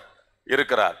என்னோடு கூட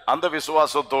இருக்கிறார். அந்த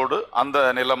விசுவாசத்தோடு அந்த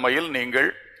நிலைமையில் நீங்கள்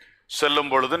செல்லும்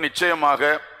பொழுது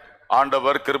நிச்சயமாக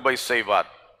ஆண்டவர் கிருபை செய்வார்.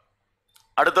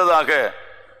 அடுத்ததாக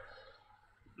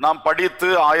நாம் படித்து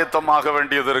ஆயத்தமாக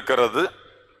வேண்டியது இருக்கிறது.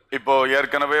 இப்போ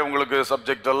ஏற்கனவே உங்களுக்கு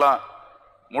சப்ஜெக்ட் எல்லாம்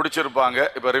முடிச்சிருப்பாங்க,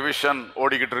 இப்போ ரிவிஷன்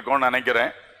ஓடிக்கிட்டு இருக்கோம்னு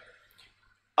நினைக்கிறேன்.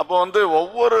 அப்போ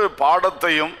ஒவ்வொரு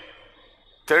பாடத்தையும்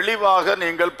தெளிவாக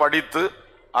நீங்கள் படித்து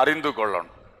அறிந்து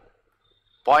கொள்ளணும்.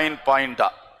 பாயிண்ட் பாயிண்டா,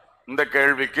 இந்த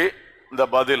கேள்விக்கு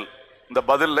இந்த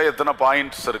பதிலில் எத்தனை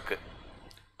பாயிண்ட்ஸ் இருக்கு,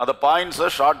 அந்த பாயிண்ட்ஸை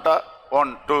ஷார்ட்டா 1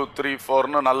 2 3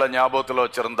 4ன்னு நல்ல ஞாபகத்தில்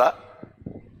வச்சிருந்தா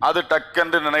அது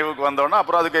டக்குன்னு நினைவுக்கு வந்தோன்னா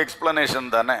அப்புறம் அதுக்கு எக்ஸ்பிளனேஷன்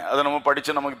தானே, அது நம்ம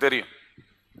படிச்சு நமக்கு தெரியும்.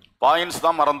 பாயிண்ட்ஸ்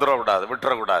தான் மறந்துடக்கூடாது,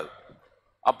 விட்டுறக்கூடாது.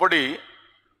 அப்படி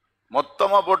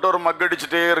மொத்தமாக போட்டு ஒரு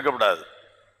மக்கடிச்சுட்டே இருக்கக்கூடாது,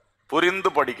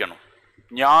 புரிந்து படிக்கணும்.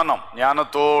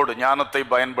 ஞானத்தோடு ஞானத்தை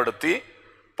பயன்படுத்தி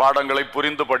பாடங்களை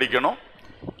புரிந்து படிக்கணும்.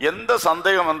 எந்த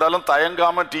சந்தேகம் வந்தாலும்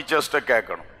தயங்காம டீச்சர்ஸ்ட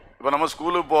கேட்கணும். இப்போ நம்ம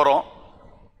ஸ்கூலுக்கு போகிறோம்,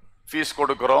 ஃபீஸ்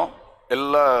கொடுக்குறோம்,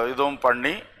 எல்லா இதுவும்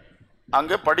பண்ணி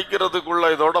அங்கே படிக்கிறதுக்குள்ள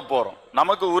இதோட போகிறோம்.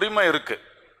 நமக்கு உரிமை இருக்கு,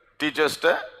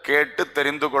 டீச்சர்ஸ்ட கேட்டு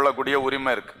தெரிந்து கொள்ளக்கூடிய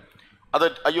உரிமை இருக்கு. அதை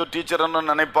ஐயோ டீச்சர் என்ன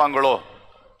நினைப்பாங்களோ,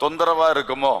 தொந்தரவா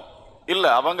இருக்குமோ, இல்லை,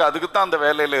 அவங்க அதுக்கு தான் அந்த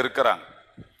வேலையில் இருக்கிறாங்க.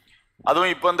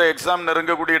 அதுவும் இப்போ இந்த எக்ஸாம்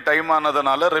நெருங்கக்கூடிய டைம்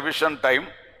ஆனதுனால ரிவிஷன் டைம்,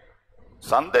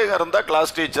 சந்தேகம் இருந்தால்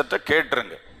கிளாஸ் டீச்சர்கிட்ட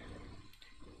கேட்டுருங்க.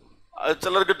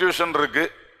 சிலருக்கு டியூஷன் இருக்கு,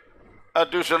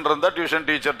 டியூஷன் இருந்தால் டியூஷன்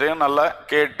டீச்சர்ட்டையும் நல்லா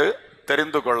கேட்டு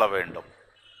தெரிந்து கொள்ள வேண்டும்.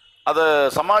 அதை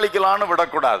சமாளிக்கலான்னு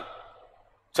விடக்கூடாது.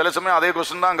 சில சமயம் அதே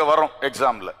கொஸ்டின் தான் அங்கே வரும்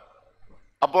எக்ஸாமில்.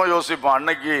 அப்போ யோசிப்போம்,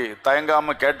 அன்னைக்கு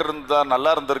தயங்காம கேட்டிருந்தா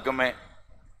நல்லா இருந்திருக்குமே,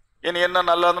 இனி என்ன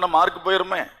நல்லா இருந்ததுன்னா மார்க்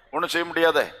போயிருமே, ஒன்றும் செய்ய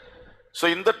முடியாதே. ஸோ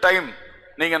இந்த டைம்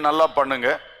நீங்க நல்லா பண்ணுங்க,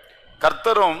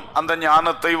 கர்த்தரும் அந்த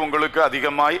ஞானத்தை உங்களுக்கு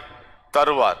அதிகமாய்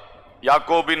தருவார்.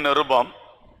 யாக்கோபின் நிருபம்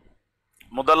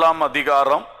 1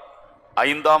 அதிகாரம்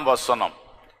 5 வசனம்,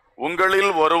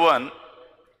 உங்களில் ஒருவன்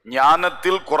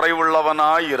ஞானத்தில்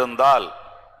குறைவுள்ளவனாய் இருந்தால்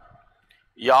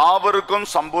யாவருக்கும்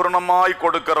சம்பூர்ணமாய்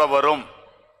கொடுக்கிறவரும்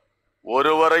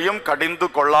ஒருவரையும் கடிந்து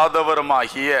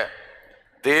கொள்ளாதவருமாகிய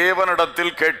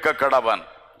தேவனிடத்தில் கேட்க கடவன்,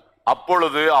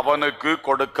 அப்பொழுது அவனுக்கு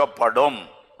கொடுக்கப்படும்.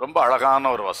 ரொம்ப அழகான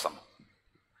ஒரு வசனம்.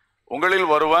 உங்களில்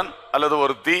ஒருவன் அல்லது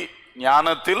ஒருத்தி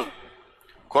ஞானத்தில்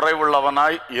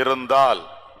குறைவுள்ளவனாய் இருந்தால்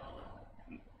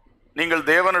நீங்கள்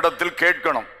தேவனிடத்தில்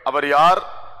கேட்கணும். அவர் யார்?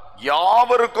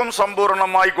 யாவருக்கும்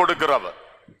சம்பூர்ணமாய் கொடுக்கிறவர்.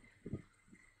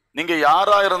 நீங்க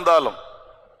யாரா இருந்தாலும்,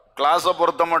 கிளாஸை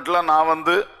பொறுத்த மட்டும் நான்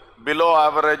below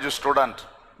average student,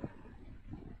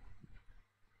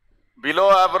 below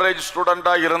average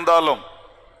ஸ்டூடெண்டா இருந்தாலும்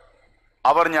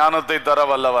அவர் ஞானத்தை தர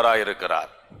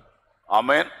வல்லவராயிருக்கிறார்.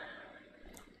 ஆமென்.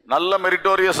 நல்ல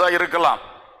மெரிட்டோரியஸா இருக்கலாம்,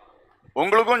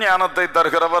 உங்களுக்கும் ஞானத்தை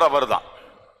தருகிறவர் அவர்தான்.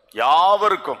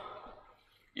 யாவருக்கும்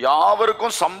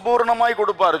யாவருக்கும் சம்பூர்ணமாய்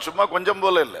கொடுப்பாரு, சும்மா கொஞ்சம்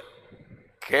போல இல்லை.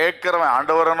 கேட்கிறவன்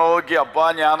ஆண்டவரை நோக்கி அப்பா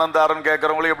ஞானம் தாரன்னு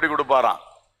கேட்கிறவங்களுக்கு எப்படி கொடுப்பாராம்?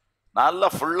 நல்லா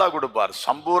ஃபுல்லா கொடுப்பார்.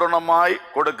 சம்பூர்ணமாய்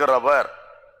கொடுக்கிறவர்,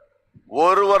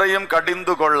 ஒருவரையும்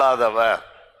கடிந்து கொள்ளாதவர்.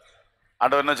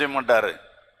 ஆண்டவர் என்ன செய்ய மாட்டாரு?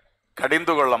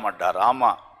 கடிந்து கொள்ள மாட்டார்.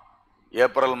 ஆமா,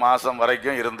 ஏப்ரல் மாசம்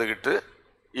வரைக்கும் இருந்துகிட்டு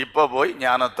இப்ப போய்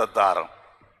ஞானத்தை தாரம்,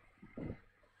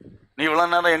 நீ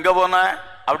இவ்வளவு நேரம் எங்க போன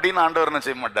அப்படின்னு ஆண்டவர் என்ன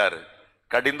செய்ய மாட்டாரு?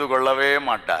 கடிந்து கொள்ளவே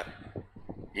மாட்டார்.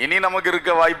 இனி நமக்கு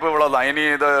இருக்க வாய்ப்பு இவ்வளவுதான். இனி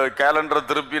இதை கேலண்டரை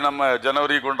திருப்பி நம்ம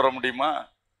ஜனவரி கொண்டு வர முடியுமா?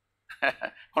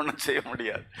 ஒன்றும் செய்ய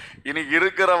முடியாது. இனி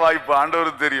இருக்கிற வாய்ப்பு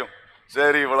ஆண்டவருக்கு தெரியும்.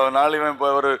 சரி, இவ்வளவு நாள் இவன் இப்போ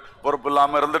ஒரு பொறுப்பு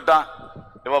இல்லாம இருந்துட்டான்,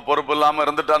 இவன் பொறுப்பு இல்லாம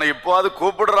இருந்துட்டானே, இப்போ அது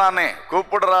கூப்பிடுறானே,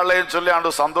 கூப்பிடுறாளேன்னு சொல்லி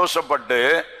ஆண்டவர் சந்தோஷப்பட்டு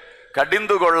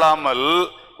கடிந்து கொள்ளாமல்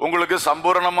உங்களுக்கு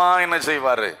சம்பூர்ணமா என்ன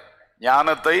செய்வாரு?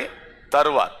 ஞானத்தை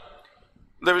தருவார்.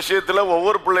 இந்த விஷயத்துல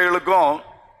ஒவ்வொரு பிள்ளைகளுக்கும்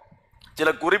சில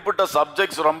குறிப்பிட்ட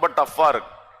சப்ஜெக்ட்ஸ் ரொம்ப டஃப்பா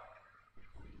இருக்கு.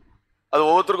 அது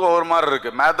ஒவ்வொருத்தருக்கும் ஒவ்வொரு மாதிரி இருக்கு.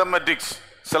 மேத்தமெட்டிக்ஸ்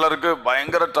சிலருக்கு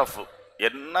பயங்கர டஃப்,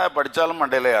 என்ன படித்தாலும்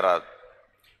மண்டையில ஏறாது.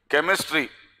 கெமிஸ்ட்ரி,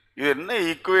 இது என்ன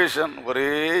ஈக்குவேஷன், ஒரே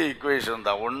ஈக்குவேஷன்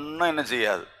தான், ஒன்றும் என்ன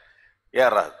செய்யாது,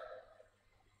 ஏறாது.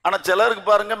 ஆனால் சிலருக்கு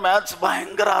பாருங்க மேத்ஸ்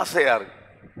பயங்கர ஆசையா இருக்கு,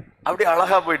 அப்படி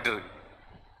அழகா போயிட்டு இருக்கு.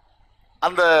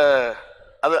 அந்த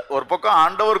அது ஒரு பக்கம்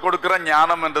ஆண்டவர் கொடுக்கிற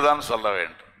ஞானம் என்று தான் சொல்ல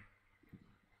வேண்டும்.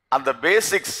 அந்த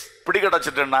பேசிக்ஸ் பிடி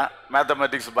கிடச்சிட்டுன்னா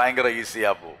மேத்தமெட்டிக்ஸ் பயங்கர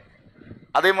ஈஸியா போகும்.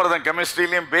 அதே மாதிரி தான்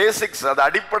கெமிஸ்ட்ரியிலையும் பேசிக்ஸ், அது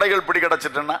அடிப்படைகள் பிடி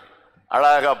கிடச்சிட்டுன்னா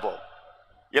அழகா போகும்.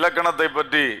 இலக்கணத்தை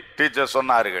பற்றி டீச்சர்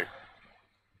சொன்னார்கள்,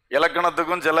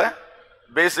 இலக்கணத்துக்கும் சில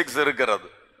பேசிக்ஸ் இருக்கிறது,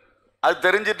 அது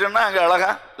தெரிஞ்சிட்டுன்னா அங்கே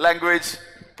அழகா லாங்குவேஜ்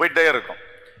போயிட்டே இருக்கும்.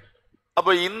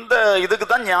 அப்போ இந்த இதுக்கு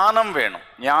தான் ஞானம் வேணும்,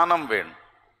 ஞானம் வேணும்.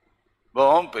 இப்போ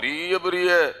பெரிய பெரிய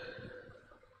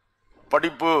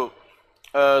படிப்பு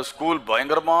ஸ்கூல்,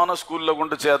 பயங்கரமான ஸ்கூலில்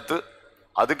கொண்டு சேர்த்து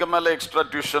அதுக்கு மேலே எக்ஸ்ட்ரா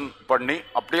டியூஷன் பண்ணி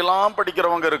அப்படியெல்லாம்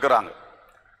படிக்கிறவங்க இருக்கிறாங்க.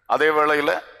 அதே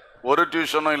வேளையில் ஒரு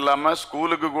டியூஷனும் இல்லாமல்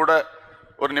ஸ்கூலுக்கு கூட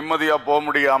ஒரு நிம்மதியாக போக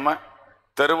முடியாமல்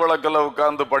தெருவிளக்கில்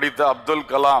உட்கார்ந்து படித்த அப்துல்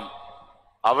கலாம்,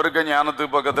 அவருக்கு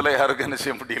ஞானத்துக்கு பக்கத்தில் யாருக்கு என்ன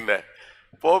செய்ய முடியல,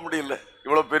 போக முடியல.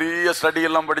 இவ்வளோ பெரிய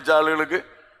ஸ்டடியெல்லாம் படித்த ஆளுகளுக்கு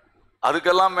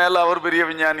அதுக்கெல்லாம் மேலே அவர் பெரிய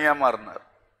விஞ்ஞானியாக மாறினார்.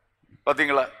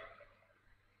 பார்த்தீங்களா?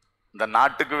 இந்த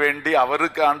நாட்டுக்கு வேண்டி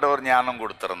அவருக்கு ஆண்டவர் ஞானம்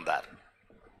கொடுத்திருந்தார்.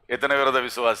 எத்தனை பேர் அதை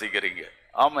விசுவாசிக்கிறீங்க?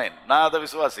 ஆமென். நான் அதை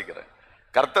விசுவாசிக்கிறேன்.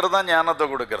 கர்த்தர் தான் ஞானத்தை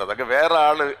கொடுக்கிறது, அங்கே வேற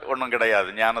ஆளு ஒன்றும் கிடையாது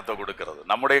ஞானத்தை கொடுக்கிறது.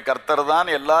 நம்முடைய கர்த்தர் தான்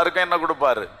எல்லாருக்கும் என்ன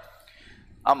கொடுப்பாரு?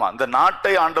 ஆமா, இந்த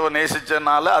நாட்டை ஆண்டவர்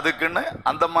நேசிச்சனால அதுக்குன்னு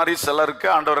அந்த மாதிரி சிலருக்கு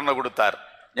ஆண்டவர் என்ன கொடுத்தார்?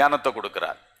 ஞானத்தை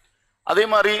கொடுக்கிறார். அதே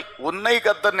மாதிரி உன்னை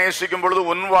கர்த்தர் நேசிக்கும் பொழுது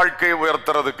உன் வாழ்க்கையை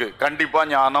உயர்த்துறதுக்கு கண்டிப்பா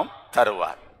ஞானம்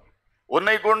தருவார்.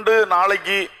 உன்னை கொண்டு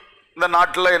நாளைக்கு இந்த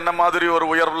நாட்டில் என்ன மாதிரி ஒரு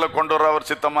உயர்வுல கொண்டு வர அவர்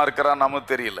சித்தமா இருக்கிறார்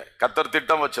நமக்கு தெரியல. கர்த்தர்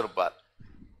திட்டம் வச்சிருப்பார்,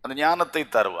 அந்த ஞானத்தை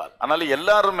தருவார். அதனால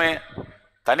எல்லாருமே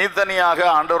தனித்தனியாக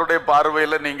ஆண்டவருடைய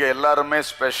பார்வையில் நீங்க எல்லாருமே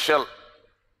ஸ்பெஷல்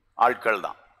ஆட்கள்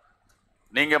தான்.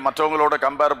 நீங்க மற்றவங்களோட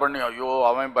கம்பேர் பண்ணி ஐயோ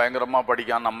அவன் பயங்கரமா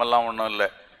படிக்கான், நம்மெல்லாம் ஒன்றும் இல்லை,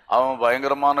 அவன்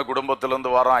பயங்கரமான குடும்பத்திலிருந்து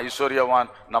வரான்,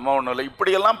 ஐஸ்வர்யவான், நம்ம ஒன்றும் இல்லை,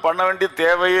 இப்படியெல்லாம் பண்ண வேண்டிய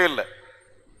தேவையே இல்லை.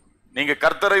 நீங்க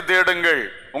கர்த்தரை தேடுங்கள்.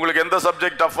 உங்களுக்கு எந்த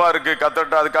சப்ஜெக்ட் டஃபா இருக்கு,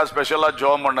 கர்த்தர்ட்ட அதுக்காக ஸ்பெஷலா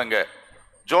ஜோம் பண்ணுங்க.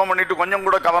 ஜோம் பண்ணிட்டு கொஞ்சம்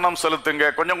கூட கவனம் செலுத்துங்க,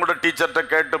 கொஞ்சம் கூட டீச்சர்கிட்ட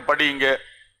கேட்டு படியுங்க.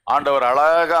 ஆண்டவர்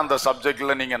அழகா அந்த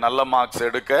சப்ஜெக்ட்ல நீங்க நல்ல மார்க்ஸ்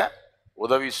எடுக்க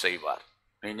உதவி செய்வார்.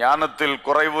 நீ ஞானத்தில்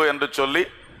குறைவு என்று சொல்லி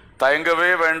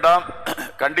தயங்கவே வேண்டாம்.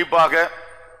 கண்டிப்பாக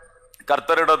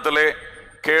கர்த்தரிடத்திலே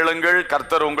கேளுங்கள்,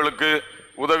 கர்த்தர் உங்களுக்கு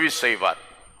உதவி செய்வார்.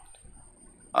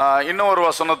 இன்னும் ஒரு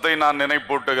வசனத்தை நான்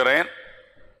நினைப்பூட்டுகிறேன்.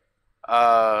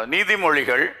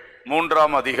 நீதிமொழிகள்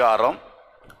 3ஆம் அதிகாரம்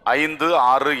 5,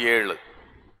 6, 7.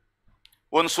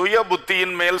 உன் சுய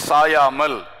புத்தியின் மேல்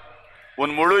சாயாமல்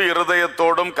உன் முழு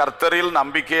இருதயத்தோடும் கர்த்தரில்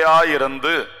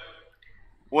நம்பிக்கையாயிருந்து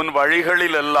உன்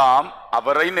வழிகளில் எல்லாம்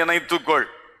அவரை நினைத்துக்கொள்.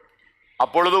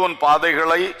 அப்பொழுது உன்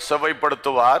பாதைகளை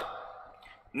செவ்வைப்படுத்துவார்.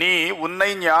 நீ உன்னை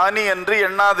ஞானி என்று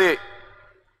எண்ணாதே,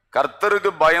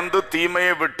 கர்த்தருக்கு பயந்து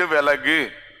தீமையை விட்டு விலகு.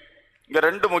 இங்க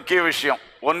ரெண்டு முக்கிய விஷயம்.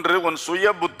 ஒன்று, உன் சுய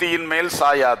புத்தியின் மேல்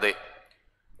சாயாதே.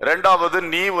 இரண்டாவது,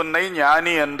 நீ உன்னை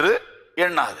ஞானி என்று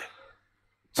எண்ணாதே.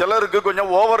 சிலருக்கு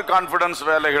கொஞ்சம் ஓவர் கான்பிடன்ஸ்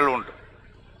வேலைகள் உண்டு.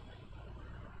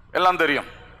 எல்லாம் தெரியும்,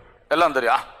 எல்லாம்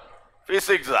தெரியும்,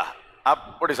 பிசிக்ஸா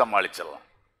அப்படி சமாளிச்சிடலாம்,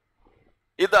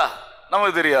 இதா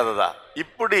நமக்கு தெரியாததா,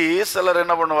 இப்படி சிலர்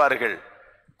என்ன பண்ணுவார்கள்,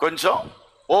 கொஞ்சம்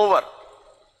ஓவர்,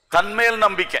 தன்மேல்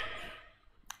நம்பிக்கை,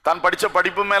 தான் படிச்ச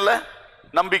படிப்பு மேல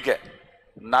நம்பிக்கை.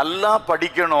 நல்லா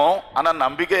படிக்கணும், ஆனா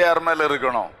நம்பிக்கை யார் மேல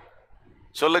இருக்கணும்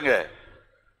சொல்லுங்க?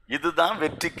 இதுதான்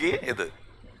வெற்றிக்கு. இது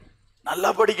நல்லா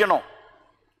படிக்கணும்,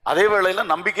 அதே வேளையில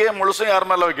நம்பிக்கையை முழுசும் யார்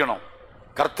மேல வைக்கணும்?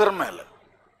 கர்த்தர் மேல.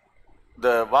 இந்த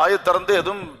வாயை திறந்து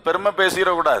எதுவும் பெருமை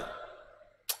பேசிடக்கூடாது.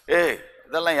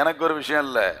 இதெல்லாம் எனக்கு ஒரு விஷயம்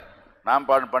இல்லை, நான்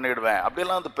பண்ணிடுவேன்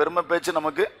அப்படிலாம் அந்த பெருமை பேச்சு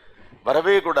நமக்கு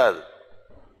வரவே கூடாது.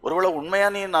 ஒருவேளை உண்மையா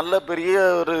நீ நல்ல பெரிய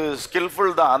ஒரு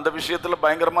ஸ்கில்ஃபுல் தான், அந்த விஷயத்துல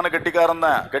பயங்கரமான கெட்டிக்காரன்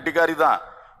தான், கெட்டிக்காரி தான்,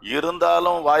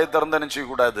 இருந்தாலும் வாயை திறந்து நினைச்சிக்க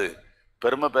கூடாது,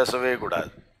 பெருமை பேசவே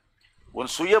கூடாது.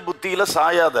 உன் சுய புத்தியில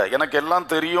சாயாத, எனக்கு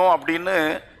எல்லாம் தெரியும் அப்படின்னு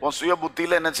உன் சுய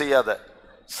புத்தியில என்ன செய்யாத,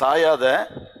 சாயாத.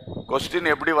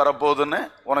 கொஸ்டின் எப்படி வரப்போகுதுன்னு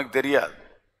உனக்கு தெரியாது.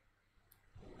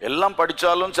 எல்லாம்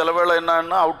படிச்சாலும் சில வேளை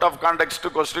என்னன்னா அவுட் ஆஃப் கான்டெக்ஸ்ட்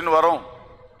கொஸ்டின் வரும்,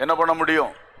 என்ன பண்ண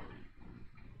முடியும்?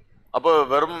 அப்போ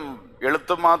வெறும்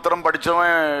எழுத்து மாத்திரம்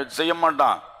படித்தவன் செய்ய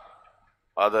மாட்டான்,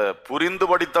 அதை புரிந்து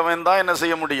படித்தவன் தான் என்ன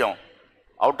செய்ய முடியும்?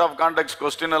 அவுட் ஆஃப் கான்டெக்ட்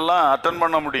கொஸ்டின் எல்லாம் அட்டன்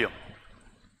பண்ண முடியும்.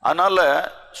 அதனால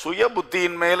சுய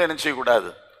புத்தியின் மேல் என்ன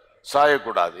செய்யக்கூடாது,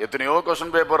 சாயக்கூடாது. எத்தனையோ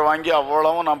கொஸ்டின் பேப்பர் வாங்கி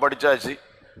அவ்வளவும் நான் படித்தாச்சு,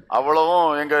 அவ்வளவும்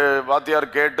எங்கள் வாத்தியார்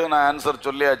கேட்டு நான் ஆன்சர்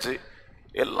சொல்லியாச்சு,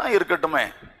 எல்லாம் இருக்கட்டுமே,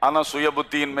 ஆனால் சுய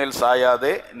புத்தியின் மேல்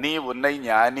சாயாதே. நீ உன்னை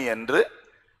ஞானி என்று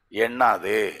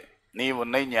எண்ணாதே, நீ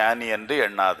உன்னை ஞானி என்று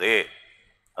எண்ணாதே.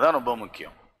 அதான் ரொம்ப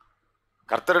முக்கியம்.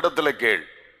 கர்த்தரிடத்தில் கேள்.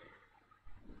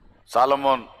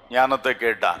 சாலமோன் ஞானத்தை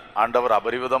கேட்டான், ஆண்டவர்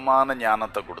அபரிவிதமான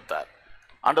ஞானத்தை கொடுத்தார்.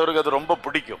 ஆண்டவருக்கு அது ரொம்ப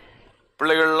பிடிக்கும்.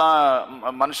 பிள்ளைகள்லாம்,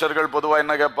 மனுஷர்கள் பொதுவாக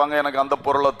என்ன கேட்பாங்க, எனக்கு அந்த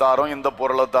பொருளை தாரும், இந்த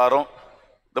பொருளை தாரும்,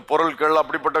 இந்த பொருட்கள்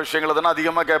அப்படிப்பட்ட விஷயங்களை தானே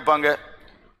அதிகமாக கேட்பாங்க.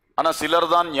 ஆனால் சிலர்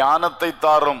தான் ஞானத்தை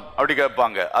தாரும் அப்படி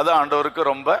கேட்பாங்க. அது ஆண்டவருக்கு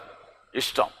ரொம்ப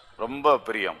இஷ்டம், ரொம்ப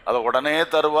பிரியம். அதை உடனே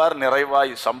தருவார்,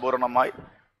 நிறைவாய் சம்பூர்ணமாய்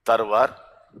தருவார்.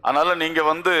 அதனால நீங்க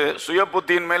சுய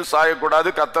புத்தியின் மேல் சாயக்கூடாது,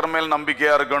 கர்த்தர் மேல்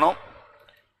நம்பிக்கையா இருக்கணும்.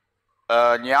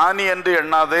 ஞானி என்று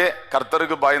எண்ணாதே,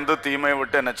 கர்த்தருக்கு பயந்து தீமையை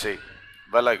விட்டு என்ன செய்,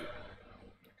 விலகு.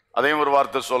 அதையும் ஒரு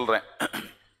வார்த்தை சொல்றேன்.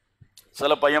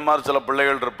 சில பையன்மார், சில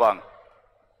பிள்ளைகள் இருப்பாங்க,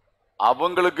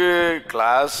 அவங்களுக்கு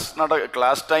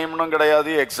கிளாஸ் டைம்னும்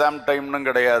கிடையாது, எக்ஸாம் டைம்னும்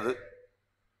கிடையாது.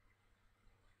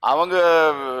 அவங்க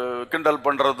கிண்டல்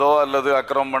பண்ணுறதோ அல்லது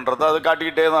அக்கிரமம் பண்ணுறதோ அது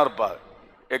காட்டிக்கிட்டே தான் இருப்பாங்க.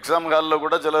 எக்ஸாம் ஹாலில்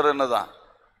கூட சிலர் என்னதான்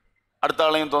அடுத்த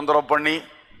ஆளையும் தொந்தரவு பண்ணி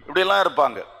இப்படிலாம்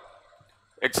இருப்பாங்க.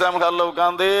 எக்ஸாம் ஹாலில்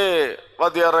உட்காந்து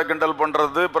வாத்தியாரை கிண்டல்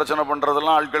பண்ணுறது, பிரச்சனை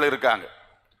பண்ணுறதெல்லாம் ஆட்கள் இருக்காங்க.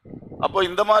 அப்போ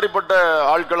இந்த மாதிரிப்பட்ட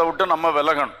ஆட்களை விட்டு நம்ம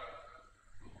விலகணும்,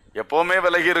 எப்போவுமே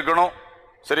விலகி இருக்கணும்.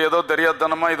 சரி, ஏதோ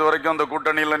தெரியாதனமாக இது வரைக்கும் அந்த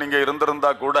கூட்டணியில் நீங்கள்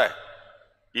இருந்திருந்தா கூட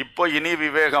இப்போ இனி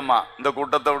விவேகமா இந்த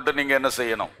கூட்டத்தை விட்டு நீங்க என்ன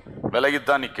செய்யணும்,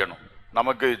 விலகித்தான் நிக்கணும்.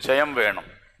 நமக்கு ஜெயம் வேணும்.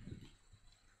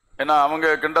 ஏன்னா அவங்க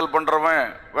கிண்டல் பண்றவன்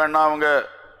வேணா அவங்க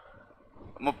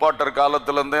முப்பாட்டர்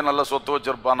காலத்திலேருந்தே நல்ல சொத்து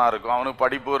வச்சிருப்பானா இருக்கும், அவனுக்கு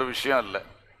படிப்பு ஒரு விஷயம் இல்லை,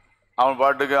 அவன்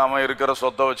பாட்டுக்கு அவன் இருக்கிற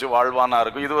சொத்தை வச்சு வாழ்வானா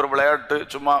இருக்கும். இது ஒரு விளையாட்டு,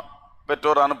 சும்மா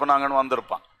பெற்றோர் அனுப்புனாங்கன்னு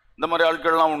வந்திருப்பான். இந்த மாதிரி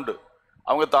ஆட்கள்லாம் உண்டு.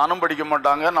 அவங்க தானும் படிக்க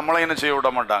மாட்டாங்க, நம்மளையும் என்ன செய்ய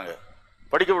விட மாட்டாங்க,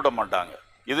 படிக்க விட மாட்டாங்க.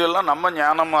 இதெல்லாம் நம்ம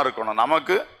ஞானமா இருக்கணும்.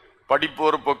 நமக்கு படிப்பு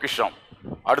ஒரு பொக்கிஷம்,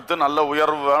 அடுத்து நல்ல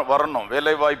உயர்வு வரணும்,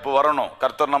 வேலை வாய்ப்பு வரணும்,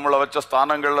 கர்த்தர் நம்மளை வச்ச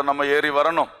ஸ்தானங்கள்ல நம்ம ஏறி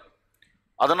வரணும்.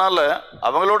 அதனால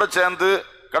அவங்களோட சேர்ந்து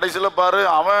கடைசியில் பாரு,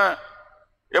 அவன்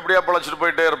எப்படியா பழச்சிட்டு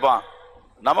போயிட்டே இருப்பான்.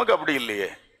 நமக்கு அப்படி இல்லையே.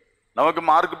 நமக்கு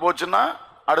மார்க் போச்சுன்னா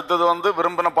அடுத்தது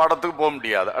விரும்பின பாடத்துக்கு போக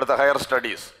முடியாது, அடுத்த ஹையர்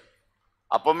ஸ்டடீஸ்.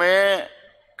 அப்பவுமே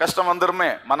கஷ்டம் வந்துருமே,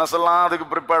 மனசெல்லாம் அதுக்கு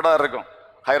ப்ரிப்பேர்டாக இருக்கும்.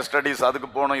 ஹையர் ஸ்டடீஸ் அதுக்கு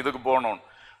போகணும், இதுக்கு போகணும்.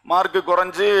 மார்க்கு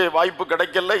குறைஞ்சி வாய்ப்பு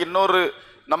கிடைக்கல, இன்னொரு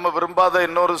நம்ம விரும்பாத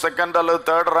இன்னொரு செகண்ட் அல்லது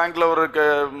தேர்ட் ரேங்க்ல ஒரு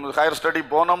ஹையர் ஸ்டடி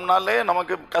போனோம்னாலே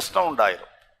நமக்கு கஷ்டம்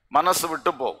உண்டாயிரும், மனசு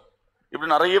விட்டு போகும். இப்படி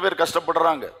நிறைய பேர்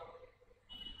கஷ்டப்படுறாங்க.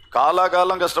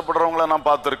 காலாகாலம் கஷ்டப்படுறவங்கள நான்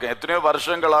பார்த்துருக்கேன். எத்தனையோ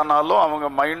வருஷங்கள் ஆனாலும் அவங்க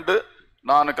மைண்டு,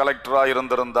 நான் கலெக்டராக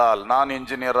இருந்திருந்தால், நான்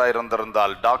இன்ஜினியராக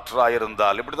இருந்திருந்தால், டாக்டராக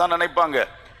இருந்தால், இப்படி தான் நினைப்பாங்க.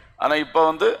 ஆனால் இப்போ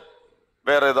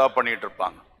வேற ஏதாவது பண்ணிட்டு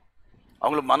இருப்பாங்க.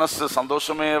 அவங்களுக்கு மனசு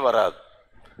சந்தோஷமே வராது.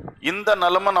 இந்த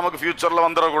நிலைமை நமக்கு ஃபியூச்சர்ல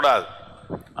வந்துடக்கூடாது.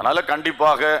 அதனால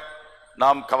கண்டிப்பாக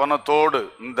நாம் கவனத்தோடு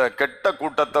இந்த கெட்ட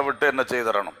கூட்டத்தை விட்டு என்ன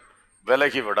செய்திடணும்,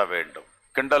 விலகி விட வேண்டும்.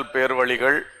 கிண்டல் பேர்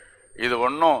வழிகள் இது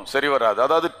ஒன்றும் சரி வராது.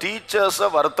 அதாவது டீச்சர்ஸை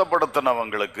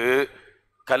வருத்தப்படுத்தினவங்களுக்கு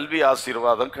கல்வி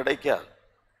ஆசீர்வாதம் கிடைக்காது.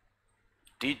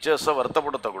 டீச்சர்ஸை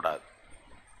வருத்தப்படுத்தக்கூடாது.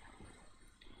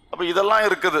 அப்ப இதெல்லாம்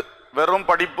இருக்குது. வெறும்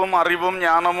படிப்பும் அறிவும்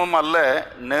ஞானமும் அல்ல,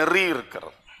 நெறி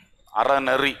இருக்கிறது,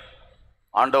 அறநெறி.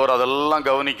 ஆண்டவர் அதெல்லாம்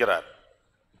கவனிக்கிறார்.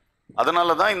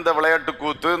 அதனாலதான் இந்த விளையாட்டு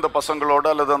கூத்து இந்த பசங்களோட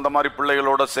அல்லது அந்த மாதிரி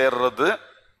பிள்ளைகளோட சேர்றது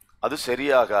அது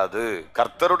சரியாகாது.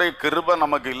 கர்த்தருடைய கிருபை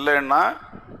நமக்கு இல்லைன்னா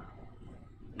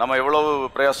நம்ம எவ்வளவு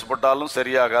பிரயாசப்பட்டாலும்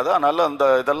சரியாகாது. அதனால அந்த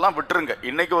இதெல்லாம் விட்டுருங்க.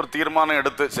 இன்னைக்கு ஒரு தீர்மானம்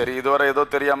எடுத்து, சரி இதுவரை ஏதோ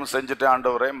தெரியாம செஞ்சுட்டேன்,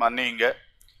 ஆண்டவரே மன்னிங்க,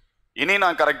 இனி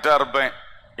நான் கரெக்டா இருப்பேன்,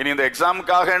 இனி இந்த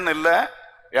எக்ஸாமுக்காகன்னு இல்லை,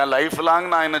 என் லைஃப் லாங்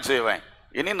நான் என்ன செய்வேன்,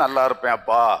 இனி நல்லா இருப்பேன்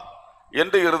அப்பா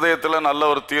என்று இருதயத்துல நல்ல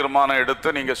ஒரு தீர்மானம்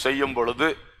எடுத்து நீங்க செய்யும் பொழுது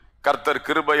கர்த்தர்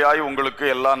கிருபையாய் உங்களுக்கு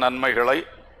எல்லா நன்மைகளை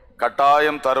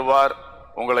கட்டாயம் தருவார்.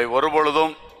 உங்களை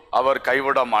ஒருபொழுதும் அவர்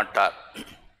கைவிட மாட்டார்.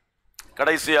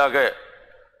 கடைசியாக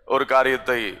ஒரு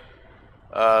காரியத்தை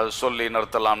சொல்லி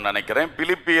நிறுத்தலாம் நினைக்கிறேன்.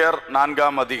 பிலிப்பியர்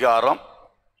 4ஆம் அதிகாரம்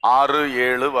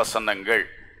 6-7 வசனங்கள்.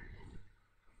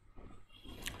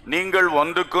 நீங்கள்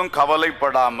ஒன்றுக்கும்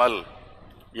கவலைப்படாமல்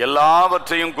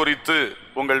எல்லாவற்றையும் குறித்து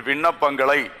உங்கள்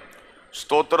விண்ணப்பங்களை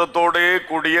ஸ்தோத்திரத்தோடே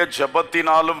கூடிய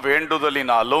ஜெபத்தினாலும்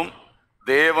வேண்டுதலினாலும்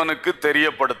தேவனுக்கு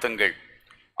தெரியப்படுத்துங்கள்.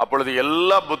 அப்பொழுது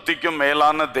எல்லா புத்திக்கும்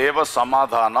மேலான தேவ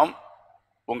சமாதானம்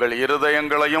உங்கள்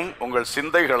இருதயங்களையும் உங்கள்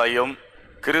சிந்தைகளையும்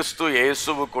கிறிஸ்து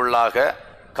இயேசுவுக்குள்ளாக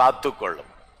காத்துக்கொள்ளும்.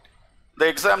 இந்த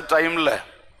எக்ஸாம் டைம்ல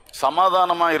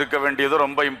சமாதானமா இருக்க வேண்டியது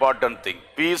ரொம்ப இம்பார்ட்டன்ட் திங்.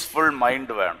 பீஸ்ஃபுல்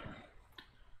மைண்ட் வேணும்.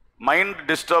 மைண்ட்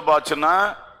டிஸ்டர்ப் ஆச்சுன்னா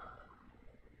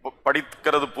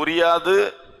படிக்கிறது புரியாது,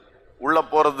 உள்ள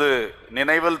போறது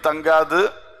நினைவில் தங்காது,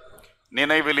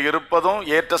 நினைவில் இருப்பதும்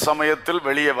ஏற்ற சமயத்தில்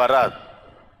வெளியே வராது.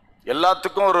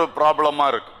 எல்லாத்துக்கும் ஒரு ப்ராப்ளமா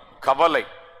இருக்கு, கவலை.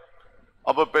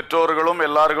 அப்ப பெற்றோர்களும்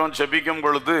எல்லாருக்கும் ஜெபிக்கும்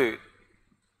பொழுது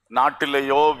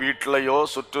நாட்டிலேயோ வீட்டிலையோ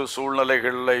சுற்று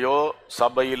சூழ்நிலைகள்லையோ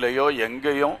சபையிலையோ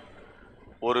எங்கேயும்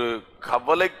ஒரு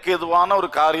கவலைக்கு எதுவான ஒரு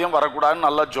காரியம் வரக்கூடாதுன்னு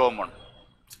நல்லா ஜோமன்.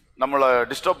 நம்மளை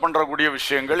டிஸ்டர்ப் பண்றக்கூடிய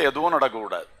விஷயங்கள் எதுவும்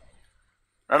நடக்கக்கூடாது.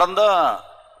 நடந்தா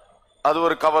அது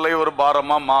ஒரு கவலை, ஒரு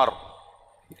பாரமா மாறும்.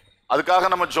 அதுக்காக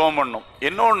நம்ம ஜெபம் பண்ணணும்.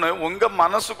 இன்னொன்னு, உங்க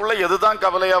மனசுக்குள்ள எதுதான்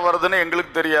கவலையா வருதுன்னு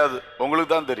எங்களுக்கு தெரியாது,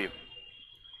 உங்களுக்கு தான் தெரியும்.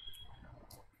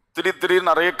 திடீர்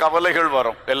நிறைய கவலைகள்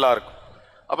வரும் எல்லாருக்கும்.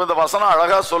 அப்ப இந்த வசனம்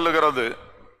அழகா சொல்லுகிறது,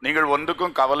 நீங்கள்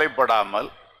ஒன்றுக்கும் கவலைப்படாமல்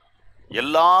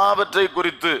எல்லாவற்றை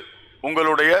குறித்து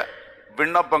உங்களுடைய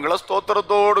விண்ணப்பங்களை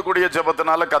ஸ்தோத்திரத்தோடு கூடிய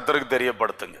ஜெபத்தினால கர்த்தருக்கு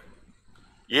தெரியப்படுத்துங்க.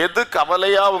 எது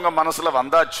கவலையா உங்க மனசுல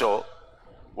வந்தாச்சோ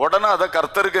உடனே அதை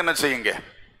கர்த்தருக்கு என்ன செய்யுங்க,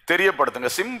 தெரியப்படுத்துங்க.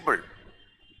 சிம்பிள்.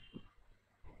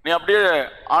 நீ அப்படியே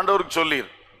ஆண்டவருக்கு சொல்லீர்,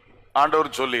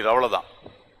 அவ்வளவுதான்.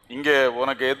 இங்க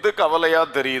உனக்கு எது கவலையா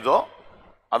தெரியுதோ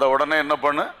அதை உடனே என்ன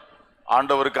பண்ணு,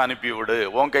 ஆண்டவருக்கு அனுப்பி விடு.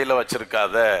 உன் கையில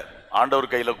வச்சிருக்காத,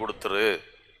 ஆண்டவர் கையில கொடுத்துரு.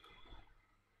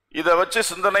 இதை வச்சு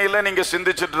சிந்தனையில நீங்க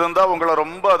சிந்திச்சுட்டு இருந்தா உங்களை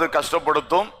ரொம்ப அது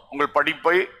கஷ்டப்படுத்தும், உங்கள்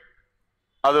படிப்பை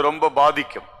அது ரொம்ப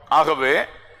பாதிக்கும். ஆகவே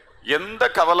எந்த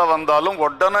கவலை வந்தாலும்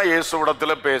உடனே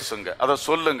இயேசுவிடத்துல பேசுங்க, அதை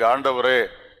சொல்லுங்க. ஆண்டவரே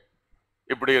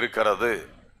இப்படி இருக்கிறது,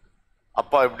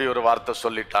 அப்பா இப்படி ஒரு வார்த்தை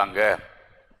சொல்லிட்டாங்க,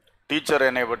 டீச்சர்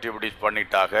என்னை பற்றி இப்படி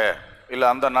பண்ணிட்டாங்க, இல்லை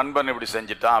அந்த நண்பன் இப்படி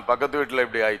செஞ்சிட்டான், பக்கத்து வீட்டில்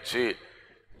இப்படி ஆயிடுச்சு,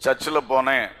 சர்ச்சில்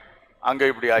போனேன்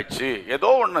அங்கே இப்படி ஆயிடுச்சு. ஏதோ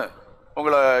ஒன்று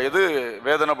உங்களை எது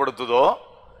வேதனைப்படுத்துதோ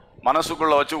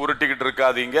மனசுக்குள்ள வச்சு உருட்டிக்கிட்டு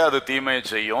இருக்காதீங்க, அது தீமையை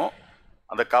செய்யும்.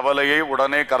 அந்த கவலையை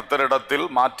உடனே கர்த்தரிடத்தில்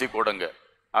மாற்றி கொடுங்க,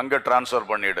 அங்கே டிரான்ஸ்ஃபர்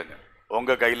பண்ணிடுங்க.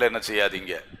 உங்க கையில் என்ன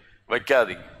செய்யாதீங்க,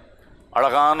 வைக்காதீங்க.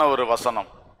 அழகான ஒரு வசனம்.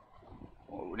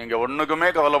 நீங்க ஒண்ணுக்குமே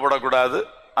கவலைப்படக்கூடாது,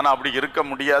 ஆனா அப்படி இருக்க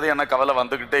முடியாது, ஏன்னா கவலை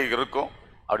வந்துகிட்டே இருக்கும்.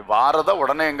 அப்படி வாரத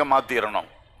உடனே எங்க மாத்திரணும்,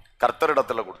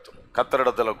 கர்த்தரிடத்துல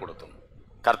கொடுத்தோம்.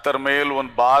 கர்த்தர் மேல்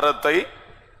உன் பாரத்தை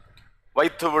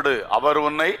வைத்து விடு, அவர்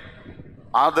உன்னை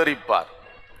ஆதரிப்பார்.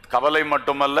 கவலை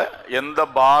மட்டுமல்ல, எந்த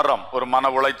பாரம், ஒரு மன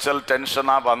உளைச்சல்,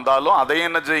 டென்ஷனா வந்தாலும் அதையும்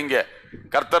என்ன செய்யுங்க,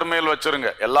 கர்த்தர் மேல் வச்சிருங்க.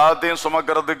 எல்லாத்தையும்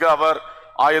சுமக்கிறதுக்கு அவர்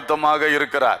ஆயத்தமாக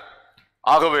இருக்கிறார்.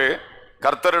 ஆகவே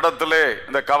கர்த்தரிடத்திலே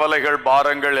இந்த கவலைகள்,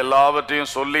 பாரங்கள்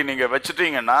எல்லாவற்றையும் சொல்லி நீங்க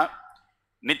வச்சிட்டீங்கன்னா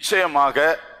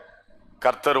நிச்சயமாக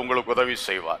கர்த்தர் உங்களுக்கு உதவி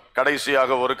செய்வார்.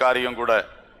 கடைசியாக ஒரு காரியம் கூட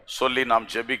சொல்லி நாம்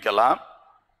ஜெபிக்கலாம்.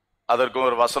 அதற்கு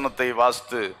ஒரு வசனத்தை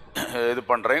வாசித்து இது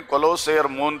பண்றேன். கொலோசையர்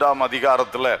 3ஆம்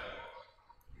அதிகாரத்துல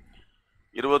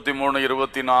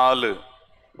 23-24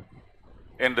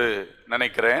 என்று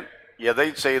நினைக்கிறேன். எதை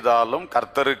செய்தாலும்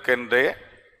கர்த்தருக்கென்றே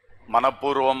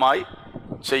மனப்பூர்வமாய்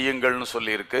செய்யுங்கள்னு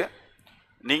சொல்லியிருக்கு.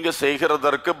 நீங்க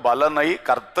செய்கிறதற்கு பலனை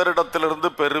கர்த்தரிடத்திலிருந்து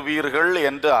பெறுவீர்கள்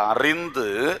என்று அறிந்து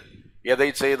எதை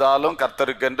செய்தாலும்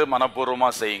கர்த்தருக்கென்று மனப்பூர்வமா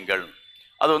செய்யுங்கள்.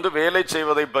 அது வேலை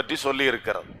செய்வதை பற்றி சொல்லி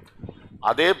இருக்கிறது.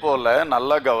 அதே போல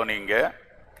நல்லா கவனிங்க,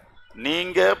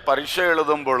 நீங்க பரீட்சை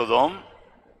எழுதும் பொழுதும்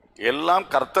எல்லாம்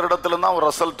கர்த்தரிடத்துல தான்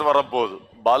ரிசல்ட் வரப்போகுது.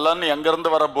 பலன் எங்கிருந்து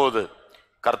வரப்போகுது?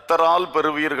 கர்த்தரால்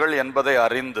பெறுவீர்கள் என்பதை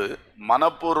அறிந்து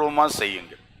மனப்பூர்வமா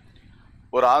செய்யுங்க.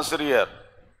 ஒரு ஆசிரியர்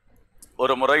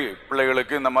ஒரு முறை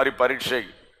பிள்ளைகளுக்கு இந்த மாதிரி பரீட்சை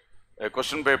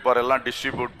கொஸ்டின் பேப்பர் எல்லாம்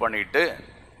டிஸ்ட்ரிபியூட் பண்ணிட்டு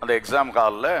அந்த எக்ஸாம்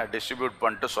ஹாலில் டிஸ்ட்ரிபியூட்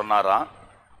பண்ணிட்டு சொன்னாராம்,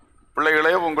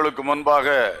 பிள்ளைகளே உங்களுக்கு முன்பாக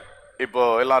இப்போ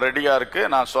எல்லாம் ரெடியா இருக்கு,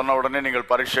 நான் சொன்ன உடனே நீங்கள்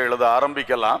பரீட்சை எழுத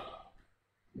ஆரம்பிக்கலாம்.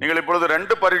 நீங்கள் இப்பொழுது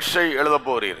 2 பரீட்சை எழுத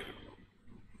போறீர்கள்.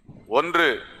 ஒன்று,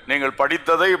 நீங்கள்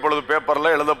படித்ததை இப்பொழுது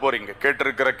பேப்பர்ல எழுத போறீங்க,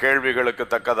 கேட்டிருக்கிற கேள்விகளுக்கு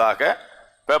தக்கதாக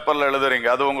பேப்பர்ல எழுதுறீங்க,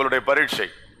 அது உங்களுடைய பரீட்சை.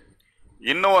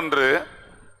 இன்னொன்று,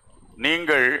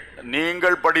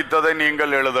 நீங்கள் படித்ததை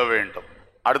நீங்கள் எழுத வேண்டும்.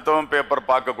 அடுத்தவன் பேப்பர்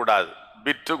பார்க்க கூடாது,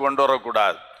 பிட்டு கொண்டு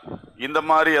வரக்கூடாது. இந்த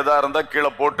மாதிரி எதா இருந்தா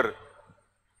கீழே போட்டுரு.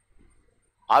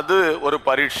 அது ஒரு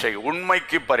பரீட்சை,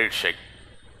 உண்மைக்கு பரீட்சை.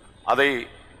 அதை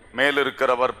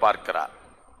மேலிருக்கிறவர் பார்க்கிறார்.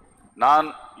 நான்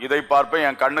இதை பார்ப்பேன்,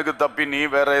 என் கண்ணுக்கு தப்பி நீ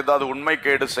வேற ஏதாவது உண்மை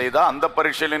கேடு செய்தா அந்த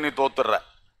பரீட்சையில நீ தோத்துற,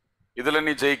 இதுல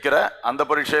நீ ஜெயிக்கிற, அந்த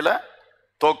பரீட்சையில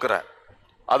தோக்குற,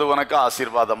 அது உனக்கு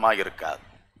ஆசீர்வாதமா இருக்காது.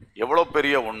 எவ்வளவு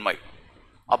பெரிய உண்மை!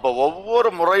 அப்ப ஒவ்வொரு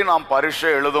முறை நாம் பரீட்சை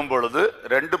எழுதும் பொழுது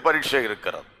 2 பரீட்சை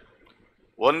இருக்கிறது.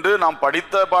 ஒன்று, நாம்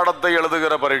படித்த பாடத்தை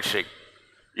எழுதுகிற பரீட்சை.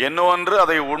 இன்னொன்று,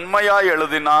 அதை உண்மையாய்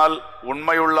எழுதினால்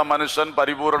உண்மையுள்ள மனுஷன்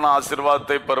பரிபூரண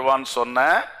ஆசீர்வாதத்தை பெறுவான் சொன்ன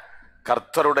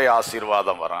கர்த்தருடைய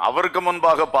ஆசீர்வாதம் வரும், அவருக்கு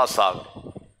முன்பாக பாஸ் ஆகும்.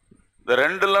 இந்த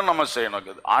 2ல நம்ம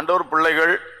செய்யணும். ஆண்டவர்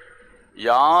பிள்ளைகள்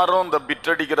யாரும் இந்த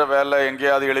பிட்டடிக்கிற வேலை,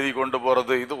 எங்கேயாவது எழுதி கொண்டு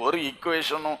போறது, இது ஒரு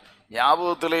ஈக்குவேஷனும்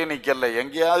ஞாபகத்திலேயே நிக்கல,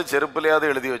 எங்கேயாவது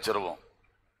செருப்புலையாவது எழுதி வச்சிருவோம்.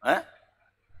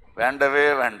 வேண்டவே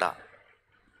வேண்டாம்,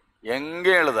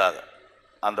 எங்கே எழுதாத.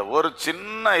 அந்த ஒரு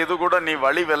சின்ன இது கூட நீ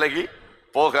வழி விலகி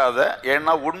போகாத.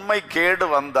 ஏன்னா உண்மை கேடு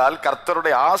வந்தால்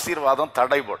கர்த்தருடைய ஆசீர்வாதம்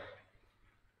தடைபடும்.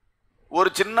 ஒரு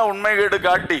சின்ன உண்மை கேடு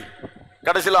காட்டி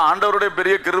கடைசியில் ஆண்டவருடைய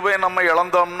பெரிய கிருபை நம்ம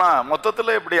இழந்தோம்னா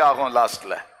மொத்தத்தில் எப்படி ஆகும்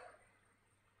லாஸ்ட்ல?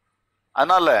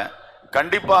 அதனால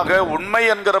கண்டிப்பாக உண்மை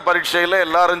என்கிற பரீட்சையில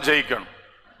எல்லாரும் ஜெயிக்கணும்.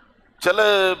 சில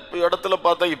இடத்துல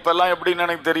பார்த்தா இப்பெல்லாம் எப்படின்னு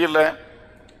எனக்கு தெரியல,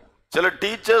 சில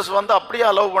டீச்சர்ஸ் அப்படியே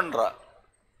அலோவ் பண்றா,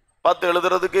 பார்த்து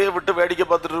எழுதுறதுக்கே விட்டு வேடிக்கை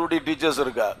பார்த்துட்டு டீச்சர்ஸ்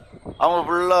இருக்கா. அவங்க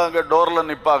ஃபுல்லா அங்கே டோர்ல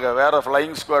நிற்பாங்க, வேற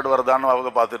ஃப்ளையிங் ஸ்குவாட் வருதான்னு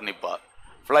அவங்க பார்த்துட்டு நிற்பா.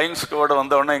 ஃப்ளையிங் ஸ்குவாட்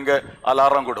வந்தவொடனே இங்க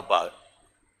அலாரம் கொடுப்பாங்க.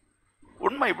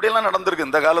 உண்மை இப்படியெல்லாம் நடந்திருக்கு.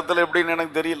 இந்த காலத்துல எப்படின்னு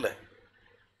எனக்கு தெரியல.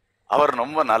 அவர்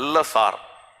ரொம்ப நல்ல சார்,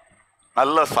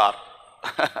 நல்ல சார்,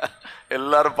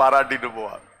 எல்லாரும் பாராட்டிட்டு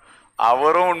போவார்.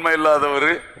 அவரும் உண்மை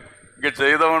இல்லாதவர், இங்க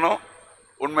செய்தவனும்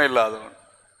உண்மை இல்லாதவன்.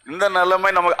 இந்த நிலைமை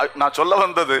நான் சொல்ல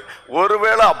வந்தது,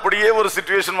 ஒருவேளை அப்படியே ஒரு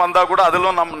சிச்சுவேஷன் வந்தா கூட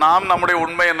அதிலும் நாம் நம்முடைய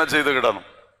உண்மை என்ன செய்துக்கிடணும்,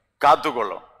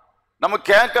 காத்துக்கொள்ளும். நம்ம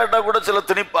கேட்காட்டா கூட சில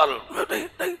திணிப்பால்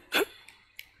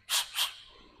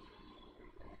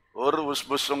ஒரு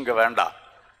புஷ்புஷம் இங்க வேண்டாம்.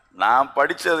 நான்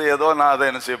படிச்சது ஏதோ, நான் அதை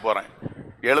என்ன செய்ய போறேன்,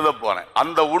 எழுத போறேன்.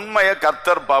 அந்த உண்மையை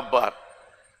கர்த்தர் பார்ப்பார்.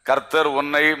 கர்த்தர்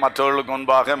உன்னை மற்றவர்களுக்கு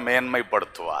முன்பாக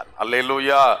மேன்மைப்படுத்துவார்.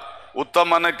 அல்லேலூயா.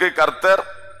 உத்தமனுக்கு கர்த்தர்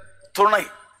துணை.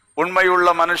 உண்மையுள்ள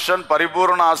மனுஷன்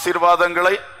பரிபூர்ண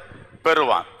ஆசீர்வாதங்களை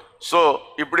பெறுவான். சோ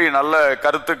இப்படி நல்ல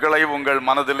கருத்துக்களை உங்கள்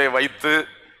மனதிலே வைத்து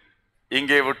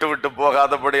இங்கே விட்டு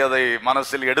போகாதபடி அதை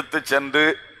மனசில் எடுத்து சென்று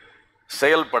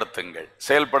செயல்படுத்துங்கள்.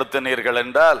 செயல்படுத்தினீர்கள்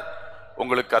என்றால்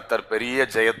உங்களுக்கு கர்த்தர் பெரிய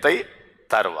ஜெயத்தை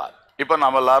தருவார். இப்ப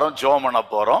நம்ம எல்லாரும் ஜெபம் பண்ண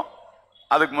போறோம்.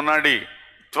 அதுக்கு முன்னாடி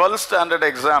 12th ஸ்டாண்டர்ட்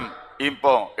எக்ஸாம்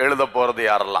இப்போ எழுத போறது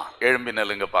யாரெல்லாம் எழும்பி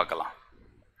நில்லுங்க பார்க்கலாம்.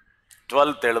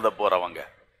 12th எழுத போறவங்க,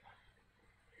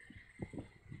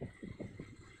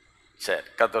 சரி,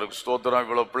 கர்த்தருக்கு ஸ்தோத்திரம்.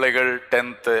 இவ்வளவு பிள்ளைகள்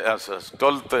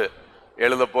 12th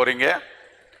எழுத போறீங்க,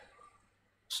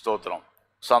 ஸ்தோத்திரம்,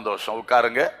 சந்தோஷம்.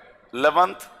 உட்காருங்க.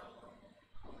 11th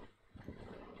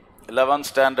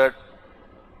standard,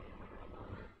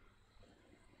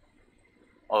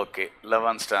 okay,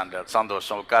 11th standard,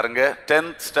 சந்தோஷம், உட்காருங்க.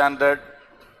 10th ஸ்டாண்டர்ட்,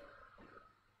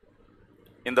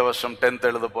 இந்த வருஷம் 10th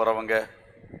எழுத போறவங்க,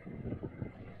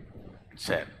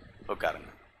 சரி, உட்காருங்க.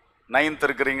 9th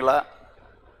இருக்கிறீங்களா?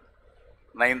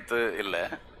 9th இல்லை,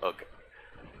 ஓகே,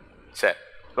 சரி,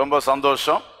 ரொம்ப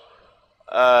சந்தோஷம்.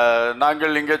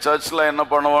 நாங்கள் இங்கே சர்ச்சில் என்ன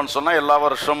பண்ணுவோம்னு சொன்னால், எல்லா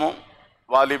வருஷமும்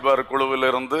வாலிபர்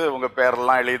குழுவிலிருந்து உங்கள்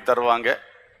பேரெல்லாம் எழுதி தருவாங்க.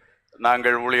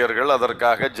 நாங்கள் ஊழியர்கள்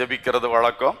அதற்காக ஜெபிக்கிறது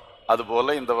வழக்கம்.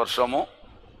 அதுபோல் இந்த வருஷமும்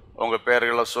உங்கள்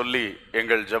பெயர்களை சொல்லி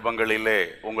எங்கள் ஜெபங்களிலே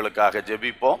உங்களுக்காக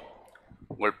ஜெபிப்போம்.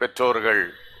 உங்கள் பெற்றோர்கள்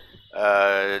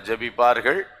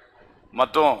ஜெபிப்பார்கள்.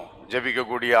 மற்றும்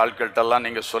ஜெபிக்கக்கூடிய ஆட்கள்கிட்டெல்லாம்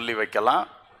நீங்கள் சொல்லி வைக்கலாம்.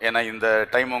 ஏன்னா இந்த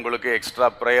டைம் உங்களுக்கு எக்ஸ்ட்ரா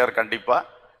ப்ரேயர் கண்டிப்பாக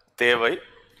தேவை.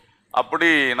 அப்படி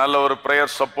நல்ல ஒரு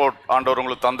ப்ரேயர் சப்போர்ட் ஆண்டவர்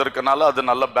உங்களுக்கு தந்திருக்கனால அது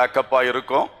நல்ல பேக்கப்பாக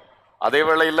இருக்கும். அதே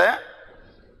வேளையில்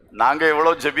நாங்கள்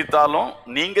எவ்வளோ ஜெபித்தாலும்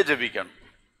நீங்கள் ஜெபிக்கணும்,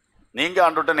 நீங்கள்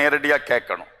ஆண்டவர்கிட்ட நேரடியாக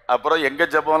கேட்கணும். அப்புறம்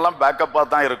எங்கள் ஜெபம்லாம் பேக்கப்பாக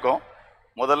தான் இருக்கும்.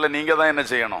 முதல்ல நீங்கள் தான் என்ன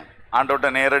செய்யணும், ஆண்டவர்கிட்ட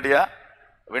நேரடியாக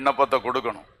விண்ணப்பத்தை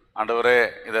கொடுக்கணும். ஆண்டவரே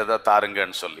இதை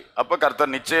தாருங்கன்னு சொல்லி. அப்போ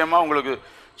கர்த்தர் நிச்சயமாக உங்களுக்கு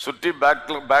சுற்றி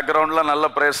பேக்ரவுண்டில் நல்ல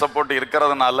ப்ரேயர் சப்போர்ட்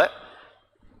இருக்கிறதுனால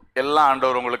எல்லாம்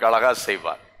ஆண்டவர் உங்களுக்கு அழகாக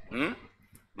செய்வார்.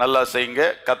 நல்லா செய்யுங்க,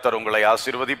 கர்த்தர் உங்களை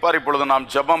ஆசீர்வதிப்பார். இப்பொழுது நாம்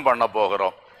ஜெபம் பண்ண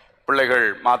போகிறோம். பிள்ளைகள்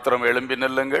மாத்திரம் எழும்பி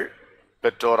நில்லுங்கள்.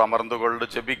 பெற்றோர் அமர்ந்து கொண்டு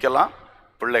ஜெபிக்கலாம்.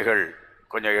 பிள்ளைகள்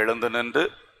கொஞ்சம் எழுந்து நின்று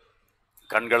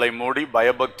கண்களை மூடி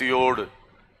பயபக்தியோடு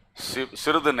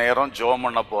சிறிது நேரம் ஜெபம்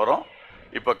பண்ண போகிறோம்.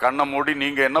 இப்போ கண்ணை மூடி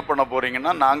நீங்கள் என்ன பண்ண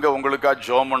போகிறீங்கன்னா, நாங்கள் உங்களுக்காக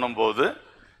ஜெபம் பண்ணும்போது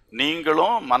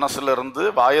நீங்களும் மனசுல இருந்து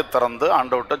வாயை திறந்து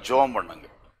ஆண்டவர்கிட்ட ஜெபம் பண்ணுங்க.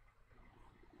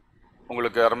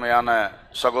 உங்களுக்கு அருமையான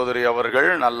சகோதரி அவர்கள்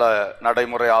நல்ல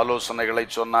நடைமுறை ஆலோசனைகளை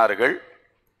சொன்னார்கள்.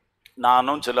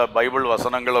 நானும் சில பைபிள்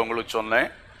வசனங்களை உங்களுக்கு சொன்னேன்.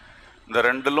 இந்த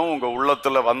ரெண்டிலும் உங்கள்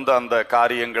உள்ளத்தில் வந்த அந்த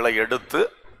காரியங்களை எடுத்து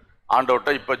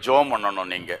ஆண்டவர்கிட்ட இப்போ ஜெபம்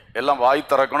பண்ணணும். நீங்கள் எல்லாம் வாய்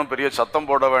திறக்கணும், பெரிய சத்தம்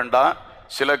போட வேண்டாம்.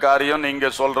 சில காரியம்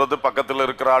நீங்கள் சொல்கிறது பக்கத்தில்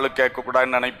இருக்கிற ஆளு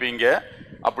கேட்கக்கூடாதுன்னு நினைப்பீங்க,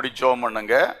 அப்படி ஜெபம்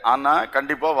பண்ணுங்க. ஆனால்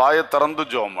கண்டிப்பாக வாயை திறந்து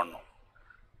ஜெபம் பண்ணும்.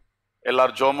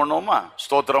 எல்லாரும் ஜெபம் பண்ணுவோமா?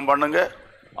 ஸ்தோத்திரம் பண்ணுங்க.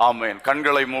 ஆமேன்.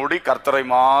 கண்களை மூடி கர்த்தரை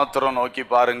மாத்திரம் நோக்கி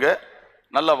பாருங்க.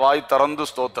 நல்ல வாய் திறந்து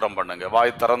ஸ்தோத்திரம் பண்ணுங்க.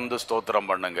 வாய் திறந்து ஸ்தோத்திரம்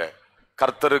பண்ணுங்க.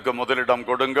 கர்த்தருக்கு முதலிடம்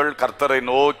கொடுங்கள். கர்த்தரை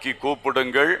நோக்கி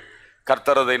கூப்பிடுங்கள்.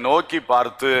 கர்த்தரதை நோக்கி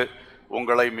பார்த்து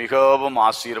உங்களை மிகவும்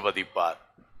ஆசீர்வதிப்பார்.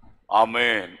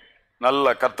 ஆமேன்.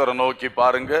 நல்ல கர்த்தரை நோக்கி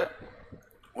பாருங்க.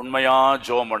 உண்மையா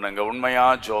ஜெபம் பண்ணுங்க. உண்மையா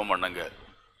ஜெபம் பண்ணுங்க.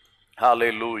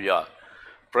 ஹல்லேலூயா.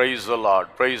 Praise the Lord.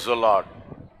 Praise the Lord.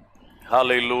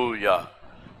 ஹல்லேலூயா.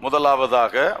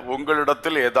 முதலாவதாக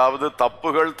உங்களிடத்தில் ஏதாவது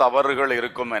தப்புகள் தவறுகள்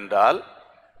இருக்கும் என்றால்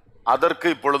அதற்கு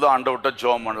இப்பொழுது ஆண்டவர்கிட்ட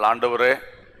ஜெபம் பண்ணலாம். ஆண்டவரே,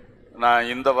 நான்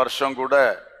இந்த வருஷம் கூட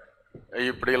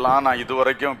இப்படிலாம் நான்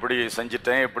இதுவரைக்கும் இப்படி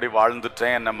செஞ்சிட்டேன், இப்படி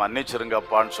வாழ்ந்துட்டேன், என்னை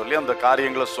மன்னிச்சிருங்கப்பான்னு சொல்லி அந்த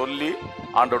காரியங்களை சொல்லி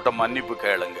ஆண்டவர்கிட்ட மன்னிப்பு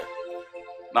கேளுங்க.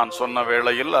 நான் சொன்ன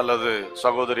வேளையில் அல்லது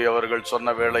சகோதரி அவர்கள்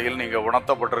சொன்ன வேளையில் நீங்கள்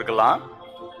உணர்த்தப்பட்டிருக்கலாம்.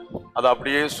 அதை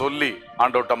அப்படியே சொல்லி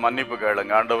ஆண்டவர்கிட்ட மன்னிப்பு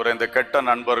கேளுங்க. ஆண்டவரே, இந்த கெட்ட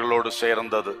நண்பர்களோடு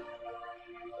சேர்ந்தது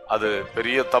அது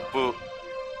பெரிய தப்பு,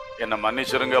 என்னை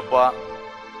மன்னிச்சிருங்கப்பா.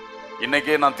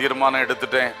 இன்னைக்கே நான் தீர்மானம்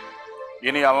எடுத்துட்டேன்,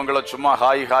 இனி அவங்கள சும்மா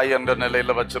ஹாய் ஹாய் என்ற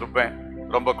நிலையில் வச்சிருப்பேன்,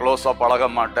 ரொம்ப க்ளோஸாக பழக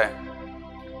மாட்டேன்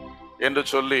என்று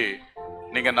சொல்லி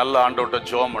நீங்கள் நல்ல ஆண்டவர்கிட்ட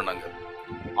ஜெபம் பண்ணுங்க.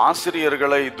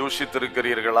 ஆசிரியர்களை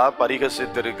தூஷித்திருக்கிறீர்களா,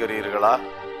 பரிகசித்திருக்கிறீர்களா?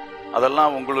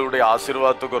 அதெல்லாம் உங்களுடைய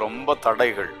ஆசீர்வாதத்துக்கு ரொம்ப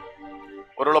தடைகள்.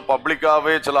 ஒருவேளை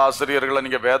பப்ளிக்காவே சில ஆசிரியர்களை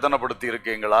நீங்கள் வேதனைப்படுத்தி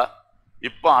இருக்கீங்களா?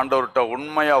 இப்போ ஆண்டவர்கிட்ட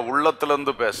உண்மையா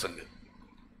உள்ளத்திலிருந்து பேசுங்க.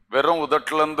 வெறும்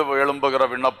உதட்டிலிருந்து எழும்புகிற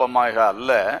விண்ணப்பமாக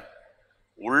அல்ல,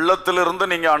 உள்ளத்திலிருந்து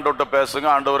நீங்க ஆண்டவர்கிட்ட பேசுங்க.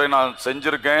 ஆண்டவரே, நான்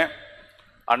செஞ்சிருக்கேன்,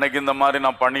 அன்னைக்கு இந்த மாதிரி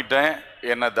நான் பண்ணிட்டேன்,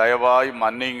 என்னை தயவாய்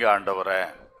மன்னிங்க ஆண்டவரே,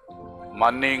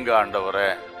 மன்னிங்க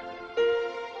ஆண்டவரே.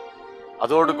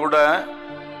 அதோடு கூட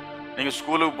நீங்க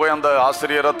ஸ்கூலுக்கு போய் அந்த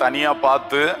ஆசிரியரை தனியா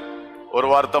பார்த்து ஒரு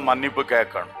வார்த்தை மன்னிப்பு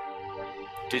கேட்கணும்.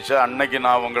 டீச்சர், அன்னைக்கு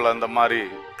நான் உங்களை அந்த மாதிரி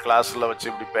கிளாஸ்ல வச்சு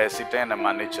இப்படி பேசிட்டேன், என்னை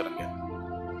மன்னிச்சிருங்க.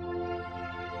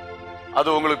 அது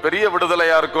உங்களுக்கு பெரிய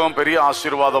விடுதலையா இருக்கும், பெரிய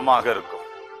ஆசீர்வாதமாக இருக்கும்.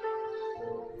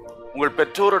 உங்கள்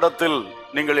பெற்றோரிடத்தில்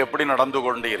நீங்கள் எப்படி நடந்து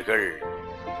கொண்டீர்கள்?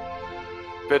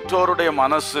 பெற்றோருடைய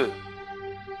மனசு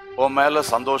உன் மேல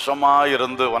சந்தோஷமா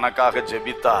இருந்து உனக்காக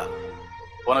ஜெபித்தா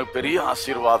உனக்கு பெரிய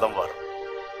ஆசீர்வாதம் வரும்.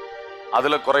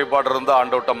 அதுல குறைபாடு இருந்தா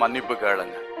ஆண்டவர்கிட்ட மன்னிப்பு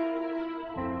கேளுங்க.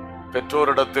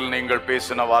 பெற்றோரிடத்தில் நீங்கள்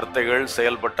பேசின வார்த்தைகள்,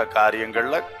 செயல்பட்ட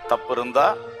காரியங்கள்ல தப்பு இருந்தா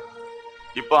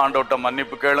இப்ப ஆண்டவர்கிட்ட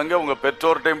மன்னிப்பு கேளுங்க. உங்க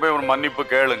பெற்றோர்கிட்டையும் போய் ஒரு மன்னிப்பு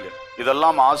கேளுங்க.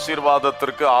 இதெல்லாம்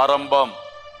ஆசீர்வாதத்திற்கு ஆரம்பம்.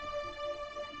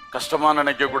 கஷ்டமா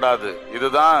நினைக்க கூடாது,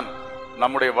 இதுதான்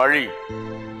நம்முடைய வழி.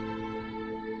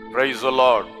 Praise the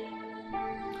Lord.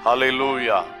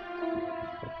 Hallelujah.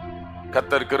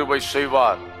 கர்த்தர் கிருபை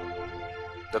செய்வார்.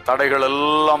 இந்த தடைகள்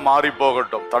எல்லாம் மாறி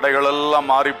போகட்டும், தடைகள் எல்லாம்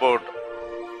மாறி போகட்டும்.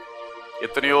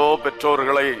 எத்தனையோ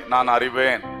பெற்றோர்களை நான்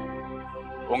அறிவேன்,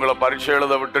 உங்களை பரீட்சை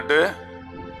எழுத விட்டுட்டு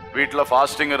வீட்டில்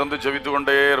ஃபாஸ்டிங் இருந்து ஜெபித்து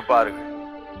கொண்டே இருப்பார்கள்.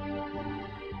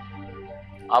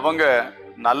 அவங்க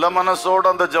நல்ல மனசோடு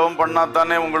அந்த ஜெபம் பண்ணா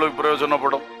தானே உங்களுக்கு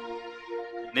பிரயோஜனப்படும்.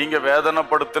 நீங்க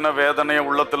வேதனைப்படுத்தின வேதனையை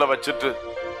உள்ளத்துல வச்சுட்டு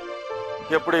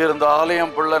எப்படி இருந்தாலும்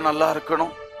என் பிள்ளை நல்லா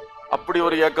இருக்கணும் அப்படி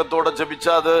ஒரு ஏக்கத்தோட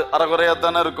ஜெபிச்சா அது அறகுறையா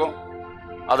தானே இருக்கும்.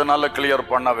 அதனால கிளியர்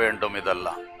பண்ண வேண்டும்.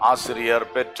 இதெல்லாம் ஆசிரியர்,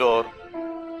 பெற்றோர்,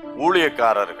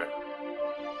 ஊழியக்காரர்கள்,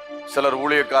 சிலர்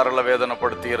ஊழியக்காரர்களை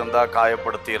வேதனைப்படுத்தி இருந்தா,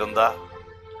 காயப்படுத்தி இருந்தா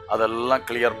அதெல்லாம்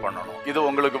கிளியர் பண்ணணும். இது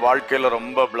உங்களுக்கு வாழ்க்கையில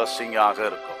ரொம்ப பிளஸ்ஸிங்காக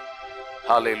இருக்கும்.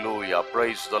 ஹalleluya,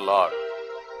 praise the Lord,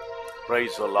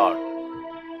 praise the Lord.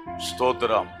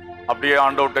 ஸ்தோத்திரம். அப்படியே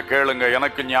ஆண்டவர்ட்ட கேளுங்க,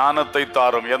 எனக்கு ஞானத்தை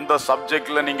தாரும். எந்த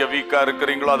சப்ஜெக்ட்ல நீங்க வீக்கா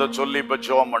இருக்கிறீங்களோ அதை சொல்லி இப்ப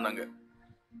ஜெபம் பண்ணுங்க.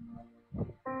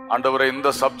 ஆண்டவரே, இந்த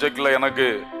சப்ஜெக்ட்ல எனக்கு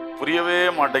புரியவே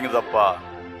மாட்டேங்குதப்பா,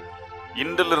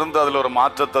 இன்றிலிருந்து அதுல ஒரு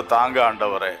மாற்றத்தை தாங்க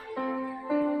ஆண்டவரே.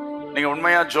 நீங்க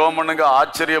உண்மையா ஜெபம் பண்ணுங்க,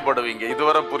 ஆச்சரியப்படுவீங்க.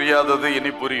 இதுவரை புரியாதது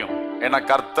இனி புரியும். ஏன்னா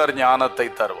கர்த்தர் ஞானத்தை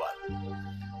தருவார்.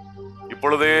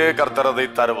 இப்பொழுதே கர்த்தர் அதை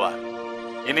தருவார்.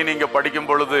 இனி நீங்க படிக்கும்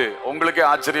பொழுது உங்களுக்கே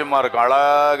ஆச்சரியமா இருக்கும்,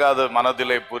 அழகா அது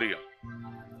மனதிலே புரியும்.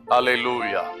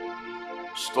 ஹல்லேலூயா,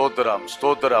 ஸ்தோத்திரம்,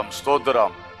 ஸ்தோத்திரம்,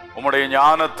 ஸ்தோத்திரம். உம்முடைய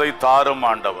ஞானத்தை தாரும்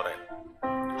ஆண்டவரே.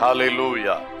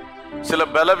 ஹல்லேலூயா. சில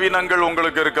பலவீனங்கள்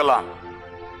உங்களுக்கு இருக்கலாம்,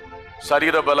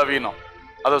 சரீர பலவீனம்.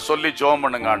 அதை சொல்லி ஜெபம்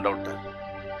பண்ணுங்க ஆண்டவர்ட்ட.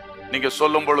 நீங்க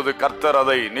சொல்லும் பொழுது கர்த்தர்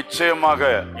அதை நிச்சயமாக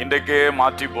இன்றைக்கே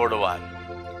மாற்றி போடுவார்.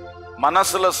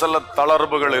 மனசுல சில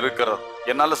தளர்வுகள் இருக்கிறது,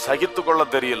 என்னால சகித்து கொள்ள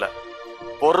தெரியல,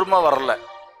 பொறுமை வரல,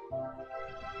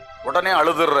 உடனே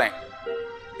அழுதுறேன்,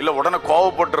 இல்ல உடனே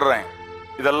கோவப்பட்டுறேன்.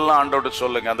 இதெல்லாம் ஆண்டவர்ட்ட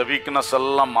சொல்லுங்க. அந்த வீக்னஸ்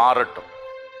எல்லாம் மாறட்டும்.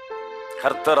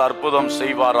 கர்த்தர் அற்புதம்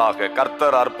செய்வாராக,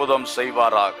 கர்த்தர் அற்புதம்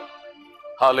செய்வாராக.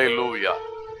 ஹல்லேலூயா.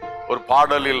 ஒரு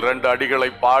பாடலில் 2 அடிகளை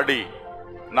பாடி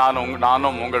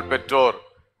நானும் உங்கள் பெற்றோர்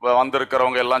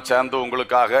வந்திருக்கிறவங்க எல்லாம் சேர்ந்து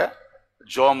உங்களுக்காக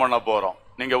ஜெபம் பண்ண போறோம்.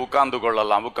 நீங்க உட்கார்ந்து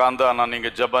கொள்ளலாம். உட்கார்ந்து, ஆனா நீங்க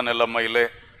ஜெப நிலைமையிலே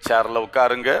சேர்ல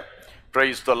உட்காருங்க.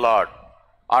 Praise the Lord.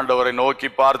 ஆண்டவரை நோக்கி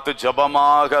பார்த்து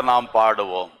ஜெபமாக நாம்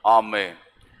பாடுவோம். ஆமென்.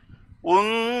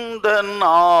 உந்தன்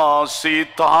ஆசி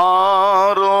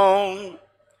தாரும்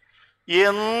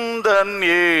எந்தன்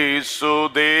இயேசு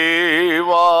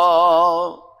தேவா,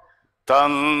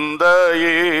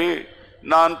 தந்தையே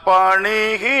நான்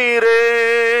பணிகிறேன்.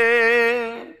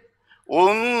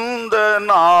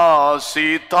 உந்தன் ஆசி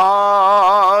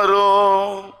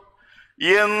தாரும்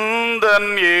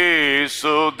எந்தன்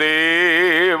இயேசு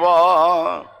தேவா,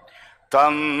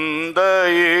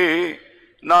 தந்தையே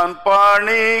நான்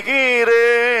பணிகிறேன்.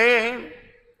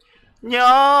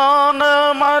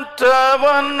 ஞானமற்றவன்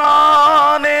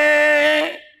நானே,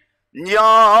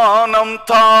 ஞானம்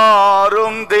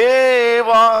தாரும்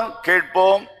தேவா.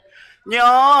 கேட்போம்.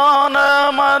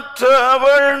 ஞானமற்றவள்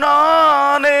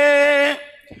நானே,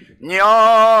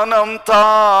 ஞானம்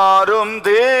தாரும்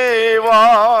தேவா.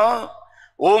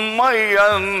 உம்மை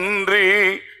அன்றி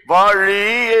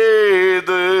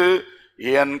வழியேது,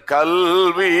 என்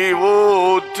கல்வி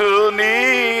ஊற்று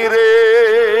நீரே.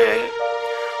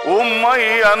 உம்மை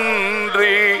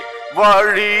அன்றி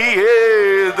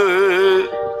வழியேது,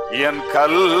 என்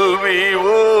கல்வி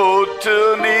ஊற்று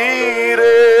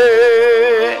நீரே.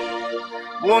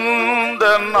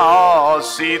 உந்தன்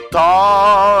ஆசி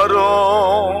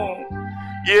தாரும்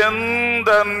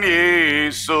எந்தன்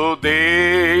இயேசு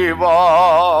தேவா,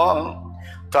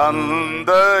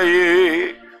 தந்தையே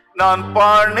நான்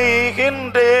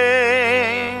பணிகின்றேன்.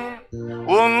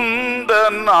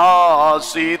 உந்தன்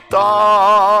ஆசி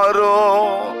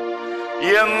தாரும்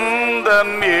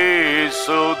எந்தன்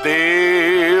இயேசு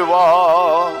தேவா,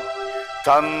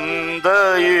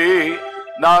 தந்தையே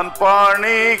நான்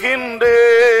பணிகின்றேன்.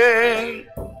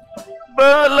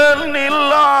 பலன்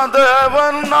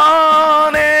இல்லாதவன்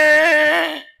நானே,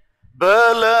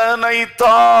 பலனை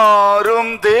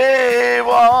தாரும்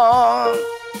தேவா.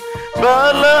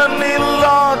 பலன்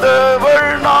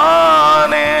இல்லாதவள்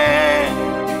நானே,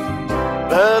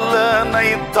 பலனை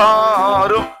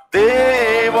தாரும்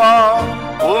தேவா.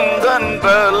 உந்தன்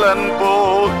பலன்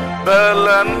போல்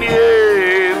பலன்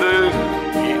ஏது,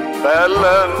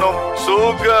 பலனும்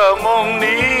சுகமும்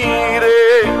நீரே.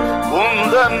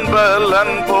 உந்தன்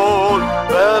பலன் போல்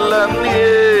பலன்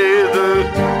ஏது,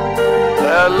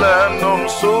 பலனும்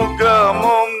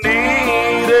சுகமும்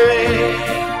நீரே.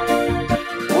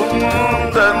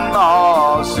 உந்தன்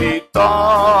ஆசி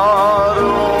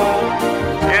தாரும்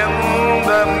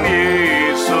எந்தன்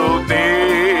இயேசு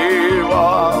தேவா,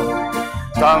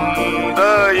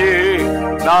 தந்தையே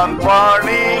நான்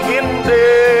பணிகின்றேன்.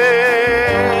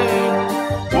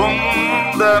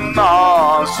 உந்தன்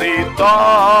ஆசி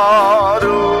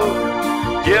தாரும்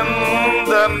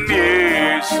எந்தன்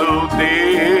இயேசு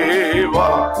தேவா,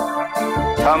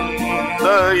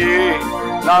 தந்தையே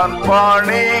நான்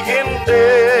பணிகின்றேன்.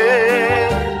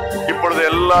 இப்பொழுது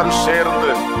எல்லாரும் சேர்ந்து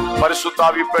பரிசுத்த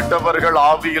ஆவி பெற்றவர்கள்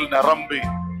ஆவியில் நிரம்பி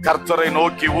கர்த்தரை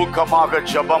நோக்கி ஊக்கமாக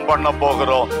ஜெபம் பண்ண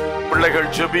போகிறோம். பிள்ளைகள்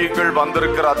ஜெபியுங்கள்.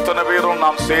 வந்திருக்கிற அத்தனை பேரும்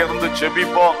நாம் சேர்ந்து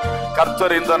ஜெபிப்போம்.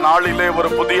 கர்த்தர் இந்த நாளிலே ஒரு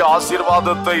புதிய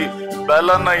ஆசீர்வாதத்தை,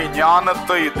 பலனை,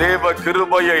 ஞானத்தை, தேவ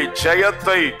கிருபையை,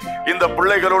 ஜெயத்தை இந்த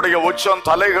பிள்ளைகளுடைய உச்சம்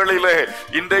தலைகளிலே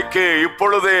இன்றைக்கு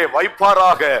இப்பொழுதே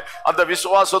வைப்பாராக. அந்த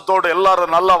விசுவாசத்தோடு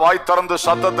எல்லாரும் நல்லா வாய் திறந்து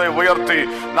சத்தத்தை உயர்த்தி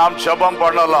நாம் ஜெபம்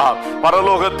பண்ணலாம்.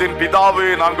 பரலோகத்தின் பிதாவே,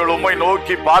 நாங்கள் உம்மை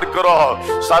நோக்கி பார்க்கிறோம்.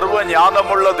 சர்வ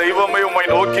ஞானமுள்ள தெய்வமே, உம்மை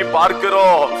நோக்கி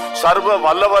பார்க்கிறோம். சர்வ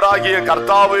வல்லவராகிய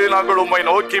கர்த்தாவே, நாங்கள் உம்மை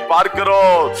நோக்கி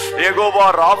பார்க்கிறோம். யெகோவா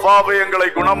ராபாவே, எங்களை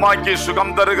குணமாக்கி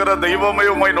சுகம் தருகிற தெய்வமே,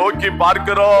 உம்மை நோக்கி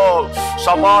பார்க்கிறோம்.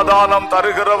 சமாதானம்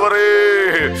தருகிறவரே,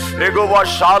 யெகோவா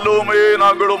ஷாலூமே,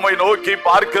 நாங்கள் உம்மை நோக்கி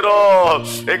பார்க்கிறோம்.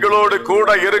 எங்களோடு கூட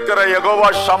இருக்கிற யெகோவா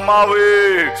ஷம்மாவே,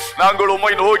 நாங்கள்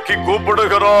உம்மை நோக்கி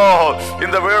கூப்பிடுகிறோம்.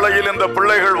 இந்த வேளையில் இந்த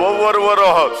பிள்ளைகள்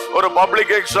ஒவ்வொருவரும் ஒரு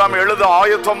பப்ளிக் எக்ஸாம் எழுத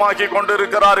ஆயத்தமாக்கி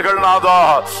கொண்டிருக்கிறார்கள். நாதா,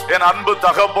 என் அன்பு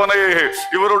தகப்பனே,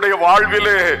 இவருடைய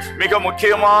வாழ்விலே மிக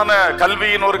முக்கியமான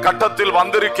கல்வியின் ஒரு கட்டத்தில்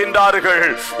வந்திருக்கின்றார்கள்.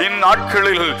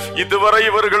 இந்நாட்களில் இதுவரை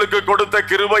இவர்களுக்கு கொடுத்த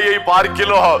கிருபையை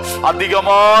பார்க்கிறோம்.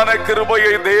 அதிகமான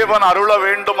கிருபையை தேவன் அருள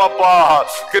வேண்டும் அப்பா.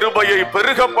 கிருபையை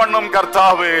பெருக பண்ணும்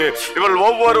கர்த்தாவே. இவள்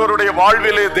ஒவ்வொருவருடைய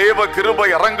வாழ்விலே தேவ கிருபை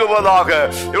இறங்குவதாக.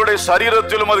 இவருடைய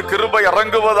சரீரத்திலும் அது கிருபை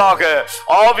இறங்குவதாக.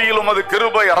 ஆவியிலும் அது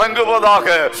கிருபை இறங்குவதாக.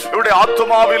 இவருடைய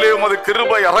ஆத்மாவிலேயும் அது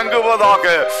கிருபை இறங்குவதாக.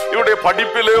 இவருடைய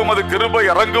படிப்பிலேயும் அது கிருபை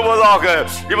இறங்குவதாக.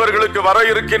 இவர்களுக்கு வர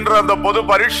இருக்கின்ற அந்த பொது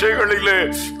பரீட்சைகளிலே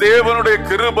தேவனுடைய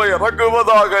கிருபை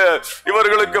இறங்குவதாக.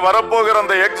 இவர்களுக்கு வரப்போகிற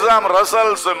அந்த எக்ஸாம்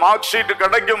ரிசல்ட்ஸ், மார்க் ஷீட்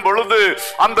கிடைக்கும் பொழுது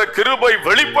அந்த கிருபை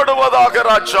வெளிப்படுவதாக.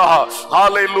 ராஜா,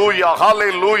 ஹalleluya,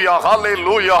 ஹalleluya,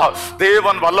 ஹalleluya.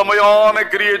 தேவன் வல்லமையான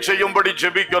கிரியை செய்யும்படி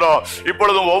ஜெபிக்கிறோம்.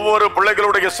 இப்பொழுதும் ஒவ்வொரு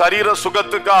பிள்ளைகளுடைய சரீர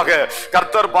சுகத்துக்காக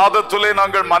கர்த்தர் பாதத்திலே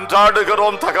நாங்கள்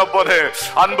மன்றாடுகிறோம். தகப்பனே,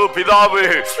 அன்பு பிதாவே,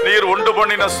 நீர் உண்டு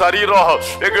பண்ணின சரீரம்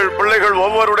எங்கள் பிள்ளைகள்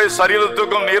ஒவ்வொருடைய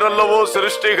சரீரத்துக்கும் நீரல்லவோ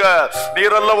சிருஷ்டிக,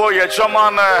 நீரல்லவோ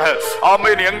எஜமான.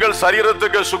 ஆமென். எங்கள்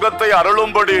சரீரத்துக்கு சுகத்தை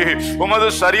அருளும்படி உமது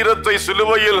சரீரத்தை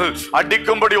சிலுவையில்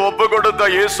அடிக்கும்படி ஒப்பு கொடுத்த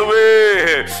இயேசுவே,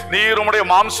 நீர் உம்முடைய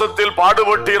மாம்சத்தில்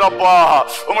பாடுபட்டீரப்பா.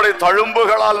 உம்முடைய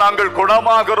தழும்புகளால் நாங்கள்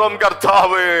குணமாகிறோம்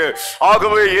கர்த்தாவே.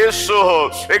 ஆகவே இயேசு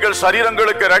எங்கள்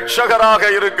சரீரங்களுக்கு இரட்சகராக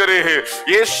இருக்கிறீர்.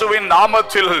 இயேசுவின்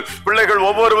நாமத்தில் பிள்ளைகள்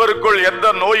ஒவ்வொருவருக்குள் எந்த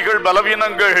நோய்கள்,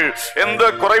 பலவீனங்கள், எந்த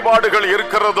குறைபாடுகள்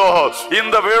இருக்கிறதோ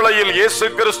இந்த வேளையில் இயேசு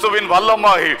கிறிஸ்துவின்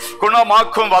வல்லமை,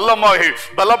 குணமாக்கும் வல்லமை,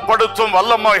 பலப்படுத்தும்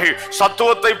வல்லமை,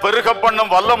 சத்துவத்தை பெருக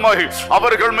பண்ணும் வல்லமை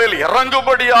அவர்கள் மேல்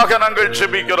இறங்கும்படியாக நாங்கள்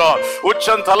ஜெபிக்கிறோம்.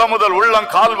 உச்சம் தலை முதல் உள்ளம்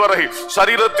கால் வரை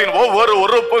சரீரத்தின் ஒவ்வொரு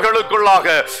உறுப்புகளுக்குள்ளாக,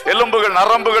 எலும்புகள்,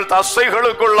 நரம்புகள்,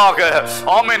 தசைகளுக்குள்ளாக,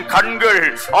 ஆமென், கண்கள்,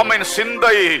 ஆமென்,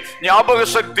 சிந்தை, ஞாபக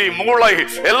சக்தி, மூளை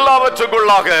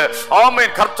எல்லாவற்றுக்குள்ளாக,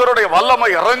 ஆமென், கர்த்தருடைய வல்லமை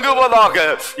இறங்குவதாக.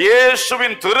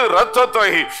 இயேசுவின் திரு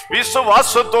ரத்தத்தை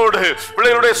விசுவாசத்தோடு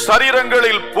பிள்ளைகளுடைய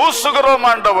சரீரங்களில் பூசுகிறோம்.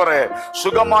 ஆண்டவரே,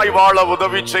 சுகமாய் வாழ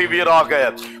உதவி செய்வீராக.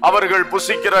 அவர்கள்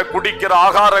புசிக்கிற குடிக்கிற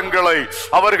ஆகாரங்களை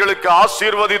அவர்களுக்கு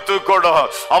ஆசீர்வதித்து கொடு.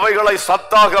 அவைகளை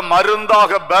சத்தாக,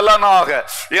 மருந்தாக, பலனாக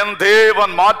என்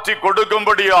தேவன் மாற்றி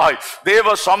கொடுக்கும்படியாய்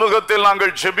தேவ சமூகத்தில்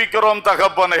நாங்கள் ஜெபிக்கிறோம்.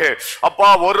 தகப்பனே, அப்பா,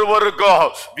 ஒருவருக்கும்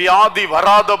வியாதி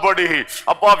வராதபடி,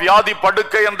 அப்பா, வியாதி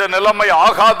படுக்கை என்ற நிலைமை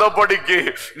ஆகாதபடிக்கு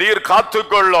நீர்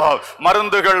காத்துக்கொள்ளும்.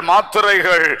 மருந்துகள்,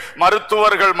 மாத்திரைகள்,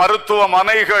 மருத்துவர்கள்,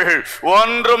 மருத்துவமனைகள்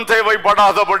ஒன்றும்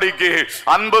தேவைப்படாதபடிக்கு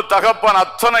அன்பு தகப்பன்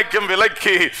அத்தனைக்கும்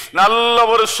விலக்கி நல்ல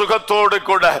ஒரு சுகத்தோடு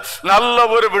கூட, நல்ல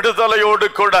ஒரு விடுதலையோடு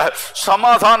கூட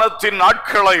சமாதானத்தின்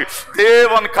நாட்களை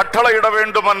தேவன் கட்டளையிட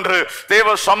வேண்டும் என்று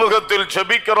தேவ சமூகத்தில்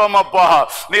ஜெபிக்கிறோம். அப்பா,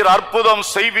 நீர் அற்புதம்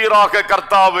செய்வீராக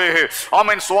கர்த்தாவே.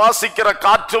 ஆமென். சுவாசிக்கிற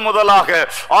காற்று முதலாக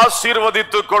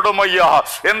ஆசீர்வதித்து கொடும் ஐயா.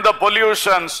 எந்த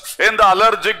பொல்யூஷன்ஸ், எந்த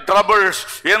அலர்ஜிக் ட்ரபிள்ஸ்,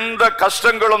 எந்த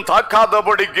கஷ்டங்களும்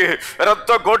தாக்காதபடிக்கு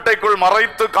இரத்த கோட்டைக்குள்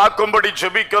மறைத்து காக்கும்படி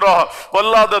ஜெபிக்கிறோம்.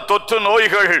 பொல்லாத தொற்று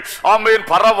நோய்கள், ஆமென்,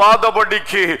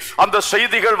 பரவாதபடிக்கு, அந்த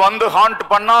செய்திகள் வந்து ஹாண்ட்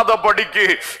பண்ணாதபடிக்கு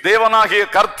தேவனாகிய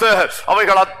கர்த்தர்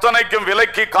அவைகள் அத்தனைக்கும்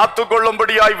விலக்கி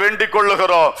காத்துக்கொள்ளும்படியாய் வேண்டிக்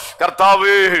கொள்ளுகிறோம்.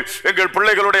 கர்த்தாவே, எங்கள்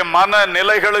பிள்ளைகளுடைய மன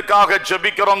நிலைகளுக்காக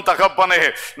ஜெபிக்கிறோம். தகப்பனே,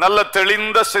 நல்ல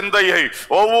தெளிந்த சிந்தையை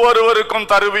ஒவ்வொருவருக்கும்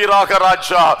தருவீராக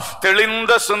ராஜா.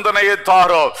 தெளிந்த சிந்தனையை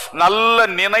தாரோ, நல்ல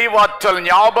நினைவாற்றல்,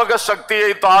 ஞாபக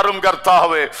சக்தியை தாரும்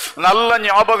கர்த்தாவே. நல்ல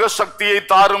ஞாபக சக்தியை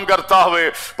தாரும் கர்த்தாவே.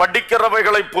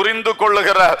 படிக்கிறவைகளை புரிந்து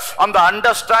கொள்ளுகிற அந்த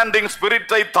அண்டர்ஸ்டாண்டிங்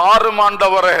ஸ்பிரிட்டை தாரும்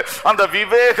ஆண்டவரே. அந்த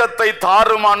விவேகத்தை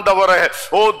தாரும் ஆண்டவரே.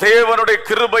 ஓ தேவனுடைய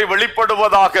கிருபை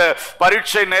வெளிப்படுவதாக.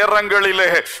 பரீட்சை நேரங்களிலே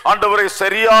ஆண்டவரை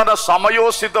சரியான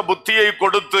சமயோசித புத்தியை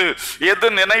கொடுத்து எது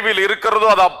நினைவில் இருக்கிறதோ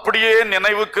அது அப்படியே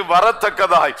நினைவுக்கு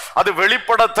வரத்தக்கதாய், அது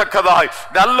வெளிப்படத்தக்கதாய்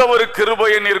நல்ல ஒரு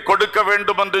கிருபையை நீர் கொடுக்க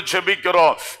வேண்டும் என்று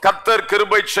ஜெபிக்கிறோம். கர்த்தர்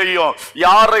கிருபை செய்யும்.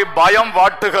 யாரை பயம்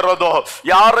வாட்டுகிறதோ,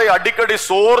 யாரை அடிக்கடி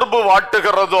சோர்வு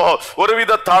வாட்டுகிறதோ,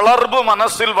 ஒருவித தளர்வு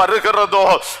மனசில் வருகிறதோ,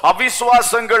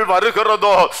 அவிசுவாசங்கள்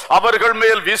வருகிறதோ, அவர்கள்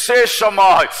மேல்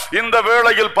விசேஷமாய் இந்த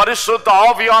வேளையில் பரிசுத்த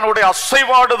ஆவியானுடைய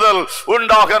அசைவாடுதல்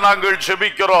உண்டாக நாங்கள்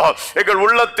ஜெபிக்கிறோம். எங்கள்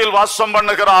உள்ளத்தில் வாசம்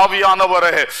பண்ணுகிற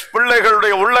ஆவியானவரே,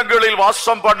 பிள்ளைகளுடைய உள்ளங்களில்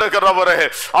வாசம் பண்ணுகிறவரே,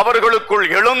 அவர்களுக்குள்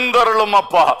எழுந்தருளும்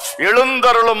அப்பா,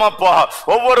 எழுந்தருளும் அப்பா.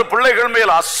 ஒவ்வொரு பிள்ளைகள்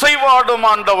மேல் அசைவாடும்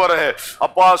ஆண்டவரே.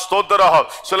 அப்பா ஸ்தோத்திரம்.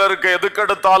 சிலருக்கு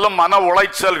எதுக்கெடுத்தாலும் மன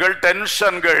உளைச்சல்கள்,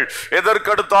 டென்ஷன்கள்,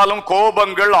 எதற்கெடுத்தாலும்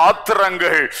கோபங்கள்,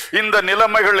 ஆத்திரங்கள், இந்த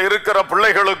நிலைமைகள் இருக்கிற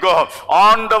பிள்ளைகளுக்கு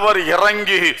ஆண்டவர்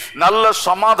இறங்கி நல்ல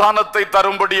சமாதானத்தை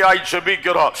தரும்படியாய்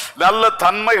ஜெபிக்கிறோம், நல்ல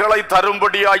தன்மைகளை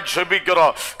தரும்படியாய்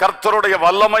ஜெபிக்கிறோம். கர்த்தருடைய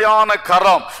வல்லமையான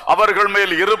கரம் அவர்கள்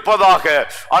மேல் இருப்பதாக.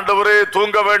 ஆண்டவரே,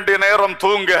 தூங்க வேண்டிய நேரம்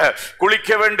தூங்க, குளிக்க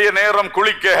வேண்டிய நேரம்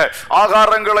குளிக்க,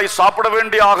 ஆகாரங்களை சாப்பிட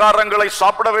வேண்டிய ஆகாரங்களை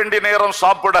சாப்பிட வேண்டிய நேரம்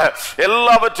சாப்பிட,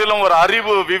 எல்லாவற்றிலும் ஒரு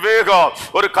அறிவு, விவேகம்,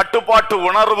 ஒரு கட்டுப்பாட்டு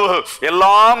உணர்வு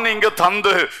எல்லாம் நீங்க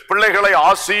தந்து பிள்ளைகளை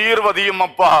ஆசீர்வதியும்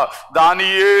அப்பா.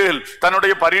 தானியேல்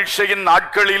தன்னுடைய பரீட்சையின்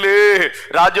நாட்களிலே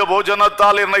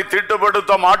ராஜபோஜனத்தால் என்னை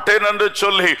தீட்டுப்படுத்த மாட்டேன் என்று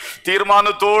சொல்லி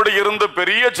தீர்மானத்தோடு இருந்து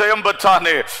பெரிய ஜெயம்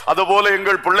பெற்றானே, அதுபோல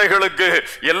எங்கள் பிள்ளைகளுக்கு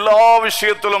எல்லா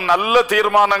விஷயத்திலும் நல்ல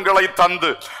தீர்மானங்களை தந்து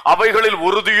அவைகளில்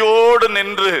உறுதியோடு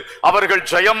நின்று அவர்கள்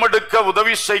ஜெயம் எடுக்க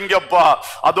உதவி செய்யுங்கப்பா.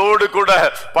 அதோடு கூட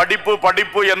படிப்பு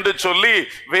படிப்பு என்று சொல்லி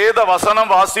வேத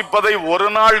வசனம் வாசிப்பதை ஒரு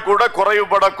நாள் கூட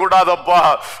குறைவுபடக்கூடாதப்பா.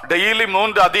 டெய்லி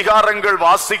 3 அதிகாரங்கள்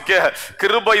வாசிக்க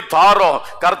கிருபை தாரோம்.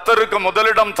 கர்த்தருக்கு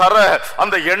முதலிடம் தர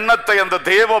அந்த எண்ணத்தை, அந்த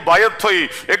தேவ பயத்தை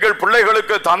எங்கள்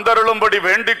பிள்ளைகளுக்கு தந்தருளும்படி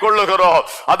வேண்டிக் கொள்ளுகிறோம்.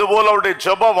 அதுபோல அவருடைய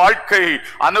ஜெப வாழ்க்கை,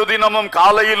 அனுதினமும்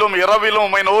காலையிலும் இரவிலும்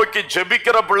உம்மை நோக்கி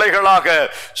ஜெபிக்கிற பிள்ளைகளாக,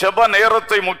 ஜெப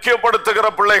நேரத்தை முக்கியப்படுத்துகிற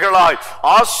பிள்ளைகளாய்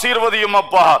ஆசீர்வதியும்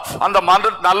அப்பா. அந்த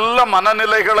நல்ல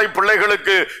மனநிலைகளை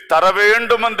பிள்ளைகளுக்கு தர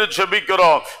வேண்டும் என்று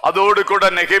ஜெபிக்கிறோம். அதோடு கூட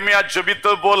நெகேமியா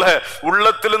ஜெபித்தது போல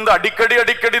உள்ளத்திலிருந்து அடிக்கடி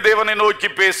அடிக்கடி தேவனை நோக்கி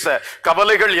பேச,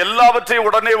 கவலைகள் எல்லாவற்றையும்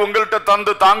உடனே உங்கள்கிட்ட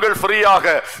தந்து தாங்கள்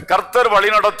ஃப்ரீயாக கர்த்தர்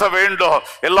வழிநடத்த வேண்டும்.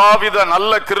 எல்லாவித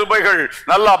நல்ல கிருபைகள்,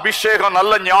 நல்ல அபிஷேகம்,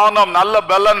 நல்ல ஞானம், நல்ல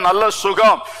பலன், நல்ல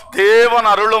சுகம் தேவன்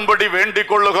அருளும்படி வேண்டிக்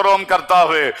கொள்ளுகிறோம்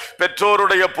கர்த்தாவே.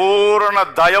 பெற்றோருடைய பூரண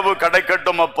தயவு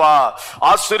கிடைக்கட்டும் அப்பா.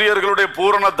 ஆசிரியர்களுடைய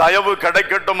பூரண தயவு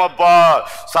கிடைக்கட்டும் அப்பா.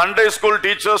 சண்டே ஸ்கூல்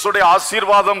டீச்சர்ஸ் உடைய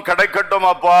ஆசீர்வாதம் கிடைக்கட்டும்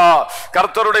அப்பா.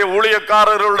 கர்த்தருடைய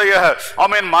ஊழியக்காரர்களுடைய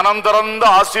மனம் திறந்த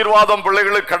ஆசீர்வாதம்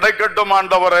பிள்ளைகளுக்கு கிடைக்கட்டும்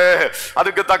ஆண்டவரே.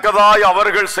 அதுக்கு தக்கதாய்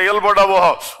அவர்கள் செயல்படவோ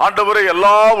ஆண்டவரே,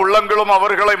 எல்லா உள்ளங்களும்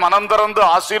அவர்களை மனம் திறந்து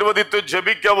ஆசீர்வதித்து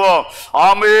ஜெபிக்கவோ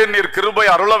ஆமென். நீர் கிருபை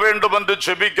அருள வேண்டும் என்று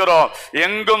ஜெபிக்கிறோம்.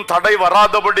 எங்கும் தடை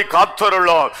வராதபடி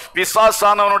காத்தருளோம்.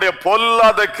 பிசாசானவனுடைய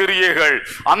பொல்லாத கிரியைகள்,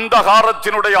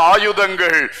 அந்தகாரத்தினுடைய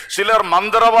ஆயுதங்கள், சிலர்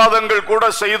மந்திரவாதங்கள் கூட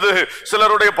செய்து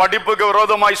சிலருடைய படிப்புக்கு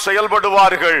விரோதமாய்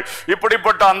செயல்படுவார்கள்.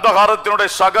 இப்படிப்பட்ட அந்தகாரத்தினுடைய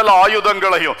சகல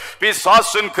ஆயுதங்களையும்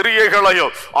பிசாசின்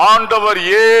கிரியைகளையும் ஆண்டவர்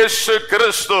இயேசு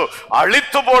கிறிஸ்து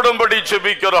அழித்து போடும்படி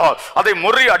ஜெபிக்கிறோம். அதை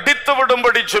முறி அடித்து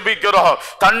விடும்படி ஜெபிக்கிறோம்.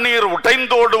 தண்ணீர்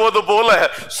உடைந்து ஓடுவது போல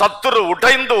சத்துரு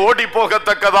உடைந்து ஓடி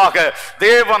போகத்தக்கதாக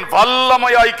தேவன்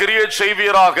வல்லமையாய் கிரியை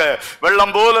செய்வீராக.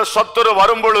 வெள்ளம் போல சத்துரு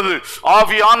வரும் பொழுது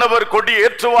ஆவியானவர் கொடி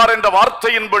ஏற்றுவார் என்ற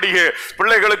வார்த்தையின்படியே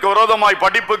பிள்ளைகளுக்கு விரோதமாய்,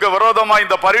 படிப்புக்கு விரோதமாய்,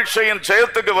 இந்த பரீட்சையின்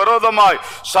ஜெயத்துக்கு விரோதமாய்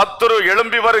சத்துரு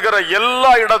எழும்பி வருகிற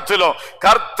எல்லா இடத்திலும்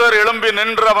கர்த்தர் எழும்பி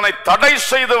நின்று அவனை தடை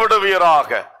செய்து விடுவீராக.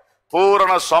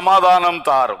 பூரண சமாதானம்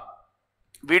தாரும்.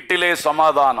 வீட்டிலே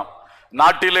சமாதானம்,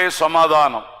 நாட்டிலே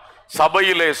சமாதானம்,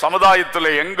 சபையிலே,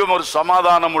 சமுதாயத்திலே எங்கும் ஒரு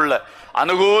சமாதானம் உள்ள,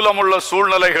 அனுகூலம் உள்ள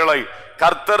சூழ்நிலைகளை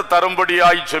கர்த்தர்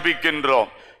தரும்படியாய் ஜெபிக்கின்றோம்.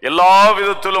 எல்லா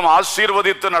விதத்திலும்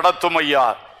ஆசீர்வதித்து நடத்தும் ஐயா.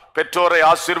 பெற்றோரை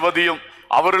ஆசீர்வதியும்.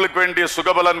 அவர்களுக்கு வேண்டிய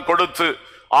சுகபலன் கொடுத்து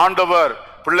ஆண்டவர்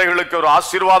பிள்ளைகளுக்கு ஒரு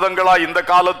ஆசீர்வாதங்களா இந்த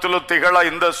காலத்திலும் திகழ,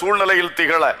 இந்த சூழ்நிலையில்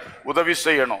திகழ உதவி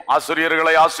செய்யணும்.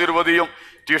 ஆசிரியர்களை ஆசீர்வதியும்,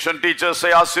 டியூஷன்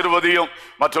டீச்சர்ஸை ஆசீர்வதியும்,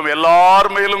 மற்றும் எல்லார்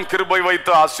மேலும் கிருபை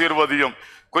வைத்து ஆசீர்வதியும்.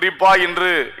 குறிப்பா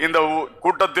இன்று இந்த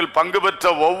கூட்டத்தில் பங்கு பெற்ற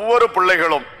ஒவ்வொரு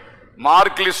பிள்ளைகளும்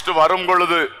மார்க் லிஸ்ட் வரும்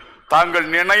பொழுது தாங்கள்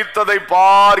நினைத்ததை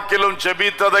பார்க்கிலும்,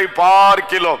 ஜெபித்ததை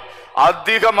பார்க்கிலும்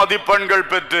அதிக மதிப்பெண்கள்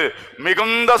பெற்று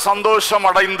மிகுந்த சந்தோஷம்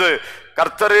அடைந்து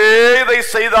கர்த்தரே இதை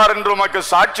செய்தார் என்று உமக்கு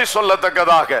சாட்சி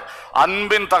சொல்லத்தக்கதாக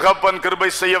அன்பின் தகப்பன் கிருபை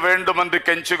செய்ய வேண்டும் என்று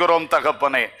கெஞ்சுகிறோம்.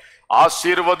 தகப்பனே,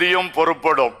 ஆசீர்வதியும்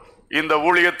பொறுப்படும். இந்த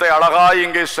ஊழியத்தை அழகாய்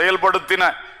இங்கே செயல்படுத்தின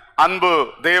அன்பு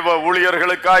தேவ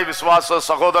ஊழியர்களுக்காய், விசுவாச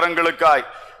சகோதரங்களுக்காய்,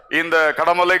 இந்த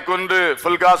Kadamalaikundru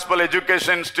full gospel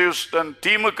education institution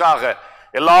டீமுக்காக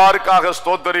எல்லாருக்காக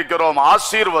ஸ்தோத்தரிக்கிறோம்.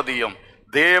 ஆசீர்வதியும்.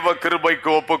 தேவ கிருபைக்கு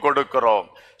ஒப்பு கொடுக்கிறோம்.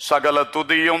 சகல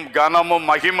துதியும் கனமும்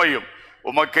மகிமையும்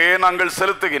உமக்கே நாங்கள்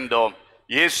செலுத்துகின்றோம்.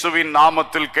 இயேசுவின்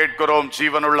நாமத்தில் கேட்கிறோம்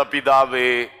ஜீவனுள்ள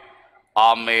பிதாவே.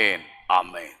 ஆமேன்,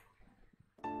 ஆமேன்.